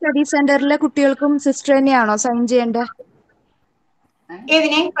 എല്ലാ സ്റ്റഡി സെന്ററിലെ കുട്ടികൾക്കും സിസ്റ്റർ തന്നെയാണോ സൈൻ ചെയ്യേണ്ടത്?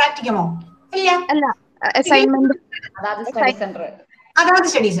 ഏതിനെ? പ്രാക്ടിക്കമോ? അല്ല, അസൈൻമെന്റ് അതാത്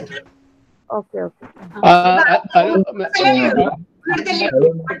study centre. Okay.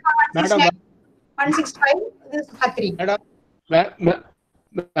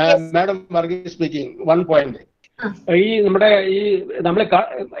 Madam Varghese speaking. 1 point. നമ്മളെ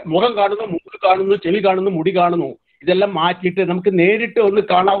മുഖം കാണുന്നു, മൂക്ക് കാണുന്നു, ചെവി കാണുന്നു, മുടി കാണുന്നു, ഇതെല്ലാം മാറ്റിയിട്ട് നമുക്ക് നേരിട്ട് ഒന്ന്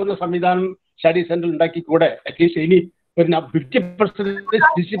കാണാവുന്ന സംവിധാനം സ്റ്റഡി സെന്റർ ഉണ്ടാക്കിക്കൂടെ? അറ്റ്ലീസ്റ്റ് ഇനി 50%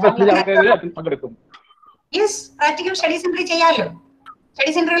 60% ആൾക്കാർ പങ്കെടുക്കും. യെസ്, പ്രാക്ടിക്കൽ സ്റ്റഡി സെന്റർ ചെയ്യാലോ.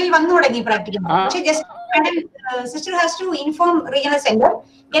 സ്റ്റഡി സെന്ററുകളിൽ വന്നു തുടങ്ങി പ്രാക്ടിക്കൽ. പക്ഷേ sister has to inform regional centre,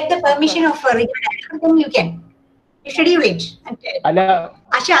 get the permission of regional centre. You can schedule it.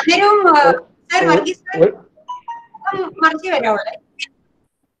 പക്ഷെ അന്നേരവും സർ വർഗീസ് മറിച്ചേ വരാവുള്ളൂ.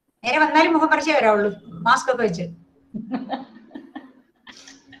 നേരെ വന്നാലും മുഖം പറിച്ചേ വരാവുള്ളൂ, മാസ്ക് ഒക്കെ വെച്ച്.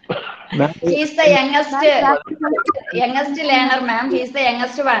 He is the youngest learner, ma'am. He is the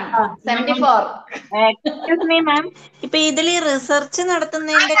youngest one. 74. Excuse me, ma'am. ഇപ്പൊ ഇതില് research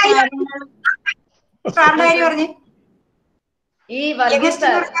നടത്തുന്നതിന്റെ കാര്യങ്ങൾ ഈ youngest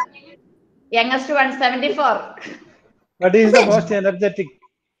one 74. What is the most energetic?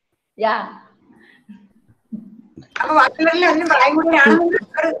 Yeah. അപ്പൊ ബാക്കിയുള്ളവരിൽ അതിന് പ്രായം കൂടിയാണെന്ന്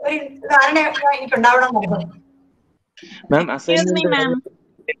ഒരു ധാരണ എനിക്ക് ഉണ്ടാവണം. മാം അസൈൻമെന്റ്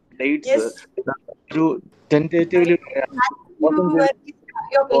ഡേറ്റ്സ് ഒരു ടെന്റേറ്റീവ്ലി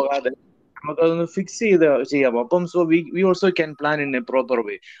പോകാതെ നമുക്കതൊന്ന് ഫിക്സ് ചെയ്ത് ചെയ്യാം. അപ്പം so we also can plan in A proper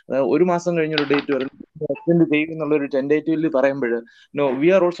വേ. 1 മാസം കഴിഞ്ഞൊരു ഡേറ്റ് വരും അറ്റൻഡ് ചെയ്യുന്നുള്ള ഒരു ടെന്റേറ്റീവ്ലി പറയുമ്പോൾ no V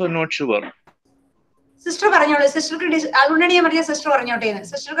are also not sure. Sister പറഞ്ഞോളൂ. സിസ്റ്റർക്ക് അതുകൊണ്ടാണ് ഞാൻ പറഞ്ഞ സിസ്റ്റർ പറഞ്ഞോട്ടെ.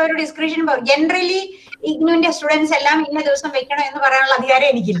 സിസ്റ്റർക്ക് ഒരു ഡിസ്ക്രിപ്ഷൻ. ജനറലി ഇഗ്നുവിന്റെ സ്റ്റുഡൻസ് എല്ലാം ഇന്ന ദിവസം വെക്കണം എന്ന് പറയാനുള്ള അധികാരം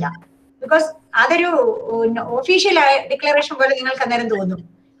എനിക്കില്ല. ബിക്കോസ് അതൊരു ഒഫീഷ്യൽ ഡിക്ലറേഷൻ പോലെ നിങ്ങൾക്ക് അന്നേരം തോന്നും.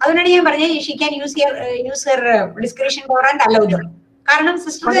 അതുകൊണ്ടാണ് ഞാൻ പറഞ്ഞത് she can use her description power and allow dum. കാരണം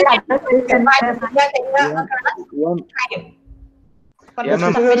സിസ്റ്റർ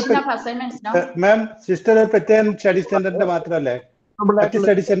മാം സിസ്റ്റർ പ്രത്യേകം സ്റ്റഡി സെന്ററിന്റെ മാത്രമല്ലേ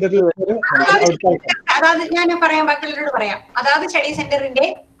സ്റ്റഡി സെന്ററിൽ? അതായത് ഞാൻ പറയാം, ബാക്കിയുള്ളവരോട് പറയാം. അതായത് സ്റ്റഡി സെന്ററിന്റെ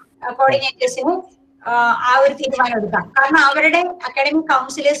കോർഡിനേറ്റേഴ്സിന് ആ ഒരു തീരുമാനം എടുക്കാം. കാരണം അവരുടെ അക്കാഡമിക്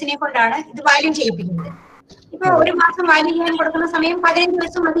കൗൺസിലേഴ്സിനെ കൊണ്ടാണ് ഇത് വാല്യൂ ചെയ്യിപ്പിക്കുന്നത്. ഇപ്പൊ 1 മാസം വാല്യൂ ചെയ്യാൻ കൊടുക്കുന്ന സമയം 15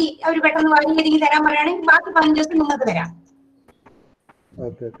 ദിവസം മതി. അവർ പെട്ടെന്ന് വാല്യൂ ചെയ്തെങ്കിൽ തരാൻ പറയുകയാണെങ്കിൽ ബാക്കി 15 ദിവസം നിങ്ങൾക്ക് തരാം.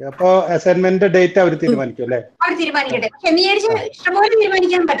 അപ്പൊ അസൈൻമെന്റ് ഡേറ്റ് അവർ തീരുമാനിക്കും അല്ലേ? അവർ തീരുമാനിക്കട്ടെ. പക്ഷെ എന്ന് വിചാരിച്ച് ഇഷ്ടംപോലെ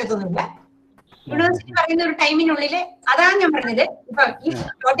തീരുമാനിക്കാൻ പറ്റത്തൊന്നുമില്ല. യൂണിവേഴ്സിറ്റി പറയുന്ന ഒരു ടൈമിനുള്ളിൽ. അതാണ് ഞാൻ പറഞ്ഞത്. ഇപ്പൊ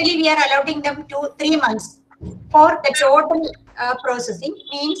totally V R അലൗട്ടിംഗ് dum 2-3 months for the total processing,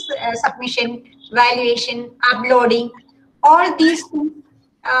 means submission, valuation, uploading, all these things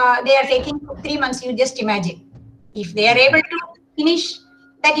they are taking 3 months. You just imagine if they are able to finish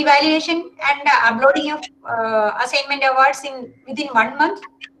that evaluation and uploading of assignment awards within 1 month,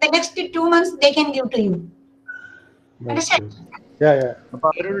 the next 2 months they can give to you. Understand?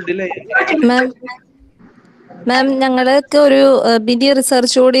 മാം ഞങ്ങൾക്ക് ഒരു mini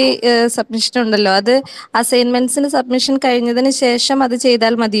research കൂടി submission ഉണ്ടല്ലോ, അത് അസൈൻമെന്റ്സിന് submission കഴിഞ്ഞതിന് ശേഷം അത്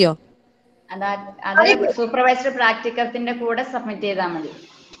ചെയ്താൽ മതിയോ? അത് സൂപ്പർവൈസ്ഡ് പ്രാക്ടിക്കത്തിന്റെ കൂടെ സബ്മിറ്റ് ചെയ്താൽ മതി.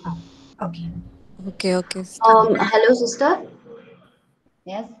 Okay. Hello sister.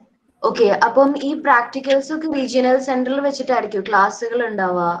 Yes. Okay, അപ്പം ഈ പ്രാക്ടിക്കൽസ് ഒക്കെ റീജിയണൽ സെന്ററിൽ വെച്ചിട്ടായിരിക്കും ക്ലാസ്സുകൾ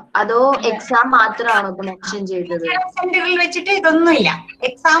ഉണ്ടാവുക, അതോ എക്സാം മാത്രമാണോ ഇപ്പൊ മെൻഷൻ ചെയ്തത്? സെന്ററിൽ വെച്ചിട്ട് ഇതൊന്നുമില്ല.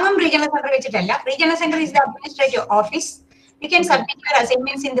 എക്സാമും regional centre വെച്ചിട്ടല്ല. Regional centre is the administrative office. You can submit your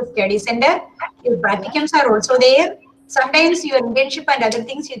assignments in the study center. Your practicums are also there. Sometimes your internship and other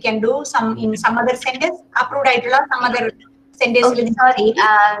things you can do in some other centers, approved ആയിട്ടുള്ള some other centers. Okay, sorry,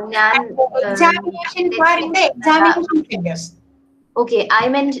 examinations are in the examination centers. Okay,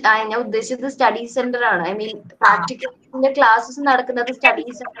 I know this is the study center ആണ്. I mean പ്രാക്ടിക്കലിന്റെ classes നടക്കുന്നത് study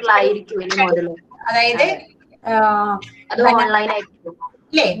സെന്ററിലായിരിക്കും ഇനി മുതൽ. അതായത് അത് online ആയിരിക്കും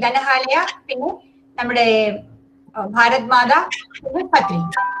അല്ലേ? ധനഹാലയ, പിന്നെ നമ്മുടെ ഭാരത് മാതാ, പിന്നെ പത്രി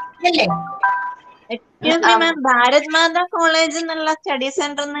അല്ലേ? ഭാരത് മാതാ കോളേജ് എന്നുള്ള സ്റ്റഡി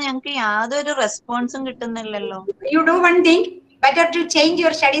സെന്ററിൽ ഞങ്ങൾക്ക് യാതൊരു റെസ്പോൺസും കിട്ടുന്നില്ലല്ലോ. You do one thing, better to change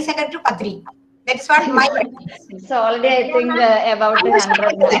your study center to Patri. That is what my so already I think about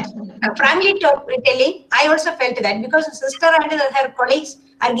 100. Frankly telling, I also felt that because sister and her colleagues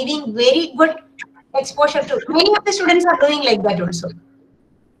are giving very good exposure to many of the students are doing like that also.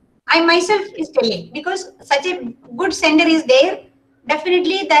 I myself is telling, because such a good center is there,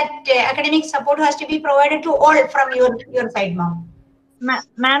 definitely that academic support has to be provided to all from your side, ma'am.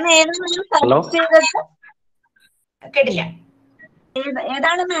 Ma'am, കേട്ടില്ല.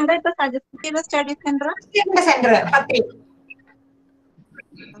 ഏതാണ് madam ഇപ്പൊ suggest ചെയ്ത study centre? Centre പത്രി.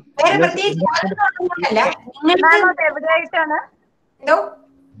 വേറെ പ്രത്യേകിച്ച് അല്ല. അത് എവിടെയായിട്ടാണ്? എന്തോ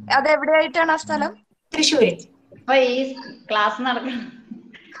അത് എവിടെയായിട്ടാണ് ആ സ്ഥലം? തൃശ്ശൂര്. അപ്പൊ ഈ ക്ലാസ് നടക്കുന്നത്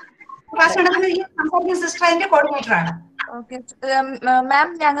സിസ്റ്റർ അതിന്റെ കോർഡിനേറ്റർ ആണ്. ഓക്കെ മാം,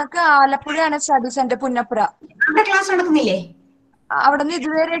 ഞങ്ങൾക്ക് ആലപ്പുഴയാണ് സ്റ്റഡി സെന്റർ, പുന്നപ്പുറ. അവിടെ ക്ലാസ് നടക്കുന്നില്ലേ? അവിടെ നിന്ന്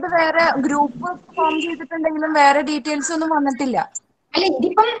ഇതുവരെയായിട്ട് വേറെ ഗ്രൂപ്പ് ഫോം ചെയ്തിട്ടുണ്ടെങ്കിലും വേറെ ഡീറ്റെയിൽസ് ഒന്നും വന്നിട്ടില്ല. അല്ല,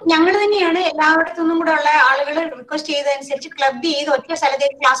 ഇതിപ്പം ഞങ്ങൾ തന്നെയാണ് എല്ലായിടത്തുനിന്നും കൂടെ ഉള്ള ആളുകൾ റിക്വസ്റ്റ് ചെയ്തതനുസരിച്ച് ക്ലബ് ചെയ്ത് ഒറ്റ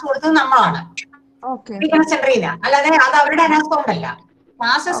സ്ഥലത്തേക്ക് ക്ലാസ് കൊടുത്തത് നമ്മളാണ്. സെന്റർ ചെയ്ത, അല്ലാതെ അത് അവരുടെ അനാസ്കൗണ്ട് അല്ല.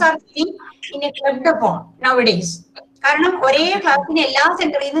 Classes are in A clubbed form നൗഡേയ്സ്. കാരണം ഒരേ ക്ലാസ്സിന് എല്ലാ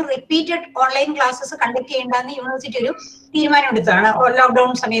സെന്ററിൽ നിന്നും repeated online classes conduct ചെയ്യേണ്ടെന്ന് university ഒരു തീരുമാനം എടുത്തതാണ്.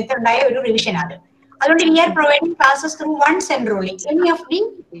 ലോക്ക്ഡൌൺ സമയത്ത് ഉണ്ടായ ഒരു റിവിഷൻ അത്. അതുകൊണ്ട് V R providing classes through one centre only. Any of the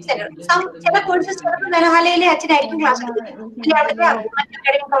centre. ചില കോഴ്സസ് ചിലപ്പോൾ ധനഹാലയിലെ അച്ഛനായിരിക്കും ക്ലാസ് എടുക്കുന്നത്, അവിടുത്തെ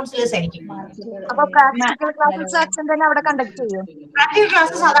അക്കാഡമിക് കൗൺസിലേഴ്സ് ആയിരിക്കും. അപ്പൊ പ്രാക്ടിക്കൽ ക്ലാസ്സസ് അച്ഛൻ തന്നെ അവിടെ കണ്ടക്ട് ചെയ്യും? പ്രാക്ടിക്കൽ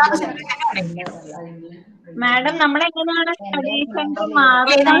ക്ലാസ്സസ് അതാണ് സെന്ററിൽ തന്നെ conduct. Madam, നമ്മളെങ്ങനെയാണ് study centre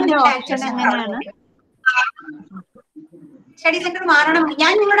മാറുന്നതിന്റെ option എങ്ങനെയാണ്? സ്റ്റഡി സെന്റർ മാറണം.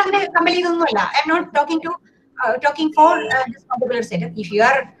 ഞാൻ നിങ്ങളുടെ അങ്ങനെ കമ്പനി ഇതൊന്നുമല്ല. I am not talking for this particular centre. If you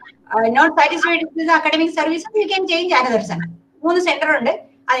are not satisfied with the academic services you can change another centre. 3 centre ഉണ്ട്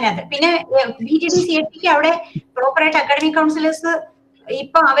അതിനകത്ത്. പിന്നെ BTD CFTക്ക് അവിടെ പ്രോപ്പറായിട്ട് അക്കാഡമിക് കൗൺസിലേഴ്സ്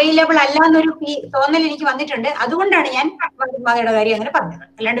ഇപ്പൊ അവൈലബിൾ അല്ല എന്നൊരു തോന്നൽ എനിക്ക് വന്നിട്ടുണ്ട്. അതുകൊണ്ടാണ് ഞാൻ മകളുടെ കാര്യം അങ്ങനെ പറഞ്ഞത്.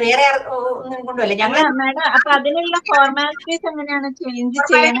 അല്ലാണ്ട് വേറെ ഒന്നും കൊണ്ടുമല്ല. ഞങ്ങൾ അതിനുള്ള ഫോർമാലിറ്റീസ് എങ്ങനെയാണ് ചേഞ്ച്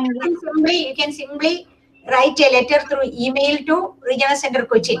ചെയ്യണമെങ്കിൽ? You can simply write a letter through email to Regional Centre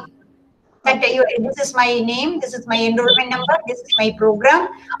Cochin. That this is my name, this is my enrollment number, this is my program.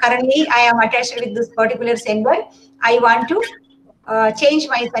 Currently, I am attached with this particular center. I want to change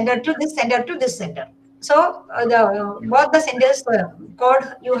my center to this center to this center. So, both the centers code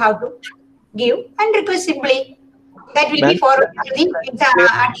you have to give and request simply. That will be for the exam.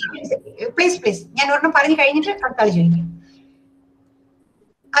 Please. ഞാൻ ഒരെണ്ണം പറഞ്ഞു കഴിഞ്ഞിട്ട് അടുത്ത ചോദിക്കും.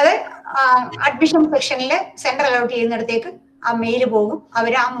 അത് admission സെക്ഷനിൽ centre allot ചെയ്യുന്നിടത്തേക്ക് ആ mail പോകും.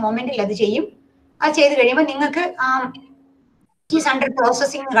 അവർ ആ മൊമെന്റിൽ അത് ചെയ്യും. അത് ചെയ്ത് കഴിയുമ്പോൾ നിങ്ങൾക്ക് ഇറ്റ് ഈസ് അണ്ടർ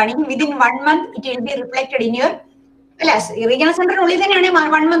പ്രോസസിംഗ് കാണിക്കും. Within 1 month it will be reflected in your. അല്ല, റീജിയണൽ സെന്ററിനുള്ളിൽ തന്നെയാണെങ്കിൽ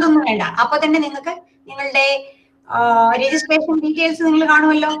 1 month ഒന്നും വേണ്ട. അപ്പൊ തന്നെ നിങ്ങൾക്ക് നിങ്ങളുടെ രജിസ്ട്രേഷൻ ഡീറ്റെയിൽസ് നിങ്ങൾ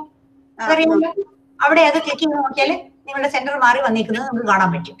കാണുമല്ലോ, അതറിയാമല്ലോ. അവിടെ അത് ക്ലിക്ക് ചെയ്ത് നോക്കിയാൽ നിങ്ങളുടെ സെന്റർ മാറി വന്നിരിക്കുന്നത് നമുക്ക് കാണാൻ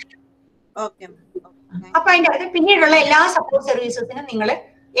പറ്റും. അപ്പൊ അതിന്റെ അകത്ത് പിന്നീടുള്ള എല്ലാ സപ്പോർട്ട് സർവീസസിനും നിങ്ങൾ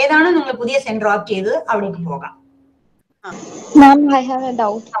ഏതാണോ നിങ്ങൾ പുതിയ സെന്റർ ഓപ്റ്റ് ചെയ്തത് അവിടേക്ക് പോകാം. മാം, ഐ ഹാവ് എ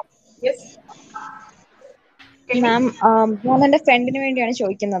ഡൗട്ട്. മാം, ഞാൻ എന്റെ ഫ്രണ്ടിന് വേണ്ടിയാണ്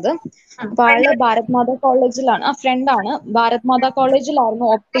ചോദിക്കുന്നത്. അപ്പൊ ആള് ഭാരത് മാതാ കോളേജിലാണ്, ആ ഫ്രണ്ടാണ്, ഭാരത് മാതാ കോളേജിലായിരുന്നു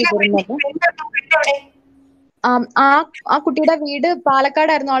ഓപ്റ്റ് ചെയ്തിരുന്നത്. ആ കുട്ടിയുടെ വീട്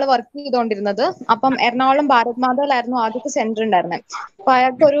പാലക്കാടായിരുന്നു ആള് വർക്ക് ചെയ്തുകൊണ്ടിരുന്നത്. അപ്പം എറണാകുളം ഭാരത് മാതായിലായിരുന്നു ആദ്യത്തെ സെന്റർ ഉണ്ടായിരുന്നത്. അപ്പൊ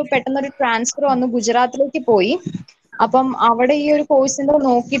അയാൾക്ക് പെട്ടെന്നൊരു ട്രാൻസ്ഫർ വന്ന് ഗുജറാത്തിലേക്ക് പോയി. അപ്പം അവിടെ ഈ ഒരു കോഴ്സിന്റെ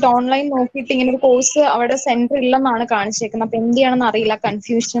നോക്കിയിട്ട് ഓൺലൈൻ നോക്കിയിട്ട് ഇങ്ങനെ ഒരു കോഴ്സ് അവിടെ സെന്റർ ഇല്ലെന്നാണ് കാണിച്ചേക്കുന്നത്. അപ്പൊ എന്ത് ചെയ്യണമെന്ന് അറിയില്ല,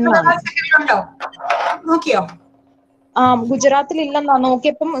 കൺഫ്യൂഷനിലാണ്. ഗുജറാത്തിൽ ഇല്ലെന്നാ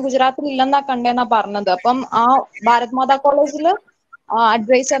നോക്കിയപ്പം ഗുജറാത്തിൽ ഇല്ലെന്നാ കണ്ടേന്നാ പറഞ്ഞത്. അപ്പം ആ ഭാരത് മാതാ കോളേജില്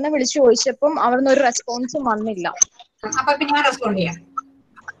അഡ്വൈസറിനെ വിളിച്ചു ചോദിച്ചപ്പം അവിടുന്ന് ഒരു റെസ്പോൺസും വന്നില്ല. അപ്പൊ പിന്നെ ഞാൻ റെസ്പോണ്ട് ചെയ്യാം.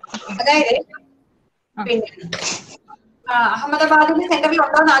 അതായത് പിന്നെ അഹമ്മദാബാദിന്റെ സെന്ററിൽ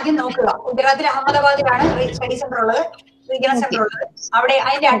ഉണ്ടോ എന്ന് ആദ്യം നോക്കുക. ഗുജറാത്തിൽ അഹമ്മദാബാദിലാണ് സ്റ്റഡി സെന്റർ ഉള്ളത്, റീജിയണൽ സെന്റർ ഉള്ളത്. അവിടെ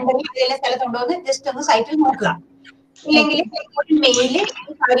അതിന്റെ അണ്ടറിൽ ഏതെങ്കിലും സ്ഥലത്തുണ്ടോ എന്ന് ജസ്റ്റ് ഒന്ന് സൈറ്റിൽ നോക്കുക. ഇല്ലെങ്കിൽ ഒരു മെയില്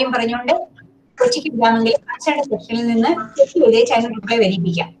കാര്യം പറഞ്ഞുകൊണ്ട് കൊച്ചിക്ക് ഇടാമെങ്കിൽ അച്ഛന്റെ സെക്ഷനിൽ നിന്ന് ചെക്ക് ചെയ്തേ ചൈന റിപ്ലൈ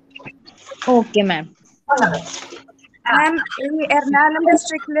വരിപ്പിക്കാം. Okay ma'am. മാം ഈ എറണാകുളം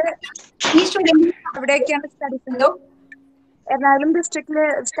ഡിസ്ട്രിക്റ്റില് ഈ സ്റ്റുഡന്റ് എവിടെയൊക്കെയാണ് study centre? Ernakulam ഡിസ്ട്രിക്റ്റില്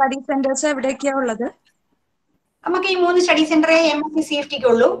study centres എവിടെയൊക്കെയാ ഉള്ളത്? നമുക്ക് ഈ 3 സ്റ്റഡി സെന്ററേ MSCCFTക്ക്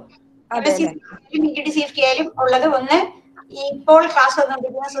ഉള്ളൂ. MSCCFT ആയാലും ഉള്ളത് ഒന്ന് ഇപ്പോൾ ക്ലാസ്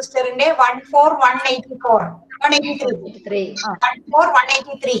വന്നുകൊണ്ടിരിക്കുന്ന സിസ്റ്ററിന്റെ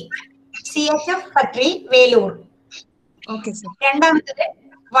 14183 CHF പത്രി വേലൂർ. രണ്ടാമത്തത്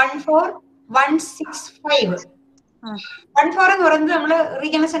 14165. 14 എന്ന് പറയുന്നത് നമ്മള്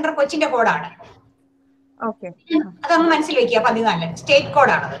റീജിയണൽ സെന്റർ കൊച്ചിന്റെ കോഡാണ്. അതൊന്ന് മനസ്സിൽ വെക്കുക. 14 സ്റ്റേറ്റ്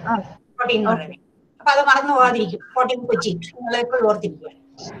കോഡാണത്. 14. അപ്പൊ അത് മറന്നു പോകാതിരിക്കും. 14 കൊച്ചി നിങ്ങൾ എപ്പോഴും ഓർത്തിരിക്കുക.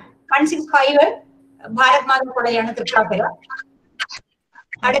 165 ഭാരത് മാതാ കോളേജാണ് തൃക്കാക്കര.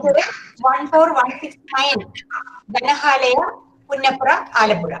 അടുത്തത് 14169 ധനഹാലയ പുന്നപ്ര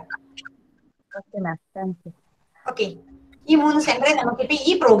ആലപ്പുഴ. ഓക്കെ, ഈ 3 സെന്ററേ നമുക്കിപ്പോ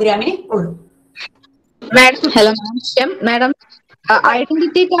ഈ പ്രോഗ്രാമിന് ഉള്ളൂ. Madam hello madam,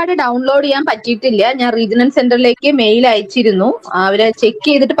 identity card download ചെയ്യാൻ പറ്റിയിട്ടില്ല. ഞാൻ റീജിയണൽ സെന്ററിലേക്ക് മെയിൽ അയച്ചിരുന്നു. അവര് ചെക്ക്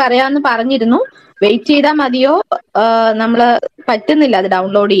ചെയ്തിട്ട് പറയാമെന്ന് പറഞ്ഞിരുന്നു. വെയിറ്റ് ചെയ്താൽ മതിയോ? നമ്മള് പറ്റുന്നില്ല അത്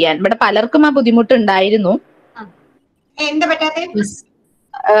ഡൗൺലോഡ് ചെയ്യാൻ. ഇവിടെ പലർക്കും ആ ബുദ്ധിമുട്ടുണ്ടായിരുന്നു. എന്താ പറ്റാത്തെ?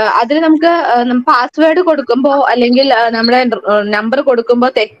 അതിൽ നമുക്ക് പാസ്വേഡ് കൊടുക്കുമ്പോ അല്ലെങ്കിൽ നമ്മുടെ നമ്പർ കൊടുക്കുമ്പോ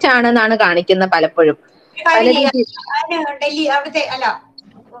തെറ്റാണെന്നാണ് കാണിക്കുന്നത് പലപ്പോഴും. ഡൽഹി അവിടുത്തെ അല്ല,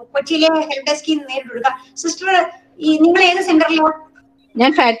 കൊച്ചിയിലെ ഹെൽപ്പ് ഡെസ്കിൽ നേരിട്ട് കൊടുക്കാം. സിസ്റ്റർ, നിങ്ങൾ ഏത് സെന്ററിലോ? ഞാൻ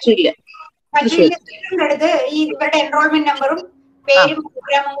ഫാക്ടറിയില്. ഫാക്ടറിയിലെ അടുത്ത് ഈ ഇവരുടെ എൻറോൾമെന്റ് നമ്പറും പേരും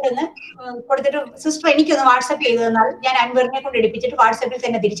പ്രോഗ്രാമും കൂടെ ഒന്ന് കൊടുത്തിട്ട് സിസ്റ്റർ എനിക്കൊന്ന് വാട്സ്ആപ്പ് ചെയ്ത് തന്നാൽ ഞാൻ അൻവറിനെ കൊണ്ട് എടുപ്പിച്ചിട്ട് വാട്സ്ആപ്പിൽ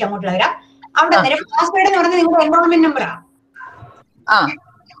തന്നെ തിരിച്ചങ്ങോട്ട് വരാം. അവിടെ നേരം പാസ്വേഡ് എന്ന് പറയുന്നത് നിങ്ങളുടെ എൻറോൾമെന്റ് നമ്പറാ.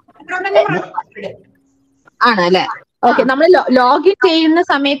 എൻറോൾമെന്റ് നമ്പർ ആണല്ലേ? ഓക്കെ, നമ്മൾ ലോഗിൻ ചെയ്യുന്ന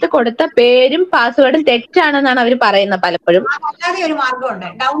സമയത്ത് കൊടുത്ത പേരും പാസ്വേഡും തെറ്റാണെന്നാണ് അവർ പറയുന്നത് പലപ്പോഴും. അല്ലാതെ ഒരു മാർഗമുണ്ട്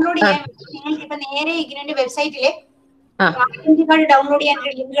ഡൗൺലോഡ് ചെയ്യാൻ. നിങ്ങൾക്ക് ഇപ്പൊ നേരെ ഇഗ്നോന്റെ വെബ്സൈറ്റിലെ ഐഡന്റിറ്റി കാർഡ് ഡൗൺലോഡ് ചെയ്യാൻ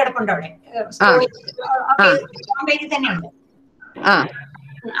ഒരു ലിങ്ക് കിടപ്പുണ്ട്. അവിടെ പേജിൽ തന്നെ ഉണ്ട്.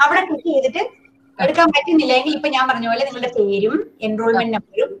 അവിടെ ക്ലിക്ക് ചെയ്തിട്ട് എടുക്കാൻ പറ്റുന്നില്ല എങ്കിൽ ഇപ്പൊ ഞാൻ പറഞ്ഞ പോലെ നിങ്ങളുടെ പേരും എൻറോൾമെന്റ്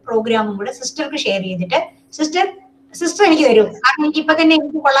നമ്പറും പ്രോഗ്രാമും കൂടെ സിസ്റ്റർക്ക് ഷെയർ ചെയ്തിട്ട് സിസ്റ്റർ എനിക്ക് തരും. കാരണം എനിക്ക് ഇപ്പൊ തന്നെ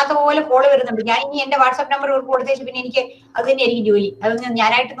എനിക്ക് കൊള്ളാത്ത പോലെ കോള് വരുന്നുണ്ട്. ഞാൻ ഇനി എന്റെ വാട്സ്ആപ്പ് നമ്പർ കൊടുത്തേച്ച് പിന്നെ എനിക്ക് അത് തന്നെയായിരിക്കും ജോലി. അതൊന്നും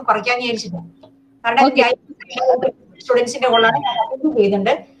ഞാനായിട്ടൊന്ന് കുറയ്ക്കാന്ന് വിചാരിച്ചില്ല. കാരണം സ്റ്റുഡൻസിന്റെ കോളാണ് ഞാൻ അറ്റൻഡ്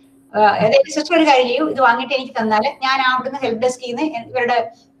ചെയ്യുന്നുണ്ട്. അതായത് സിസ്റ്റർ ഒരു കാര്യം ചെയ്യും, ഇത് വാങ്ങിയിട്ട് എനിക്ക് തന്നാല് ഞാൻ അവിടുന്ന് ഹെൽപ്പ് ഡെസ്കിൽ നിന്ന് ഇവരുടെ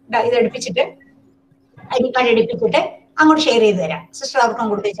ഇത് എടുപ്പിച്ചിട്ട് ഐഡി കാർഡ് എടുപ്പിച്ചിട്ട് അങ്ങോട്ട് ഷെയർ ചെയ്ത് തരാം. സിസ്റ്റർ അവർക്കും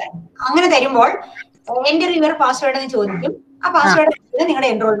കൊടുത്തേച്ചാൽ അങ്ങനെ തരുമ്പോൾ എന്റെ റിവർ പാസ്വേഡ് എന്ന് ചോദിക്കും. ആ പാസ്വേഡ് നിങ്ങളുടെ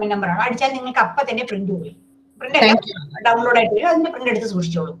എൻറോൾമെന്റ് നമ്പർ ആണ്. അടിച്ചാൽ നിങ്ങൾക്ക് അപ്പൊ തന്നെ പ്രിന്റ് വരും. പ്രിന്റ് അല്ല, ഡൗൺലോഡ് ആയിട്ട് വരും. അതിന്റെ പ്രിന്റ് എടുത്ത്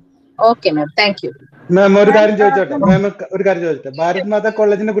സൂക്ഷിച്ചോളൂ. Okay ma'am, thank you. മാം ഒരു കാര്യം ചോദിച്ചോട്ടെ. ഭാരത് മാതാ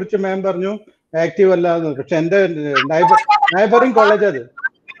കോളേജിനെ കുറിച്ച് മാം പറഞ്ഞു ആക്റ്റീവ് അല്ല. പക്ഷെ എന്റെ നൈബറിംഗ് കോളേജ് അത്.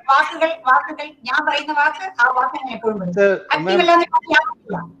 വാക്കുകൾ ഞാൻ പറയുന്ന വാക്ക് ആ വാക്ക് ഞാൻ എപ്പോഴും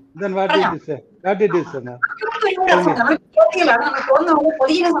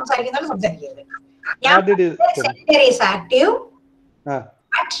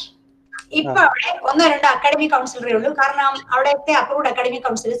ഇപ്പൊ അവിടെ 1-2 അക്കാഡമിക് കൗൺസിലറേ ഉള്ളൂ. കാരണം അവിടത്തെ അപ്രൂവ്ഡ് അക്കാഡമിക്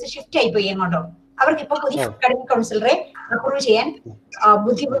കൗൺസിലേഴ്സ് ഷിഫ്റ്റ് ആയി പോയി എങ്ങോട്ടോ. അവർക്ക് ഇപ്പൊ പുതിയ അക്കാഡമിക് കൗൺസിലറെ അപ്രൂവ് ചെയ്യാൻ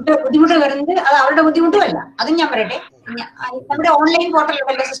ബുദ്ധിമുട്ട് വരുന്നത് അത് അവരുടെ ബുദ്ധിമുട്ടുമല്ല. അതും ഞാൻ പറയട്ടെ. നമ്മുടെ ഓൺലൈൻ പോർട്ടൽ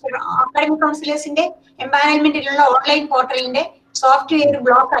ഉണ്ടല്ലോ sister, academic കൗൺസിലേഴ്സിന്റെ എംപാനൽമെന്റിലുള്ള online പോർട്ടലിന്റെ software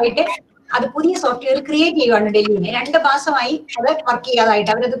block ആയിട്ട് അത് പുതിയ സോഫ്റ്റ്വെയർ ക്രിയേറ്റ് ചെയ്യുകയാണ് ഡൽഹിയിൽ. 2 മാസമായി അത് വർക്ക്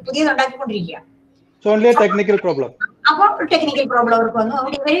ചെയ്യാതായിട്ട് അവരത് പുതിയത് ഉണ്ടാക്കിക്കൊണ്ടിരിക്കുക. അപ്പൊ ടെക്നിക്കൽ പ്രോബ്ലം അവർക്ക് വന്നു.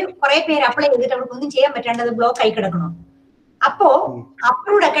 അവിടെ ഇവര് കുറെ പേര് അപ്ലൈ ചെയ്തിട്ട് അവർക്ക് ഒന്നും ചെയ്യാൻ പറ്റാണ്ട് അത് ബ്ലോക്ക് ആയി കിടക്കണം. അപ്പോ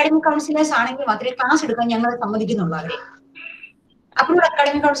അപ്രൂവ്ഡ് അക്കാഡമിക് കൗൺസിലേഴ്സ് ആണെങ്കിൽ മാത്രമേ ക്ലാസ് എടുക്കാൻ ഞങ്ങൾ സമ്മതിക്കുന്നുള്ളൂ. അവരെ അപ്രൂവ്ഡ്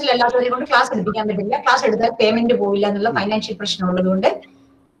അക്കാഡമിക് കൗൺസിൽ അല്ലാത്തവരെ കൊണ്ട് ക്ലാസ് എടുപ്പിക്കാൻ പറ്റില്ല. ക്ലാസ് എടുത്താൽ പേയ്മെന്റ് പോവില്ല എന്നുള്ള ഫൈനാൻഷ്യൽ പ്രശ്നം ഉള്ളതുകൊണ്ട്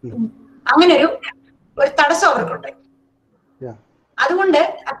അങ്ങനെ ഒരു തടസ്സം അവർക്കുണ്ട്.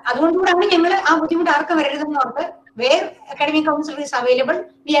 അതുകൊണ്ടുകൂടാണ് ഞങ്ങൾ ആ ബുദ്ധിമുട്ട് ആർക്കും വരരുതെന്ന് ഓർത്ത് where academic councillor is available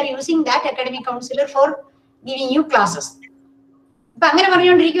V R using that academic councillor for giving you classes. ഇപ്പൊ അങ്ങനെ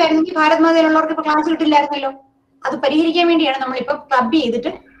പറഞ്ഞുകൊണ്ടിരിക്കുവായിരുന്നെങ്കിൽ ഭാരത് മാതയിലുള്ളവർക്ക് ഇപ്പൊ ക്ലാസ് കിട്ടില്ലായിരുന്നല്ലോ. അത് പരിഹരിക്കാൻ വേണ്ടിയാണ് നമ്മളിപ്പോ ക്ലബ്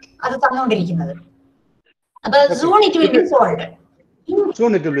ചെയ്തിട്ട് അത് തന്നുകൊണ്ടിരിക്കുന്നത്. അപ്പൊ soon it will be solved.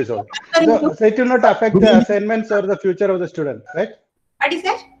 Soon it will be solved. So it will not affect the assignments or the future of the student, right? What is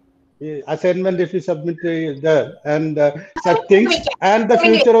that? Assignment if you submit there and such things and the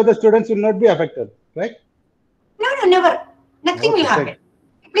future of the students will not be affected, right? No, never. Nothing will happen.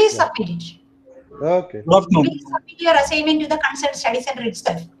 Please submit it. Okay. Please submit your assignment to the concerned study center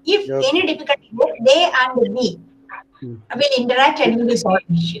itself. If any difficulty there, they and we will interact and we will solve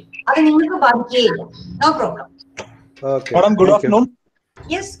the issue. No problem. Okay. Madam, good afternoon.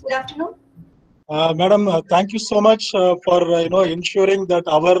 Yes, good afternoon. Madam, thank you so much for ensuring that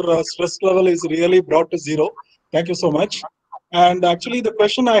our stress level is really brought to zero. Thank you so much. And actually, the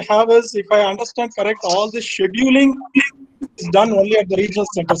question I have is, if I understand correct, all the scheduling is done only at the regional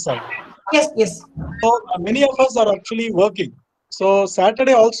center side. Yes, yes. So many of us are actually working. So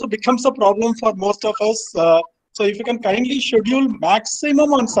Saturday also becomes a problem for most of us. So if you can kindly schedule maximum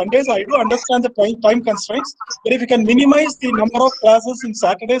on Sundays, I do understand the time constraints, but if you can minimize the number of classes in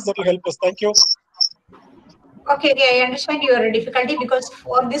Saturdays, that will help us. Thank you. Okay, I understand your difficulty because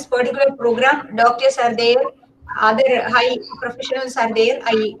for this particular program, doctors are there, other high professionals are there.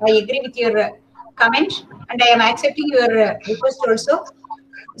 I agree with your comment and I am accepting your request also.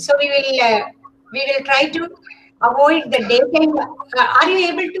 So we will try to avoid the daytime. Are you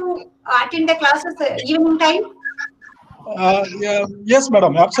able to attend the classes evening time? Yeah, yes,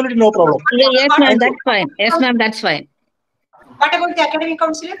 madam. Absolutely no problem. Yes, ma'am. That's fine. Yes, ma'am. That's fine. What about the academic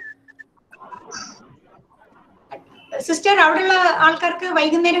counselor? Sister അവിടെയുള്ള ആൾക്കാർക്ക്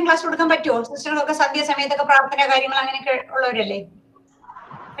വൈകുന്നേരം class കൊടുക്കാൻ പറ്റുമോ? സിസ്റ്റർക്കൊക്കെ സന്ധ്യ സമയത്തൊക്കെ പ്രാർത്ഥന കാര്യങ്ങൾ അങ്ങനെയൊക്കെ ഉള്ളവരല്ലേ?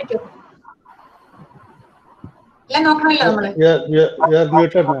 പറ്റുമോ? എല്ലാം നോക്കണമല്ലോ നമ്മള്. You are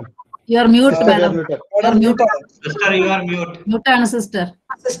muted, ma'am. You are mute, madam. Sister, you are mute. Mute ആണ് sister.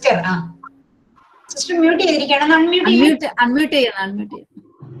 സിസ്റ്റർ സിസ്റ്റർ മ്യൂട്ട് ചെയ്തിരിക്കണം. അൺമ്യൂട്ട് ചെയ്യണം.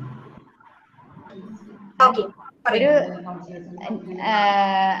 ഓക്കെ.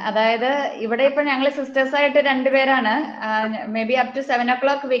 അതായത് ഇവിടെ ഇപ്പൊ ഞങ്ങൾ സിസ്റ്റേഴ്സ് ആയിട്ട് രണ്ടുപേരാണ്. May be up to 7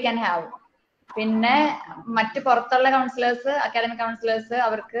 o'clock we can have. പിന്നെ മറ്റ് പുറത്തുള്ള കൗൺസിലേഴ്സ്, അക്കാഡമിക് കൗൺസിലേഴ്സ്,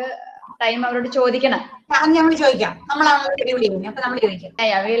 അവർക്ക് ടൈം അവരോട് ചോദിക്കണം. നമ്മൾ ചോദിക്കാം.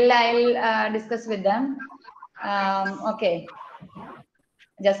 Discuss with dum. Okay,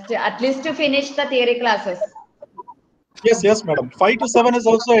 just at least two finish the theory classes. Yes, madam. 5 to 7 is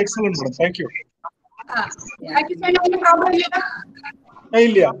also excellent, madam. Thank you.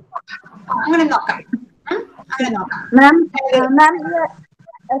 ഇല്ല. അങ്ങനെ നോക്കാം. മാം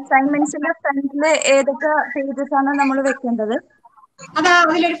അസൈൻമെന്റ്സിന്റെ ഫ്രണ്ടില് ഏതൊക്കെ പേജസ് ആണ് നമ്മൾ വെക്കേണ്ടത്? അതാ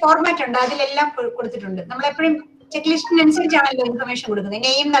അതിലൊരു ഫോർമാറ്റ് ഉണ്ട്, അതിലെല്ലാം കൊടുത്തിട്ടുണ്ട്. നമ്മൾ എപ്പോഴും ചെക്ക് ലിസ്റ്റിനനുസരിച്ചാണല്ലോ ഇൻഫർമേഷൻ കൊടുക്കുന്നത്.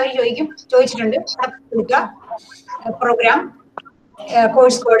 നെയിം അവർ ചോദിച്ചിട്ടുണ്ട്, കൊടുക്കുക. Programme,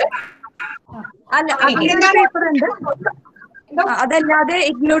 course code. പേപ്പർ ഉണ്ട്. അതല്ലാതെ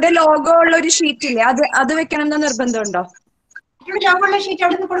ഇഗ്നോയുടെ ലോഗോ ഉള്ള ഒരു ഷീറ്റ് ഇല്ലേ, അത് വെക്കണം എന്ന് നിർബന്ധമുണ്ടോ? ലോഗോ ഉള്ള ഷീറ്റ്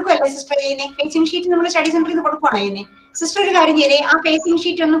അവിടെ നിന്ന് കൊടുക്കുമല്ലോ സിസ്റ്റർ. ഫേസിംഗ് ഷീറ്റ് നമ്മൾ സ്റ്റഡി സെന്ററിൽ നിന്ന് കൊടുക്കുവാണോ ചെയ്യുന്നത്? സിസ്റ്റർ ഒരു കാര്യം ചെയ്തേ, ആ ഫേസിംഗ്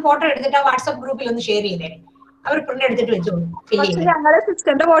ഷീറ്റ് ഒന്ന് ഫോട്ടോ എടുത്തിട്ട് ആ വാട്സ്ആപ്പ് ഗ്രൂപ്പിൽ ഒന്ന് ഷെയർ ചെയ്തേ. അവർ പ്രിന്റ് എടുത്തിട്ട് വെച്ചോളൂ. ഞങ്ങള്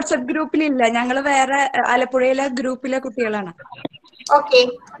സിസ്റ്ററിന്റെ വാട്സ്ആപ്പ് ഗ്രൂപ്പിലില്ല, ഞങ്ങള് വേറെ ആലപ്പുഴയിലെ ഗ്രൂപ്പിലെ കുട്ടികളാണ്. ഓക്കെ,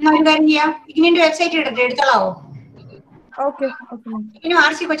 എന്നാ ഒരു കാര്യം ചെയ്യാം, ഇഗ്നിന്റെ വെബ്സൈറ്റ് എടുത്തോളാവോ? ഓക്കെ. ഇനി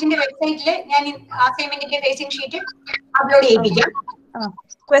RC കൊച്ചിന്റെ വെബ്സൈറ്റില് ഞാൻ അസൈൻമെന്റിന്റെ facing sheet upload ചെയ്യിപ്പിക്കാം.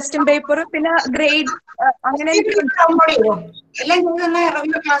 Question paper പിന്നെ ഗ്രേഡ് അങ്ങനെ ഡൗൺലോഡ് ചെയ്തോ. എല്ലാം ചെയ്ത്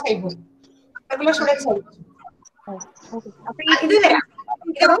റെഗുലർ ക്ലാസ് ആയി പോകും, റെഗുലർ സ്റ്റുഡൻസ് ആയി. ഇത് തരാം,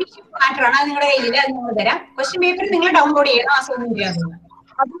 മാറ്ററാണ്, അത് നിങ്ങളുടെ കയ്യിൽ, അത് നിങ്ങൾ തരാം. ക്വസ്റ്റ്യൻ പേപ്പർ നിങ്ങൾ ഡൗൺലോഡ് ചെയ്യണം. അസൈൻമെന്റ്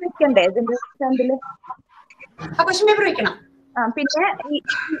അത് വെക്കണ്ടേ ഇതിന്റെ ഫ്രണ്ടില്? ആ ക്വസ്റ്റ്യൻ പേപ്പർ വെക്കണം. പിന്നെ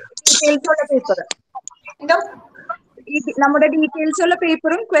ഡീറ്റെയിൽസ് ഉള്ള പേപ്പർ, എന്തോ നമ്മുടെ ഡീറ്റെയിൽസ് ഉള്ള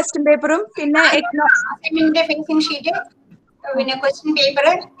പേപ്പറും ക്വസ്റ്റ്യൻ പേപ്പറും പിന്നെ അസൈൻമെന്റിന്റെ ഫിനിഷിംഗ് ഷീറ്റ്, പിന്നെ ക്വസ്റ്റ്യൻ പേപ്പർ,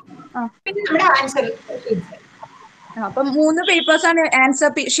 പിന്നെ നമ്മുടെ ആൻസർ ഷീറ്റ്. അപ്പം 3 പേപ്പേഴ്സ് ആണ് ആൻസർ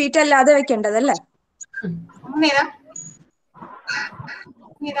ഷീറ്റ് അല്ലാതെ വെക്കേണ്ടത് അല്ലേ?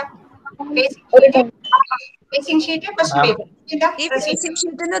 Facing sheet, question paper. ഈ ഫേസിംഗ്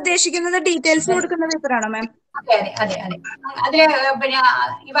ഷീറ്റ് എന്ന് ഉദ്ദേശിക്കുന്നത് ഡീറ്റെയിൽസ് കൊടുക്കുന്ന പേപ്പർ ആണോ മാം? അതെ. അതില് പിന്നെ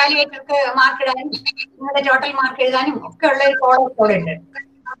ഇവാലുവേറ്റർക്ക് മാർക്ക് ഇടാനും നിങ്ങളുടെ ടോട്ടൽ മാർക്ക് എഴുതാനും ഒക്കെ ഉള്ള ഒരു കോഡ് ഉണ്ട്.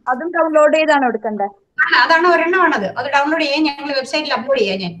 അതും ഡൗൺലോഡ് ചെയ്താണോ എടുക്കേണ്ടത്? അതാണ് ഒരെണ്ണമാണത്. അത് ഡൗൺലോഡ് ചെയ്യാൻ ഞങ്ങൾ വെബ്സൈറ്റിൽ അപ്ലോഡ്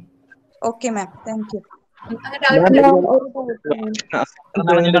ചെയ്യാം ഞാൻ. Okay ma'am, thank you.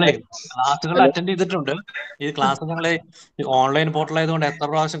 ക്ലാസ്സുകൾ അറ്റൻഡ് ചെയ്തിട്ടുണ്ട്. ഈ ക്ലാസ് ഞങ്ങള് ഓൺലൈൻ പോർട്ടൽ ആയതുകൊണ്ട് എത്ര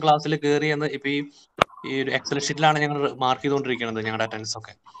പ്രാവശ്യം ക്ലാസ്സിൽ കയറി എന്ന് ഇപ്പൊ ഈ ഒരു എക്സൽ ഷീറ്റിലാണ് ഞങ്ങൾ മാർക്ക് ചെയ്തുകൊണ്ടിരിക്കുന്നത് ഞങ്ങളുടെ അറ്റൻഡൻസ്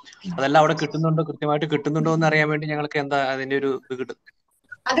ഒക്കെ. അതെല്ലാം അവിടെ കിട്ടുന്നുണ്ടോ, കൃത്യമായിട്ട് കിട്ടുന്നുണ്ടോ എന്ന് അറിയാൻ വേണ്ടി ഞങ്ങൾക്ക് എന്താ അതിന്റെ ഒരു ഇത് കിട്ടും.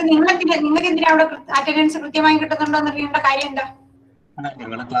 അത് നിങ്ങൾക്ക് എന്തിനാ അവിടെ അറ്റൻഡൻസ് കൃത്യമായി കിട്ടുന്നുണ്ടോ എന്ന് അറിയേണ്ട കാര്യം എന്താ?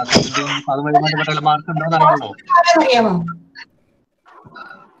 ഞങ്ങളുടെ ക്ലാസ് അതുമായി ബന്ധപ്പെട്ട മാർക്ക് ഉണ്ടോ എന്ന് അറിയാമോ?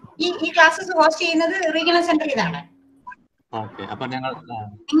 ഈ ക്ലാസ്സസ് ഹോസ്റ്റ് ചെയ്യുന്നത് റീജിയണൽ സെന്ററിൽ നിന്നാണ്.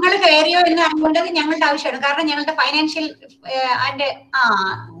 നിങ്ങൾ കയറിയോ എന്ന് അറിയേണ്ടത് ഞങ്ങളുടെ ആവശ്യമാണ്. കാരണം ഞങ്ങളുടെ ഫൈനാൻഷ്യൽ ആൻഡ്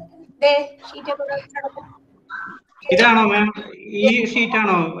ഇതാണോ മാം? ഈ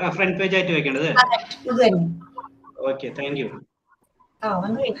ഷീറ്റാണോ ഫ്രണ്ട് പേജ് ആയിട്ട് വെക്കേണ്ടത്? ഇത് തന്നെ. Okay, thank you.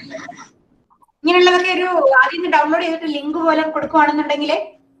 ഇങ്ങനെയുള്ളതൊക്കെ ഒരു ആദ്യം ഡൗൺലോഡ് ചെയ്തിട്ട് ലിങ്ക് പോലെ കൊടുക്കുവാണെന്നുണ്ടെങ്കിൽ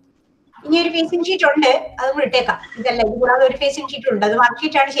ഇനി ഒരു ഫേസിംഗ് ഷീറ്റ് ഉണ്ട്, അതും കൂടെ ഇട്ടേക്കാം. ഇതല്ല, ഇത് കൂടാതെ ഒരു ഫേസിംഗ് ഷീറ്റ് ഉണ്ട്, അത് വർക്ക്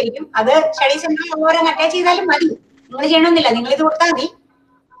ഷീറ്റ് ആണ് ശരിക്കും. അത് സ്റ്റഡി സെന്ററിൽ ഓരോന്ന് അറ്റാച്ച് ചെയ്താലും മതി, നിങ്ങൾ ചെയ്യണമെന്നില്ല, നിങ്ങൾ ഇത് കൊടുത്താൽ മതി.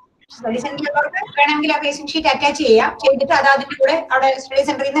 സ്റ്റഡി സെന്ററിലുള്ളവർക്ക് വേണമെങ്കിൽ ആ ഫേസിംഗ് ഷീറ്റ് അറ്റാച്ച് ചെയ്യാം, ചെയ്തിട്ട് അത് അതിന്റെ കൂടെ അവിടെ സ്റ്റഡി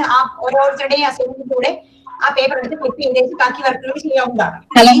സെന്ററിൽ നിന്ന് ആ ഓരോരുത്തരുടെയും അസൈൻമെന്റിന്റെ കൂടെ ആ പേപ്പർ എടുത്ത് ക്ലിക്ക് ചെയ്തേക്ക് ബാക്കി വർക്കുകൾ ചെയ്യാവുന്നതാണ്.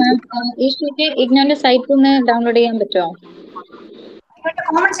 ഹലോ മാം, ഈ ഷീറ്റ് ഇഗ്നോന്റെ സൈറ്റിൽ നിന്ന് ഡൗൺലോഡ് ചെയ്യാൻ പറ്റുമോ? ഇവരുടെ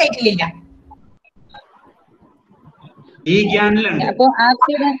കോമൺ സൈറ്റിലില്ല. ഈ ഗ്യാനിലുണ്ട്. അപ്പൊ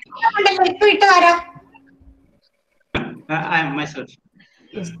ആപ്പ് ഇപ്പൊ ഇട്ടതാരാ? myself.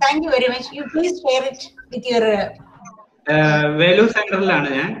 Yes, thank you very much. You please share it with your Velur സെന്ററിലാണ്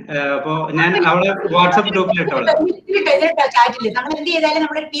ഞാൻ. അപ്പോ ഞാൻ അവിടെ വാട്സ്ആപ്പ് ഗ്രൂപ്പിൽ ഇട്ടോളാം. ചാറ്റിൽ നമ്മൾ എന്ത് ചെയ്താലും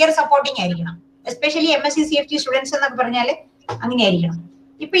നമ്മുടെ പിയർ സപ്പോർട്ടിങ് ആയിരിക്കണം. എസ്പെഷ്യലി MSCCFT സ്റ്റുഡൻസ് എന്നൊക്കെ പറഞ്ഞാല് അങ്ങനെ ആയിരിക്കണം.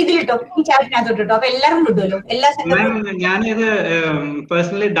 ഇപ്പൊ ഇതിലിട്ടോ, ഈ ചാറ്റിനകത്തോട്ട് ഇട്ടോ, അപ്പൊ എല്ലാവരും കിട്ടുമല്ലോ. എല്ലാ ഞാനിത്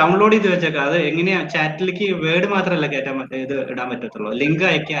പേഴ്സണലി ഡൗൺലോഡ് ചെയ്ത് വെച്ചേക്കാം. അത് എങ്ങനെയാ ചാറ്റിലേക്ക് വേർഡ് മാത്രമല്ല കയറ്റാൻ ഇത് ഇടാൻ പറ്റത്തുള്ളൂ, ലിങ്ക്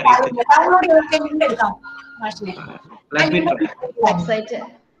അയക്കാൻ അറിയത്തില്ല. ഡൗൺലോഡ് ചെയ്ത ലിങ്ക് എടുക്കാം.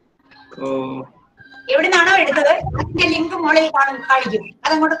 എവിടുന്നാണോ എടുത്തത് അതിന്റെ ലിങ്ക് മോളിൽ കാണിക്കും,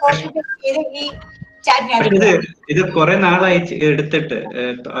 അതങ്ങോട്ട് കോപ്പി ചെയ്ത് ഈ ഇത് കുറെ നാളായി എടുത്തിട്ട്,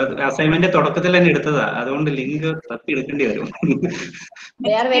 അസൈൻമെന്റ് തുടക്കത്തിൽ തന്നെ എടുത്തതാ, അതുകൊണ്ട് ലിങ്ക് തപ്പി എടുക്കേണ്ടി വരും.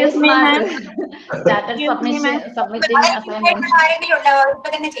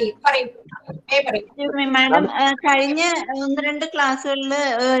 മാഡം, കഴിഞ്ഞ 1-2 ക്ലാസ്സുകളിൽ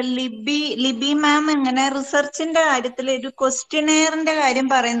ലിബി മാം ഇങ്ങനെ റിസർച്ചിന്റെ കാര്യത്തിൽ ഒരു ക്വസ്റ്റ്യനെയറിന്റെ കാര്യം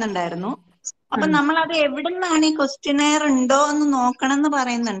പറയുന്നുണ്ടായിരുന്നു. അപ്പൊ നമ്മൾ അത് എവിടുന്നാണ് ഈ ക്വസ്റ്റ്യനെയർ ഉണ്ടോ എന്ന് നോക്കണം എന്ന്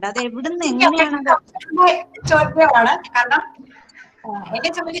പറയുന്നുണ്ട്. അത് എവിടുന്ന് എങ്ങനെയാണ് ചോദ്യമാണ്. കാരണം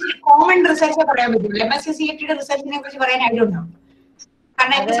എന്നെ സംബന്ധിച്ച് കോമൺ റിസർച്ച് പറയാൻ പറ്റുള്ളൂ. MSCCFTയുടെ റിസർച്ചിനെ കുറിച്ച് പറയാൻ ആയിട്ടുണ്ടോ?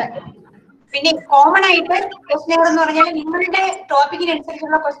 കാരണം പിന്നെ കോമൺ ആയിട്ട് ക്വസ്റ്റ്യനെയർ എന്ന് പറഞ്ഞാൽ നിങ്ങളുടെ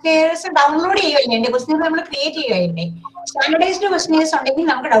ടോപ്പിക്കിനനുസരിച്ചുള്ള ക്വസ്റ്റ്യനെയർസ് ഡൗൺലോഡ് ചെയ്യുകയല്ലേ. എന്റെ ക്വസ്റ്റ്യനെയർ നമ്മൾ ക്രിയേറ്റ് ചെയ്യുകയല്ലേ. സ്റ്റാൻഡർഡൈസ്ഡ് ക്വസ്റ്റ്യനെയർസ് ഉണ്ടെങ്കിൽ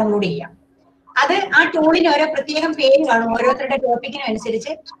നമുക്ക് ഡൗൺലോഡ് ചെയ്യാം. അത് ആ ടൂളിന് ഓരോ പ്രത്യേകം പേര് കാണും. ഓരോരുത്തരുടെ ടോപ്പിക്കിനും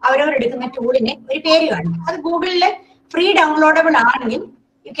അനുസരിച്ച് അവരവരെടുക്കുന്ന ടൂളിന് ഒരു പേര് കാണും. അത് ഗൂഗിളിൽ ഫ്രീ ഡൗൺലോഡബിൾ ആണെങ്കിൽ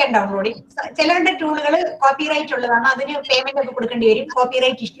യു ക്യാൻ ഡൗൺലോഡ് ഇറ്റ്. ചിലരുടെ ടൂളുകൾ കോപ്പിറൈറ്റ് ഉള്ളതാണ്, അതിന് പേയ്മെന്റ് ഒക്കെ കൊടുക്കേണ്ടി വരും,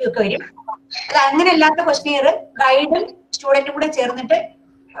 കോപ്പിറൈറ്റ് ഇഷ്യൂ ഒക്കെ വരും. അത് അങ്ങനെ അല്ലാത്ത ക്വസ്റ്റ്യനെയർ ഗൈഡും സ്റ്റുഡന്റും കൂടെ ചേർന്നിട്ട്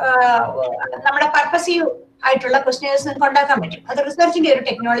നമ്മുടെ പർപ്പസീവ് ആയിട്ടുള്ള ക്വസ്റ്റ്യനെയർസ് നമുക്ക് ഉണ്ടാക്കാൻ പറ്റും. അത് റിസർച്ചിന്റെ ഒരു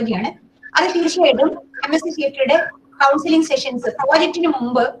ടെക്നോളജിയാണ്. അത് തീർച്ചയായിട്ടും MSCCFTയുടെ കൗൺസിലിംഗ് സെഷൻസ് പ്രോജക്റ്റിന്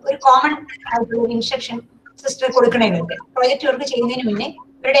മുമ്പ് ഒരു കോമൺ ആയിട്ടുള്ള ഒരു ഇൻസ്ട്രക്ഷൻ സിസ്റ്റർ കൊടുക്കണേന്നുണ്ട്. പ്രോജക്റ്റ് വർക്ക് ചെയ്യുന്നതിന് മുന്നേ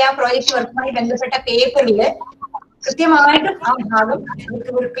ഇവരുടെ ആ പ്രോജക്റ്റ് വർക്കുമായി ബന്ധപ്പെട്ട പേപ്പറിൽ കൃത്യമായിട്ടും ആ ഭാഗം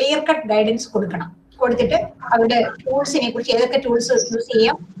ഒരു ക്ലിയർ കട്ട് ഗൈഡൻസ് കൊടുക്കണം. കൊടുത്തിട്ട് അവരുടെ ടൂൾസിനെ കുറിച്ച് ഏതൊക്കെ ടൂൾസ് യൂസ്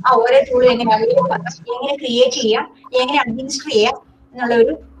ചെയ്യാം, ആ ഓരോ ടൂളും എങ്ങനെ അവൈലബിൾ ആക്കാം, എങ്ങനെ ക്രിയേറ്റ് ചെയ്യാം, എങ്ങനെ അഡ്മിനിസ്റ്റർ ചെയ്യാം എന്നുള്ള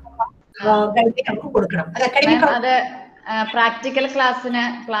ഒരു ഗൈഡ് നമുക്ക് കൊടുക്കണം. അത് അക്കാഡമിക് പ്രാക്ടിക്കൽ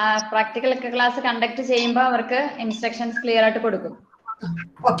ക്ലാസ് കണ്ടക്ട് ചെയ്യുമ്പോൾ അവർക്ക് ഇൻസ്ട്രക്ഷൻസ് ക്ലിയർ ആയിട്ട് കൊടുക്കും.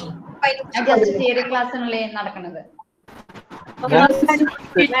 ജസ്റ്റ് തിയറി ക്ലാസ്സിനുള്ളിൽ നടക്കുന്നത്.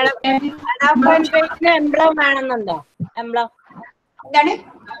 എംബ്ലം വേണമെന്നുണ്ടോ? എന്താണ്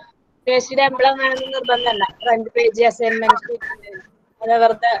പേജിന്റെ എംബ്ലം വേണമെന്ന് നിർബന്ധമല്ല. ഫ്രണ്ട് പേജ് അസൈൻമെന്റ് അത്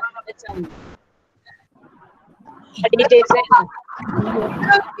വെറുതെ വെച്ചാൽ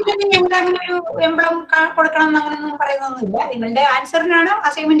ഞങ്ങൾ അങ്ങനെ ഒരു എംബ്ലം കൊടുക്കണം എന്ന് അങ്ങനെയൊന്നും പറയുന്നൊന്നുമില്ല. നിങ്ങളുടെ ആൻസറിനാണ്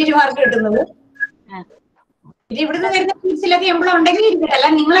അസൈൻമെന്റിന് മാർക്ക് കിട്ടുന്നത്. ഇത് ഇവിടുന്ന് വരുന്ന ഫീസിലൊക്കെ എംബ്ലം ഉണ്ടെങ്കിൽ ഇരിക്കട്ടെ, അല്ല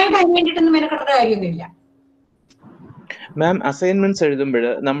നിങ്ങളായിട്ട് അതിന് വേണ്ടിയിട്ടൊന്നും മെനക്കെട്ട കാര്യമൊന്നുമില്ല. മാം, അസൈൻമെന്റ്സ് എഴുതുമ്പോൾ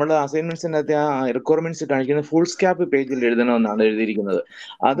നമ്മൾ അസൈൻമെന്റ്സിനകത്ത് ആ റിക്വയർമെന്റ്സ് കാണിക്കുന്ന ഫുൾ സ്കാപ്പ് പേജിൽ എഴുതണമെന്നാണ് എഴുതിയിരിക്കുന്നത്.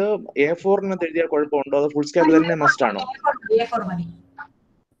 അത് A4 എഴുതിയാൽ കുഴപ്പമുണ്ടോ? അത് ഫുൾ സ്കാപ്പ് തന്നെ മസ്റ്റ് ആണോ?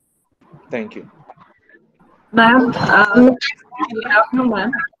 Thank you ma'am.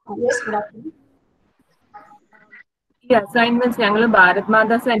 മാം, ഈ അസൈൻമെന്റ്സ് ഞങ്ങൾ ഭാരത്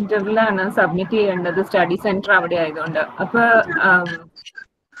മാതാ സെന്ററിലാണ് സബ്മിറ്റ് ചെയ്യേണ്ടത്. സ്റ്റഡി സെന്റർ അവിടെ ആയതുകൊണ്ട്. അപ്പൊ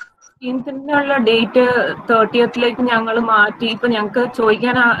 15നുള്ള ഡേറ്റ് 30th ഞങ്ങൾ മാറ്റി. ഇപ്പൊ ഞങ്ങക്ക്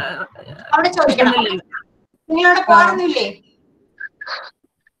ചോദിക്കാൻ അവിടെ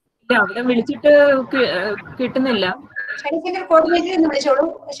വിളിച്ചിട്ട് കിട്ടുന്നില്ല. സ്റ്റഡി സെന്റർ കോർഡിനേറ്റർ എന്ന് വിളിച്ചോളൂ.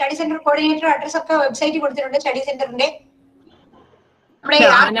 സ്റ്റഡി സെന്റർ കോർഡിനേറ്റർ അഡ്രസ് ഒക്കെ വെബ്സൈറ്റിൽ കൊടുത്തിട്ടുണ്ട്. സ്റ്റഡി സെന്ററിന്റെ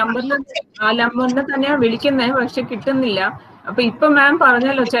ആ നമ്പറിൽ തന്നെയാ വിളിക്കുന്നത്, പക്ഷെ കിട്ടുന്നില്ല. അപ്പൊ ഇപ്പൊ മാം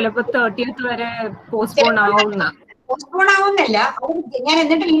പറഞ്ഞല്ലോ ചിലപ്പോ 30th വരെ പോസ്റ്റ്പോൺ ആവുന്ന. പോസ്റ്റ്പോൺ ആവുന്നില്ല. ഞാൻ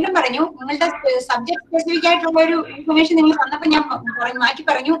എന്നിട്ട് വീണ്ടും പറഞ്ഞു, നിങ്ങളുടെ സബ്ജക്ട് സ്പെസിഫിക് ആയിട്ടുള്ള ഒരു ഇൻഫർമേഷൻ നിങ്ങൾ തന്നപ്പോ ഞാൻ മാറ്റി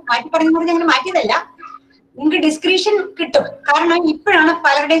പറഞ്ഞു പറഞ്ഞ് അങ്ങനെ മാറ്റിയതല്ല. നിങ്ങൾക്ക് ഡിസ്ക്രിപ്ഷൻ കിട്ടും. കാരണം ഇപ്പോഴാണ്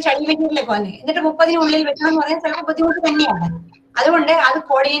പലരുടെയും സ്റ്റഡി മെറ്റീരിയലൊക്കെ വന്നത്. എന്നിട്ട് 30-നുള്ളിൽ വെക്കണം എന്ന് പറഞ്ഞാൽ ചിലപ്പോൾ ബുദ്ധിമുട്ട് തന്നെയാണ്. അതുകൊണ്ട് അത്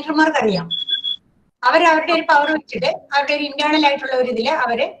കോർഡിനേറ്റർമാർക്ക് അറിയാം. അവരുടെ ഒരു പവർ വെച്ചിട്ട് അവരുടെ ഒരു ഇന്റേണൽ ആയിട്ടുള്ള ഒരു ഇതില്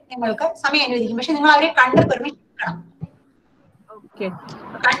അവര് നിങ്ങൾക്ക് സമയം അനുവദിക്കും. പക്ഷെ നിങ്ങൾ അവരെ കണ്ട് പെർമിഷൻ എടുക്കണം.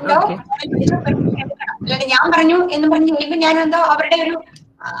 കണ്ടോ അല്ലാണ്ട് ഞാൻ പറഞ്ഞു എന്ന് പറഞ്ഞു കഴിയുമ്പോൾ ഞാനെന്തോ അവരുടെ ഒരു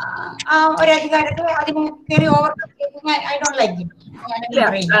അധികാരത്തെ അതിന് കയറി ഓവർ ഐ ഡോണ്ട് ലൈക്ക്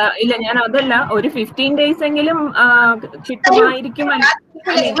ഇല്ല ഞാൻ അതല്ല ഒരു 15 days എങ്കിലും കിട്ടുമായിരിക്കും.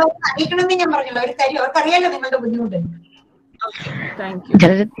 അറിയിക്കണമെന്ന് ഞാൻ പറഞ്ഞല്ലോ, ഒരു കാര്യം അവർക്കറിയാലോ നിങ്ങളുടെ ബുദ്ധിമുട്ട്.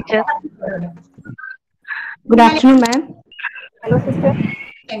 ഗുഡ് ആഫ്റ്റർനൂൺ മാം. Hello sister.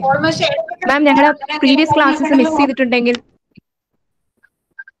 മാം ഞങ്ങളുടെ പ്രീവിയസ് ക്ലാസ്സസ് മിസ് ചെയ്തിട്ടുണ്ടെങ്കിൽ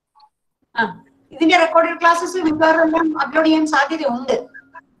ഇതിന്റെ റെക്കോർഡഡ് ക്ലാസ്സസ് മിക്കവാറും എല്ലാം അപ്ലോഡ് ചെയ്യാൻ സാധ്യതയുണ്ട്.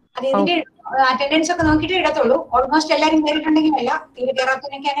 അത് ഇതിന്റെ അറ്റൻഡൻസ് ഒക്കെ നോക്കിയിട്ട് ഇടത്തുള്ളൂ. ഓൾമോസ്റ്റ് എല്ലാവരും കയറിയിട്ടുണ്ടെങ്കിൽ അല്ല, തീരെ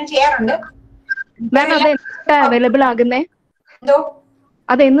കയറാത്തതിനൊക്കെ അങ്ങനെ ചെയ്യാറുണ്ട്. മാം അത് അവൈലബിൾ ആകുന്നേ? എന്തോ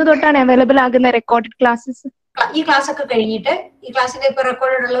അത് എന്ന് തൊട്ടാണ് അവൈലബിൾ ആകുന്ന റെക്കോർഡഡ് ക്ലാസ്സസ്? ഈ ക്ലാസ് ഒക്കെ കഴിഞ്ഞിട്ട് ഈ ക്ലാസ്സിൽ ഇപ്പൊ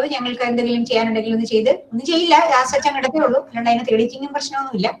റെക്കോർഡഡ് ഉള്ളത് ഞങ്ങൾക്ക് എന്തെങ്കിലും ചെയ്യാനുണ്ടെങ്കിൽ ഒന്നും ചെയ്യില്ല. ആസച്ചം കിടത്തേ ഉള്ളൂ. അല്ലാണ്ട് അതിനകത്ത് എഡിറ്റിംഗും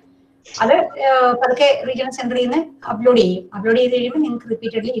പ്രശ്നമൊന്നുമില്ല. അത് പതുക്കെ റീജിയണൽ സെന്ററിൽ നിന്ന് അപ്ലോഡ് ചെയ്യും. അപ്ലോഡ് ചെയ്ത് കഴിയുമ്പോൾ നിങ്ങൾക്ക്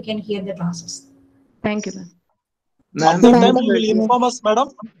repeatedly you can hear the classes. Thank you ma'am. At the time you will inform us, madam,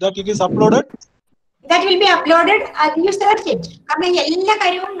 that it is uploaded. That will be uploaded. You search it. കാരണം എല്ലാ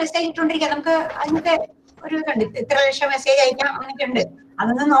കാര്യവും message ഇട്ടുകൊണ്ടിരിക്കുക. നമുക്ക് അതിനകത്ത് ഒരു ഇതുണ്ട്, ഇത്ര ലക്ഷം മെസ്സേജ് അയക്കാം അങ്ങനെയൊക്കെ ഉണ്ട്.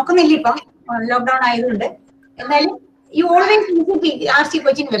 അതൊന്നും നോക്കുന്നില്ല ഇപ്പം, ലോക്ക്ഡൌൺ ആയതുകൊണ്ട്. എന്നാലും you always visit RC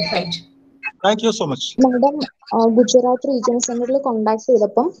Cochin website. Thank you so much. Madam Gujarat regional സെന്ററിൽ കോണ്ടാക്ട്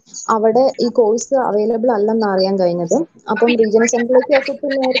ചെയ്തപ്പം അവിടെ ഈ കോഴ്സ് അവൈലബിൾ അല്ലെന്ന് അറിയാൻ കഴിഞ്ഞത്. അപ്പം റീജിയണൽ സെന്ററിലേക്ക്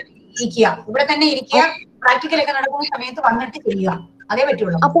ഇവിടെ തന്നെ ഇരിക്കുക, പ്രാക്ടിക്കൽ ഒക്കെ നടക്കുന്ന സമയത്ത് വന്നിട്ട് ചെയ്യുക, അതേ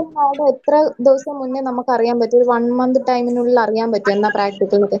പറ്റുള്ളൂ. അപ്പം അവിടെ എത്ര ദിവസം മുന്നേ നമുക്ക് അറിയാൻ പറ്റും? ഒരു 1 month ടൈമിനുള്ളിൽ അറിയാൻ പറ്റും എന്നാ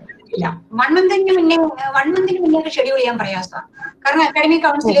പ്രാക്ടിക്കലൊക്കെ? ഇല്ല, 1 monthന് മുന്നേ ഷെഡ്യൂൾ ചെയ്യാൻ പ്രയാസമാണ്. കാരണം അക്കാഡമിക്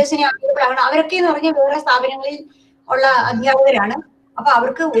കൗൺസിലേഴ്സിനെ അവൈലബിൾ ആണ്. അവരൊക്കെ എന്ന് പറഞ്ഞാൽ വേറെ സ്ഥാപനങ്ങളിൽ ഉള്ള അധ്യാപകരാണ്. അപ്പൊ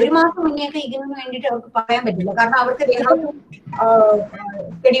അവർക്ക് 1 മാസം മുന്നേ ഇതിനു വേണ്ടിയിട്ട് അവർക്ക് പറയാൻ പറ്റില്ല. കാരണം അവർക്ക്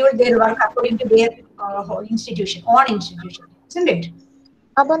schedule their work according to their institution, own institution, isn't it?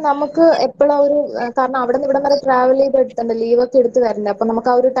 അപ്പൊ നമുക്ക് എപ്പോഴാ ഒരു, കാരണം അവിടെ നിന്ന് ഇവിടം വരെ ട്രാവൽ ചെയ്ത് എടുത്തണ്ട്, ലീവ് ഒക്കെ എടുത്ത് വരണ്ടേ, അപ്പൊ നമുക്ക്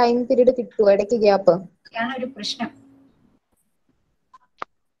ആ ഒരു ടൈം പീരീഡ് കിട്ടുമോ, ഇടയ്ക്ക് ഗ്യാപ്പ്? ഒരു പ്രശ്നം.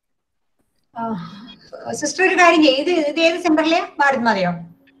 സിസ്റ്റർ ഒരു കാര്യം ചെയ്ത്, ഇത് ഏത് സെന്ററിലെയാ? ഭാരത് മാതയോ?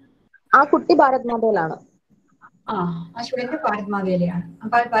 ആ കുട്ടി ഭാരത് മാതയിലാണ്. ആ സ്റ്റുഡന്റ് ഭാരത് മാതയിലെയാണ്.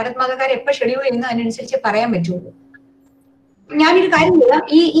 അപ്പൊ ഭാരത് മാതക്കാർ എപ്പോ ഷെഡ്യൂൾ ചെയ്യുന്ന അതിനനുസരിച്ച് പറയാൻ പറ്റുള്ളൂ. ഞാനൊരു കാര്യം ചെയ്യാം,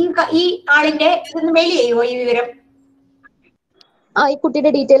 ഈ ആളിന്റെ ഇതൊന്ന് മെയിൽ ചെയ്യുമോ ഈ വിവരം? ഈ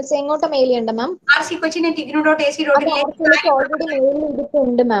കുട്ടിയുടെ ഡീറ്റെയിൽസ് എങ്ങോട്ടാ മെയിൽ ചെയ്യണ്ട മാം? rccochin@ignu.ac.in ഓൾറെഡി മെയിൽ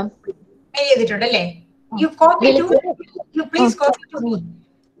ചെയ്തിട്ടുണ്ട് മാം. മെയിൽ ചെയ്തിട്ടുണ്ട് അല്ലേ? You please copy to me,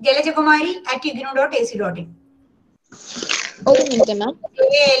 jalajakumari@ignu.ac.in. ഒരു മിനിറ്റ് മാം.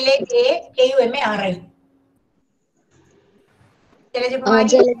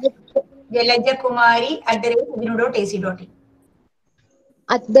 JalaJakumari jalajakumari@ignu.ac.in.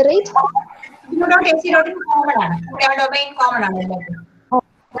 ignu.ac.in കോമൺ ആണ്, ഡൊമൈൻ കോമൺ ആണ് എല്ലാവർക്കും.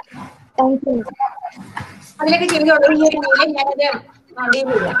 അതിലേക്ക് ചെയ്തോളൂ. ഈ ഒരു മെയിൽ ഞാനത് ഡീൽ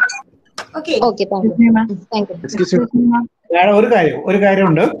ചെയ്യാം. ഓക്കെ. ഒരു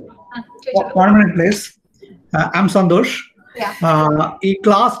കാര്യമുണ്ട്. 1 minute please. I'm സന്തോഷ്. ഈ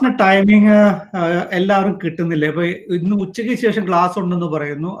ക്ലാസ്സിന് ടൈമിങ് എല്ലാവരും കിട്ടുന്നില്ല. ഇപ്പൊ ഇന്ന് ഉച്ചയ്ക്ക് ശേഷം ക്ലാസ് ഉണ്ടെന്ന്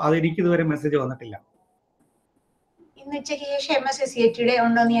പറയുന്നു. അത് എനിക്ക് ഇതുവരെ മെസ്സേജ് വന്നിട്ടില്ല. ഇന്ന് ഉച്ചയ്ക്ക് ശേഷം MSCCFT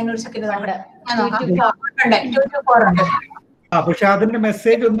ഉണ്ടോന്ന് ഞാൻ ഒരു സെക്കൻഡ് നോക്കട്ടെ. പക്ഷെ അതിന്റെ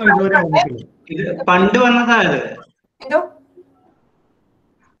മെസ്സേജ് ഒന്നും ഇതുവരെ വന്നിട്ടില്ല. ഇത് പണ്ട് വന്നതാണ്. എന്തോ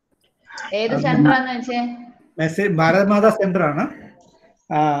ഏത് സെന്ററാന്ന് വെച്ചേ? മെസ്സേജ് ഭാരത് മാതാ സെന്റർ ആണ്.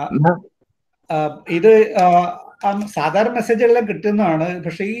 ഇത് സാധാരണ മെസ്സേജ് എല്ലാം കിട്ടുന്നതാണ്.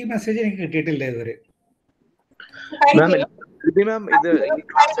 പക്ഷെ ഈ മെസ്സേജ് എനിക്ക് കിട്ടിയിട്ടില്ല ഇതുവരെ.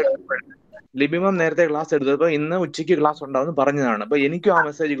 ലിബി മാം നേരത്തെ ക്ലാസ് എടുത്തപ്പോ ഇന്ന് ഉച്ചയ്ക്ക് ക്ലാസ് ഉണ്ടാവും പറഞ്ഞതാണ്. അപ്പൊ എനിക്കും ആ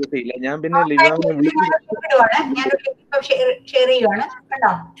മെസ്സേജ് കിട്ടിയില്ല. ഞാൻ പിന്നെ ലിബി മാമിനെ വിളിച്ചു.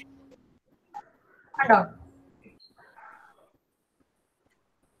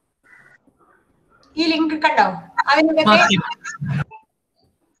 ഈ ലിങ്ക് കണ്ടോ?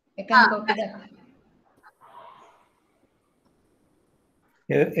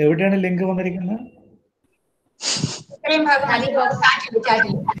 എവിടെയാണ് ലിങ്ക് വന്നിരിക്കുന്നത്?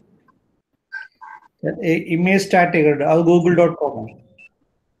 ഇമേജ് സ്റ്റാർട്ട് ചെയ്തിട്ടുണ്ട്. അത് google.com ആണ്.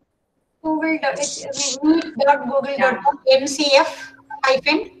 google.com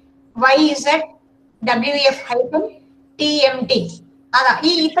MCF-YZWF-TMT. അതാ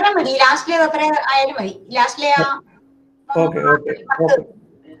ഈ ഇത്ര മതി. ലാസ്റ്റിലെ അത്ര ആയാലും മതി. ലാസ്റ്റിലെ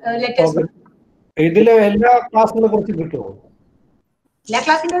ഇതില് എല്ലാ ക്ലാസ്സുകളെ കുറിച്ച് കിട്ടുമോ? എല്ലാ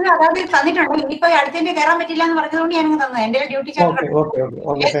ക്ലാസ്സിന്റെ അതായത് തന്നിട്ടുണ്ട്. ഇനിയിപ്പോ അടുത്തതിന്റെ കയറാൻ പറ്റില്ല എന്ന് പറഞ്ഞതുകൊണ്ട് ഞാൻ തന്നത്. എന്റെ ഡ്യൂട്ടി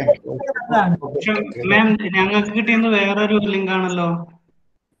മാം ഞങ്ങൾക്ക് കിട്ടിയത് വേറൊരു ലിങ്ക് ആണല്ലോ.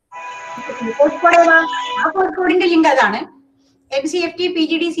 കോഴിക്കോടിന്റെ ലിങ്ക് അതാണ്. MCFT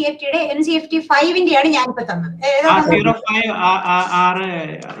PGD CFT യുടെ MCFT 5-ന്റെയാണ് ഞാനിപ്പോ തന്നത്. 05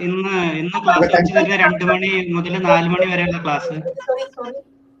 ഇന്ന് ക്ലാസ് വെച്ച് തരുന്ന 2 മണി മുതൽ 4 മണി വരെയുള്ള ക്ലാസ്. സോറി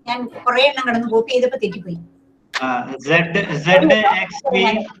ഞാൻ കുറെ എണ്ണം കടന്ന് കോപ്പി ചെയ്തപ്പോ തെറ്റിപ്പോയി. ZXP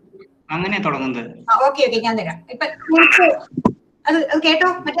അങ്ങനെ തുടങ്ങുന്നത്. ഓക്കെ ഞാൻ തരാം. ഇപ്പൊ അത് കേട്ടോ,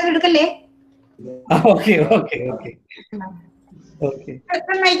 മറ്റേത് എടുക്കല്ലേ.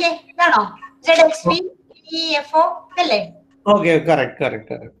 ഇതാണോ ZXP EFO അല്ലേ? Okay, correct.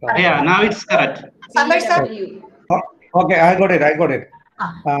 Yeah, now it's correct. Sandesh sir. Okay, I got it. Thank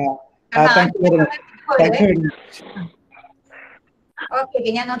you very much. Okay,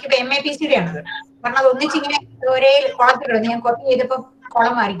 ഞാൻ നോക്കിയപ്പോ MAPCയുടെ ആണത്. കാരണം അത് ഒന്നിച്ചിങ്ങനെ ഒരേ കോളത്തിലുണ്ട്. ഞാൻ കോപ്പി ചെയ്തപ്പോ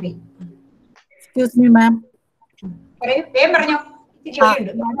കോളം മാറിപ്പോയി. Excuse me, ma'am. വേഗം പറഞ്ഞോ.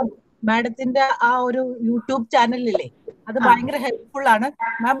 മാഡത്തിന്റെ ആ ഒരു യൂട്യൂബ് ചാനലില്ലേ, അത് ഭയങ്കര ഹെൽപ്ഫുൾ ആണ്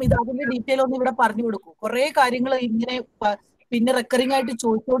മാം. ഇത് അതിന്റെ ഡീറ്റെയിൽ ഒന്ന് ഇവിടെ പറഞ്ഞു കൊടുക്കൂ. കുറെ കാര്യങ്ങൾ ഇങ്ങനെ പിന്നെ റെക്കറിംഗ് ആയിട്ട്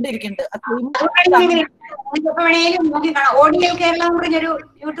ചോദിച്ചുകൊണ്ടിരിക്കുന്നുണ്ട്. ഓഡിയൽ കേരള എന്ന് പറഞ്ഞൊരു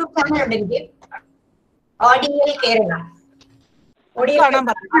യൂട്യൂബ് ചാനൽ ഉണ്ട് എനിക്ക്. ODL Kerala,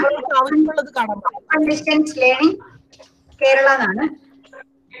 distance learning Kerala എന്നാണ്.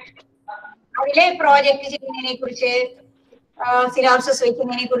 അതിലെ പ്രോജക്ട് ചെയ്യുന്നതിനെ കുറിച്ച്, സിലാബസ്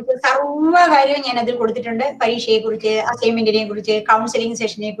വെക്കുന്നതിനെ കുറിച്ച് സർവ്വ കാര്യവും ഞാൻ അതിൽ കൊടുത്തിട്ടുണ്ട്. പരീക്ഷയെ കുറിച്ച്, അസൈൻമെന്റിനെ കുറിച്ച്, കൗൺസിലിംഗ്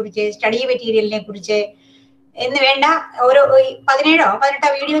സെഷനെ കുറിച്ച്, സ്റ്റഡി മെറ്റീരിയലിനെ കുറിച്ച് എന്ന് വേണ്ട ഓരോ 17-18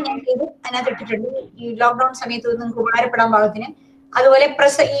 വീഡിയോ ഞാൻ ചെയ്ത് അതിനകത്ത് ഇട്ടിട്ടുണ്ട്. ഈ ലോക്ക്ഡൌൺ സമയത്ത് നിങ്ങൾക്ക് ഉപകാരപ്പെടാൻ പാകത്തിന്. അതുപോലെ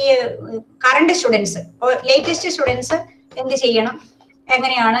ഈ കറണ്ട് സ്റ്റുഡൻസ്, ലേറ്റസ്റ്റ് സ്റ്റുഡൻസ് എന്ത് ചെയ്യണം,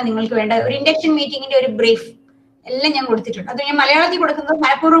 എങ്ങനെയാണ് നിങ്ങൾക്ക് വേണ്ട ഒരു ഇൻഡക്ഷൻ മീറ്റിംഗിന്റെ ഒരു ബ്രീഫ് എല്ലാം ഞാൻ കൊടുത്തിട്ടുണ്ട്. അത് ഞാൻ മലയാളത്തിൽ കൊടുക്കുന്നത്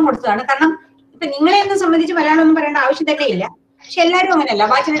മനഃപൂർവ്വം കൊടുത്തതാണ്. കാരണം ഇപ്പൊ നിങ്ങളെ ഒന്നും സംബന്ധിച്ച് മലയാളം ഒന്നും പറയേണ്ട ആവശ്യം തന്നെ ഇല്ല. പക്ഷെ എല്ലാവരും അങ്ങനെയല്ല.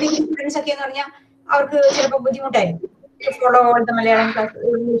 ബാച്ചിലർ ഡിഗ്രി സ്റ്റുഡൻസ് ഒക്കെ എന്ന് പറഞ്ഞാൽ അവർക്ക് ചിലപ്പോൾ ബുദ്ധിമുട്ടായിരിക്കും follow all the Malayalam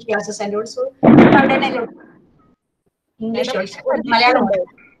English classes and also English Malayalam.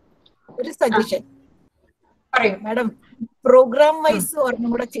 ഒരു സജഷൻ പറയൂ മാഡം. പ്രോഗ്രാം വൈസ് ഒരെണ്ണം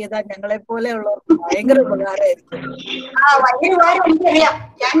കൂടെ ചെയ്താൽ ഞങ്ങളെ പോലെയുള്ളവർക്ക് ഭയങ്കര ഉപകാരമായിരിക്കും. എനിക്കറിയാം.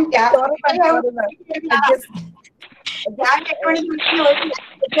 ഞാൻ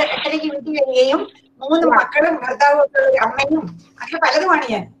 8 വീട്ടിൽ വരികയും 3 മക്കളും ഭർത്താവും ഒക്കെ ഒരു അമ്മയും അങ്ങനെ പലതുമാണ്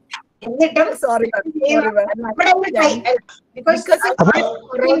ഞാൻ. എന്നിട്ടും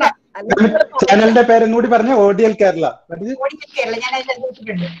ചാനലിന്റെ പേരും കൂടി പറഞ്ഞ ഓഡിയൽ കേരള. ഞാൻ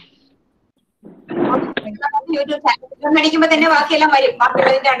അതിലെത്തിയിട്ടുണ്ട്. യൂട്യൂബ് ചാനൽ അടിക്കുമ്പോ തന്നെ ബാക്കിയെല്ലാം വരും.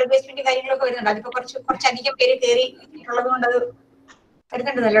 ബാക്കിയുള്ളതിന്റെ അഡ്വർടൈസ്മെന്റ് കാര്യങ്ങളൊക്കെ വരുന്നുണ്ട്. അതിപ്പോ കുറച്ചധികം പേര് കയറി ഉള്ളത് കൊണ്ട് അത്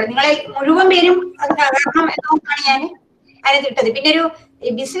വരുന്നുണ്ടല്ലോ. നിങ്ങളെ മുഴുവൻ പേരും അത് കാരണം എന്നോണ്ടാണ് ഞാൻ അതിനകത്ത് ഇട്ടത്. പിന്നെ ഒരു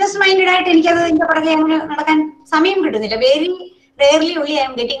ബിസിനസ് മൈൻഡഡ് ആയിട്ട് എനിക്കത് ഇതിന്റെ പുറകെ അങ്ങനെ നടക്കാൻ സമയം കിട്ടുന്നില്ല. Very rarely only I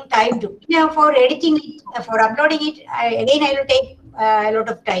am getting time to. For editing it, for uploading it, again I will take a lot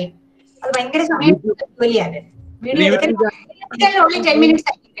of time. അത് ഭയങ്കര സമയം ജോലിയാണ്. വീഡിയോ എടുക്കാൻ only 10 minutes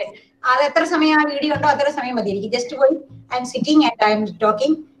ആയിരിക്കും. അത് എത്ര സമയം ആ വീഡിയോ ഉണ്ടോ അത്ര സമയം മതി എനിക്ക്. ജസ്റ്റ് പോയി I am sitting and I am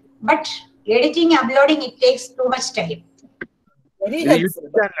talking. But editing, uploading, it takes too much time.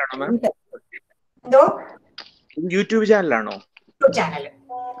 എന്തോ യൂട്യൂബ് ചാനലാണോ? യൂട്യൂബ് ചാനൽ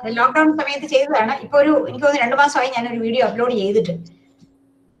ലോക്ക്ഡൌൺ സമയത്ത് ചെയ്തതാണ്. ഇപ്പൊ എനിക്ക് തോന്നുന്നു 2 മാസമായി ഞാനൊരു വീഡിയോ അപ്ലോഡ് ചെയ്തിട്ട്.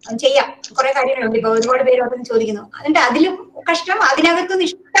 ചെയ്യാം, കുറെ കാര്യങ്ങളുണ്ട്. ഇപ്പൊ ഒരുപാട് പേര് അതൊന്നും ചോദിക്കുന്നു. എന്നിട്ട് അതിലും കഷ്ടം അതിനകത്തുനിന്ന്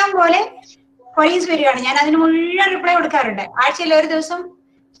ഇഷ്ടം പോലെ ക്വയറീസ് വരികയാണ്. ഞാൻ അതിന് മുഴുവൻ റിപ്ലൈ കൊടുക്കാറുണ്ട്. ആഴ്ചയിൽ ഒരു ദിവസം,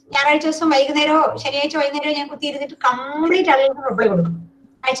 ഞായറാഴ്ച ദിവസം വൈകുന്നേരമോ ശനിയാഴ്ച വൈകുന്നേരമോ ഞാൻ കുത്തിയിരുന്നിട്ട് കംപ്ലീറ്റ് ആളുകൾക്ക് റിപ്ലൈ കൊടുക്കും.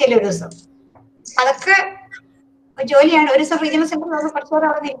 ആഴ്ചയിൽ ഒരു ദിവസം. അതൊക്കെ ജോലിയാണ്. ഒരു ദിവസം റീജിയണൽ സെന്ററിൽ അത് കുറച്ചു നേരം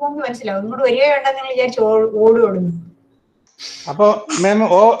അവിടെ നിൽക്കുമെങ്കിൽ മനസ്സിലാവും. ഇങ്ങോട്ട് വരികയോ വേണ്ടെന്ന് വിചാരിച്ച് ഓടുന്നു. അപ്പൊ മാം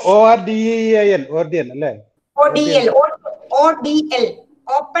ORDEL അല്ലേ? ODL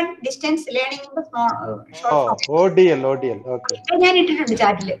open distance learning ODL. Okay, ഞാൻ ഇട്ടിട്ടുണ്ട്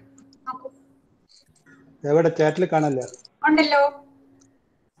ചാറ്റില്. എവിടെ ചാറ്റിൽ കാണാല്ല? ഉണ്ടല്ലോ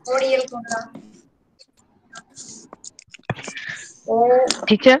ODL.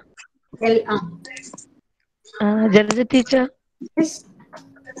 ടീച്ചർ, ജലജ ടീച്ചർ,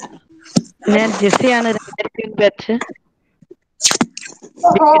 ഞാൻ ജെസ്സിയാണ്. ബാച്ച്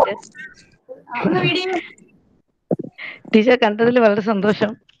ടീച്ചർ കണ്ടതിൽ വളരെ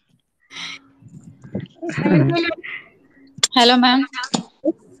സന്തോഷം. Hello ma'am.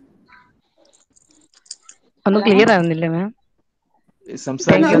 ഒന്നും ക്ലിയർ ആവുന്നില്ല മാം.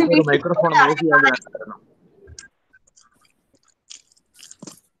 മൈക്രോഫോൺ ഓഫ് ചെയ്യാൻ.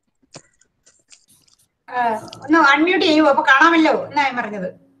 ഒന്ന് അൺമ്യൂട്ട് ചെയ്യൂ, അപ്പൊ കാണാമല്ലോ എന്നാ ഞാൻ പറഞ്ഞത്.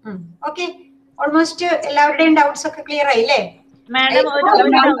 ഓക്കെ, ഓൾമോസ്റ്റ് എല്ലാവരുടെയും ഡൗട്ട്സ് ഒക്കെ ക്ലിയർ ആയില്ലേ? മാഡം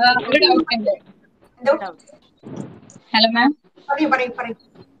ഹലോ മാം, പറയൂ.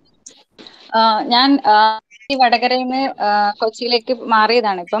 ഞാൻ വടകരയിൽ നിന്ന് കൊച്ചിയിലേക്ക്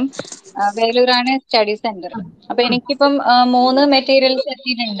മാറിയതാണ്. ഇപ്പം വേലൂരാണ് സ്റ്റഡി സെന്റർ. അപ്പൊ എനിക്കിപ്പം 3 മെറ്റീരിയൽസ്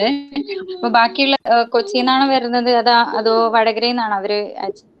എത്തിയിട്ടുണ്ട്. അപ്പൊ ബാക്കിയുള്ള കൊച്ചിയിൽ നിന്നാണ് വരുന്നത് അതോ വടകരയിൽ നിന്നാണ് അവര്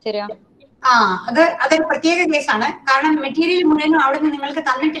തരിക? അതൊരു പ്രത്യേക കേസാണ്. കാരണം മെറ്റീരിയൽ മുഴുവനും അവിടുന്ന് നിങ്ങൾക്ക്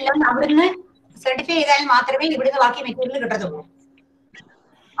തന്നിട്ടില്ല. അവിടുന്ന് സർട്ടിഫൈ ചെയ്താൽ മാത്രമേ ഇവിടുന്ന് ബാക്കി മെറ്റീരിയൽ കിട്ടത്തുള്ളൂ.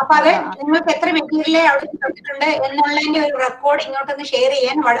 അപ്പൊ അത് നിങ്ങൾക്ക് എത്ര മെറ്റീരിയൽ അവിടെ തന്നിട്ടുണ്ട് എന്നുള്ളതിന്റെ ഒരു റെക്കോർഡ് ഇങ്ങോട്ടൊന്ന് ഷെയർ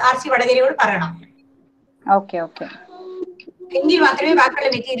ചെയ്യാൻ RC വടകരയോട് പറയണം. Okay okay. എങ്കിൽ മാത്രമേ ബാക്കിയുള്ള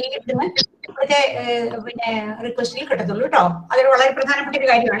മെറ്റീരിയൽ ഇവിടുന്ന് ഇവിടുത്തെ പിന്നെ റിക്വസ്റ്റിൽ കിട്ടത്തുള്ളൂ കേട്ടോ. അതൊരു വളരെ പ്രധാനപ്പെട്ട ഒരു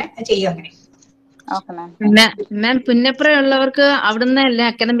കാര്യമാണ് ചെയ്യുക. അങ്ങനെ മാം പുന്നപ്ര ഉള്ളവർക്ക് അവിടുന്ന് അല്ലേ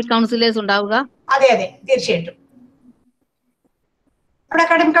അക്കാഡമിക് കൗൺസിലേഴ്സ് ഉണ്ടാവുക? അതെ അതെ, തീർച്ചയായിട്ടും അവിടെ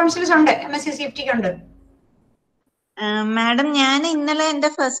അക്കാഡമിക് കൗൺസിലേഴ്സ് ഉണ്ട്. MSCCFT ഉണ്ട്. മാഡം, ഞാൻ ഇന്നലെ എന്റെ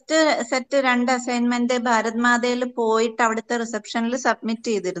ഫസ്റ്റ് സെറ്റ് 2 അസൈൻമെന്റ് ഭാരത് മാതയിൽ പോയിട്ട് അവിടുത്തെ റിസപ്ഷനിൽ സബ്മിറ്റ്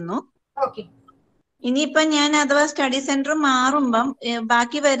ചെയ്തിരുന്നു. ഇനിയിപ്പം ഞാൻ അഥവാ സ്റ്റഡി സെന്റർ മാറുമ്പം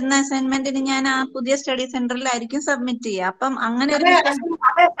ബാക്കി വരുന്ന അസൈൻമെന്റിന് ഞാൻ ആ പുതിയ സ്റ്റഡി സെന്ററിലായിരിക്കും സബ്മിറ്റ് ചെയ്യുക. അപ്പം അങ്ങനെ ഒരു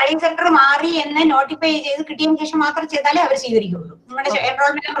സ്റ്റഡി സെന്റർ മാറി എന്ന് നോട്ടിഫൈ ചെയ്ത് കിട്ടിയതിന് ശേഷം മാത്രം ചെയ്താലേ അവർ സ്വീകരിക്കുള്ളൂ. നിങ്ങളുടെ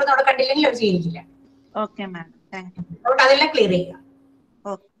എൻറോൾമെന്റ് നമ്പർ അവിടെ കണ്ടില്ലെങ്കിൽ അവർ സ്വീകരിക്കില്ല. Okay madam, thank you. അതുകൊണ്ട് അതെല്ലാം ക്ലിയർ ചെയ്യുക.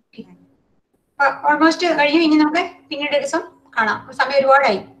 ഓൾമോസ്റ്റ് കഴിഞ്ഞു. ഇനി നമുക്ക് പിന്നീട് ഒരു ദിവസം കാണാം. സമയം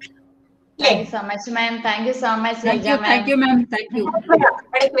ഒരുപാടായി. Thank you so much, ma'am. Thank you so much. Thank you, ma'am. Thank you.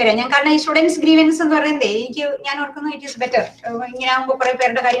 ഇടയ്ക്ക് വരാം ഞാൻ. കാരണം ഈ സ്റ്റുഡൻസ് ഗ്രീവൻസ് എന്ന് പറയുന്നത് ഞാൻ ഓർക്കുന്നു ഇറ്റ് ഈസ് ബെറ്റർ. ഇങ്ങനെ ആകുമ്പോൾ കുറെ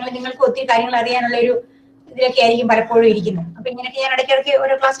പേരുടെ കാര്യങ്ങൾ നിങ്ങൾക്ക് ഒത്തിരി കാര്യങ്ങൾ അറിയാനുള്ള ഒരു ഇതിലൊക്കെ ആയിരിക്കും പലപ്പോഴും ഇരിക്കുന്നത്. അപ്പൊ ഇങ്ങനെയൊക്കെ ഞാൻ ഇടയ്ക്കിടയ്ക്ക്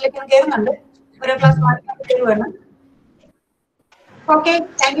ഓരോ ക്ലാസ്സിലേക്ക് കയറുന്നുണ്ട്. ഓരോ ക്ലാസ് മാറി കയറുവാണ്. Okay,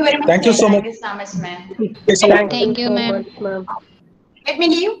 thank you very much. Thank you so much. Thank you so much, ma'am. Thank you, ma'am. Let me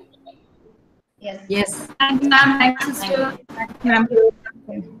leave. Yes.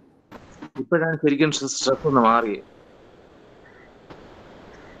 ഇപ്പോഴാണ് ശരിക്കും സ്ട്രെസ് ഒന്ന് മാറി.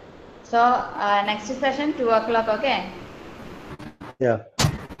 So next session 2 o'clock. Okay. Yeah.